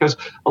sense, because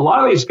a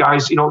lot of these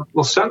guys,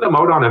 we'll send them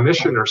out on a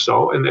mission or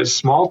so, and there's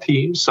small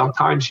teams,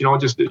 sometimes,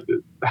 just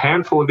a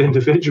handful of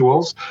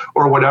individuals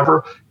or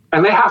whatever,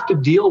 and they have to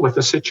deal with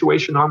the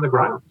situation on the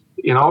ground.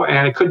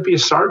 And it could be a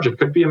sergeant,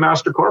 could be a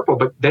master corporal,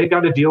 but they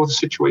got to deal with the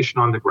situation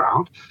on the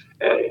ground.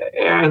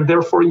 And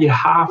therefore, you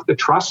have to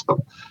trust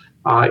them.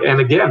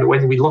 And again,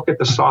 when we look at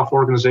the SOF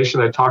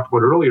organization that I talked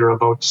about earlier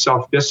about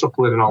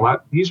self-discipline and all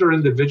that, these are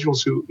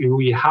individuals who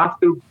we have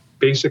to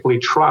basically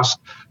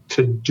trust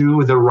to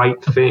do the right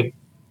thing.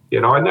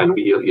 And then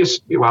you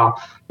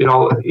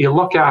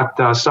look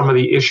at some of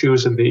the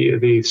issues in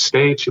the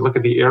States, you look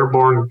at the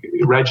Airborne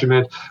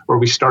Regiment, where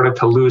we started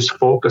to lose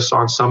focus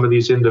on some of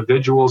these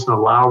individuals and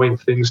allowing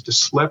things to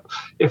slip.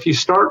 If you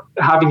start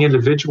having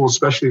individuals,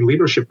 especially in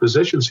leadership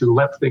positions, who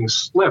let things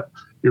slip,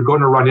 you're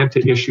going to run into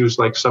issues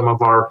like some of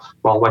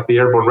like the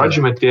Airborne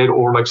Regiment did,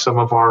 or like some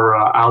of our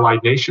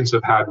allied nations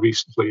have had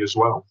recently as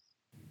well.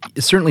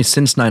 Certainly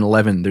since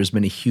 9/11, there's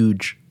been a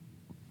huge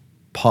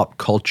pop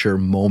culture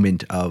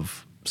moment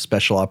of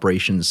special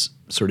operations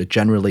sort of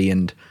generally.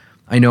 And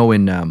I know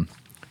in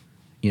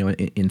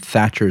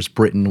Thatcher's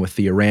Britain with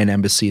the Iran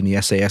embassy and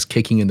the SAS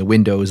kicking in the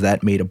windows,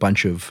 that made a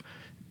bunch of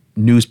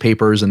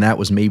newspapers, and that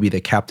was maybe the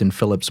Captain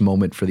Phillips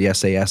moment for the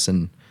SAS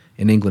in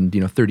England,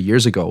 30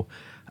 years ago.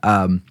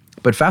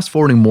 But fast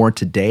forwarding more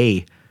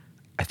today,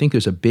 I think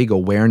there's a big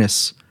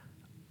awareness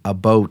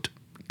about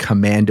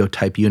Commando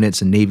type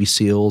units and Navy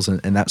SEALs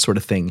and that sort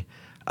of thing.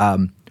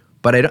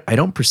 But I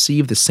don't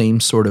perceive the same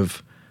sort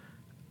of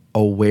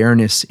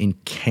awareness in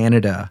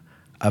Canada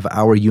of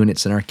our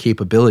units and our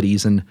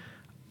capabilities, and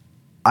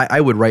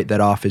I would write that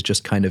off as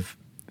just kind of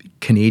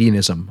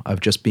Canadianism,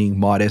 of just being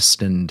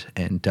modest and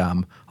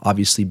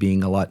obviously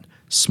being a lot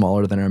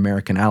smaller than our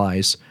American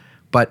allies.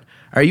 But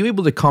are you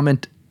able to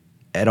comment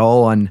at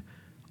all on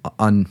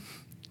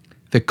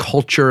the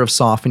culture of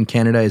SOF in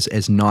Canada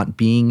as not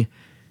being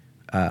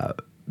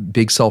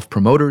big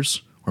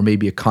self-promoters, or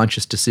maybe a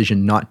conscious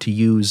decision not to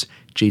use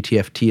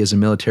JTFT as a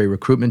military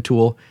recruitment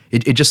tool?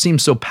 It just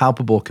seems so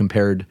palpable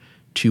compared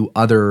to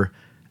other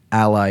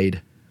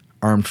allied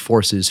armed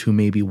forces who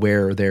maybe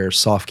wear their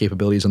SOF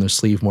capabilities on their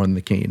sleeve more than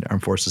the Canadian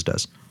Armed Forces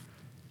does.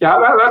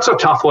 Yeah, that's a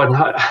tough one.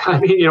 I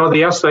mean,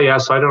 the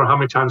SAS, I don't know how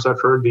many times I've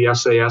heard the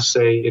SAS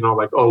say,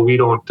 oh, we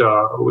don't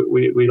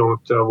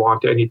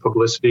want any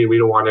publicity. We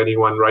don't want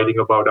anyone writing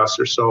about us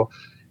or so.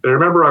 And I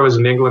remember I was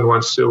in England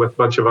once with a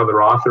bunch of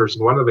other authors,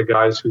 and one of the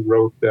guys who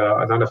wrote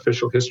an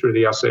unofficial history of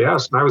the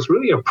SAS, and I was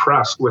really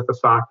impressed with the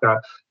fact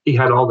that he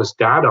had all this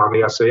data on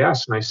the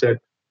SAS. And I said,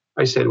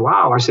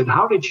 wow. I said,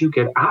 how did you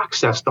get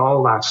access to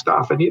all that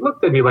stuff? And he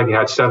looked at me like he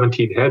had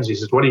 17 heads. He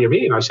says, what do you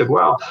mean? I said,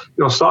 well,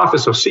 SOF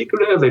is so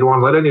secretive. They don't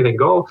want to let anything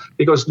go.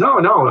 He goes,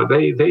 no,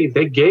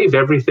 they gave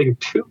everything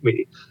to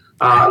me.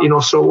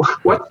 So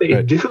what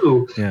they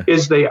do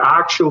is they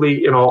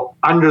actually,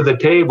 under the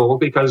table,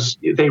 because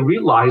they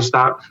realize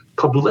that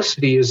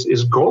publicity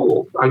is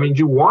gold. I mean,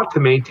 you want to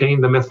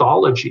maintain the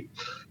mythology,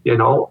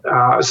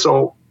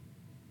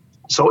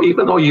 So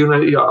even though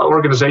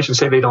organizations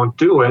say they don't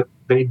do it,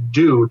 they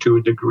do to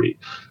a degree.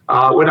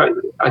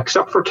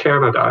 Except for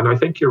Canada, and I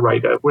think you're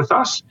right. With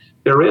us,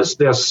 there is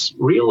this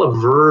real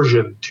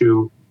aversion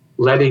to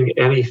letting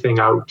anything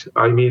out.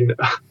 I mean,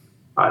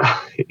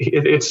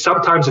 it's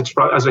sometimes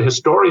as a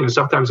historian,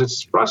 sometimes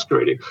it's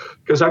frustrating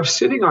because I'm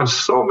sitting on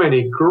so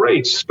many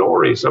great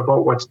stories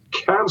about what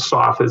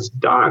CANSOF has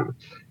done,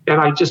 and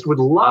I just would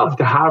love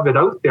to have it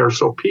out there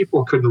so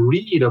people can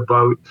read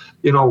about,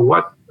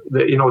 what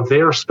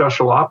their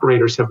special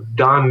operators have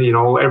done,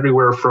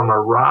 everywhere from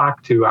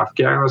Iraq to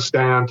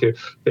Afghanistan to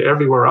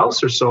everywhere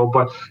else or so.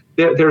 But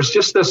there's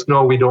just this,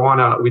 no, we don't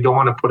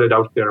want to put it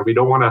out there. We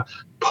don't want to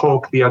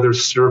poke the other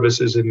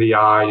services in the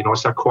eye.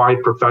 It's that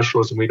quiet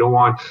professionalism. We don't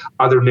want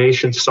other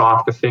nations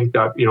SOF to think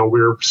that,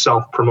 we're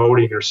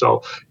self-promoting or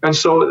so. And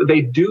so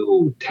they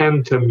do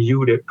tend to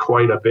mute it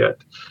quite a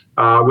bit.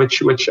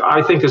 Which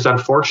I think is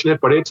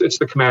unfortunate, but it's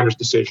the commander's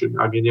decision.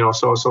 I mean,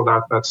 so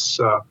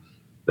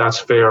that's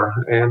fair.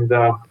 And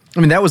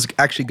that was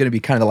actually going to be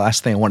kind of the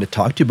last thing I wanted to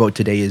talk to you about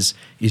today. Is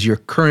your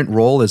current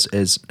role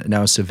as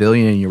now a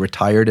civilian, and you're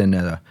retired and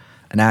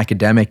an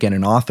academic and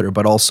an author,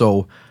 but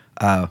also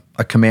a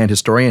command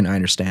historian, I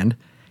understand.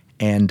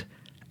 And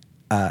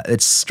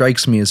it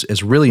strikes me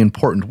as really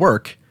important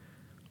work,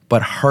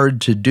 but hard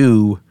to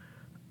do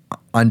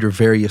under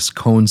various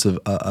cones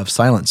of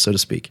silence, so to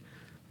speak.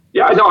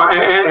 Yeah, no,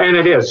 and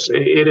it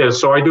is.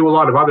 So I do a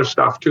lot of other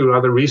stuff too,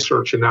 other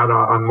research and that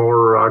on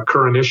more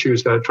current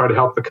issues that try to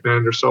help the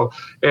commander. So,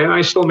 and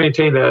I still try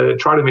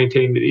to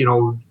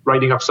maintain,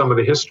 writing up some of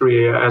the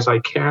history as I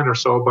can or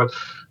so. But,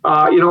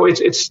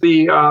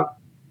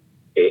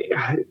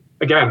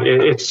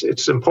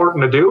 it's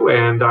important to do,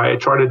 and I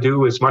try to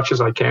do as much as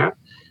I can.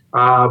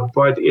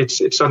 But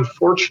it's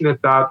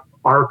unfortunate that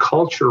our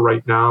culture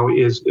right now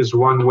is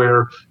one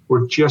where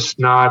we're just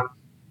not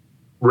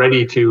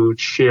ready to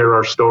share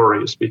our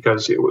stories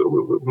because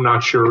we're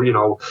not sure,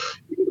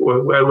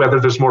 whether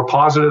there's more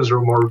positives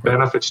or more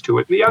benefits to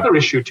it. The other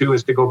issue too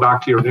is, to go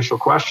back to your initial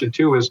question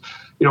too, is,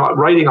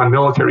 writing on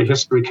military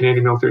history,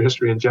 Canadian military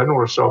history in general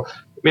or so.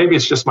 Maybe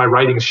it's just my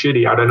writing's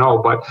shitty, I don't know,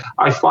 but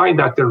I find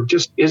that there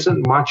just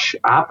isn't much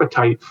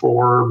appetite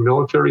for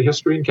military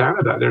history in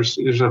Canada. There's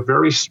a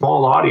very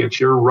small audience.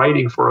 You're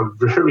writing for a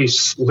very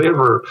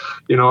sliver,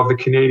 of the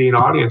Canadian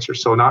audience or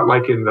so, not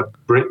like in the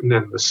Britain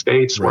and the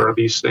States, right, where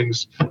these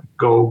things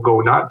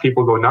go nuts.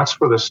 People go nuts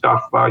for this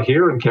stuff.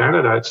 Here in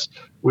Canada,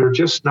 we're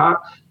just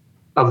not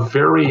a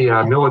very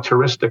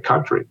militaristic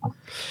country.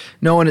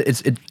 No, and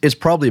it's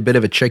probably a bit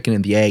of a chicken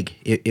and the egg.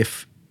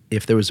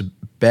 If there was a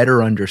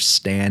better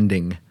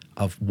understanding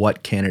of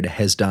what Canada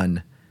has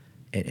done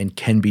and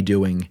can be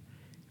doing,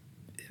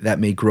 that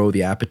may grow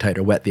the appetite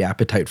or whet the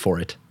appetite for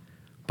it.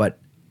 But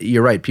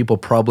you're right, people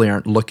probably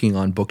aren't looking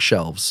on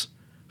bookshelves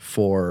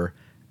for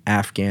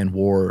Afghan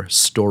war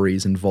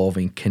stories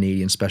involving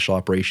Canadian Special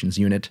Operations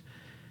Unit,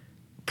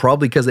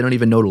 probably because they don't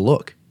even know to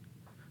look.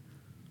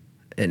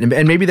 And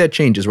maybe that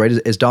changes, right?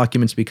 As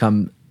documents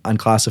become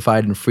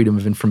unclassified and freedom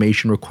of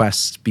information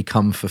requests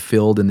become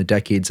fulfilled in the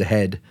decades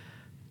ahead,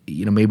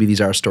 maybe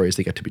these are stories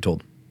that get to be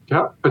told.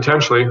 Yeah,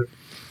 potentially.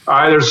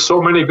 There's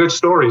so many good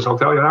stories, I'll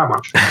tell you that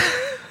much.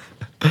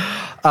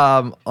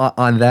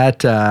 On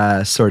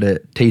that sort of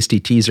tasty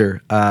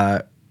teaser,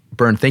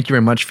 Bernd, thank you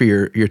very much for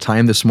your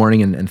time this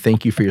morning, and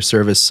thank you for your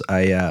service.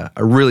 I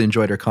really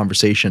enjoyed our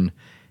conversation,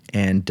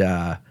 and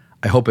I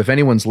hope if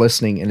anyone's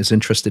listening and is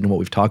interested in what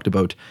we've talked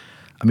about,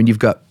 you've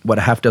got,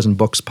 a half dozen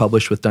books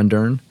published with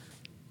Dundurn?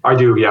 I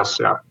do, yes,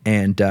 yeah.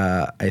 And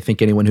I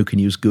think anyone who can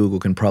use Google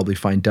can probably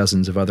find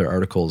dozens of other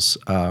articles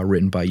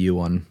written by you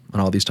on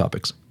all these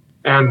topics.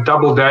 And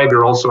Double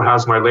Dagger also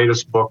has my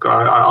latest book.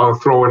 I'll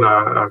throw in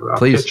a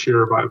pitch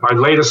here. My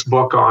latest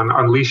book on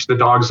Unleash the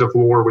Dogs of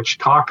War, which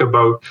talk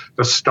about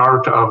the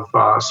start of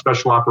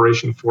Special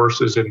Operation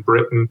Forces in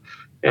Britain,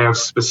 and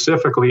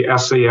specifically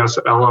SAS,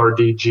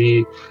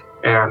 LRDG,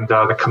 and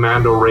the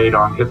Commando raid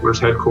on Hitler's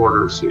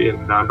headquarters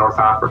in North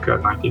Africa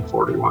in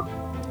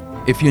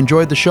 1941. If you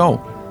enjoyed the show,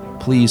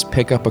 please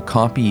pick up a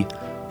copy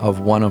of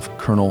one of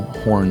Colonel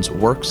Horn's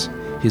works.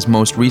 His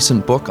most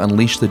recent book,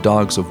 Unleash the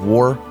Dogs of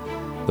War,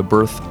 The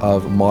Birth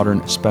of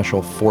Modern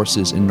Special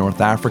Forces in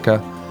North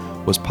Africa,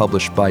 was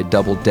published by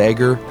Double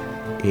Dagger,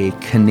 a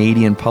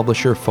Canadian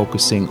publisher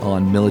focusing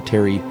on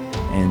military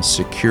and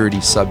security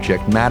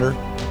subject matter.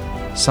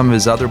 Some of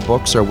his other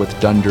books are with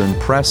Dundurn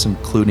Press,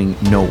 including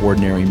No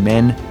Ordinary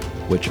Men,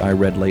 which I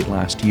read late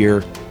last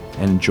year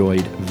and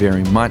enjoyed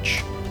very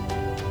much.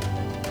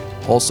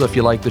 Also, if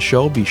you like the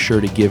show, be sure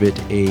to give it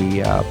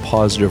a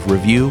positive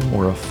review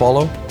or a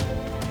follow.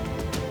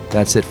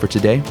 That's it for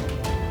today.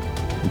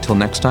 Until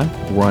next time,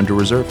 we're under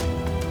reserve.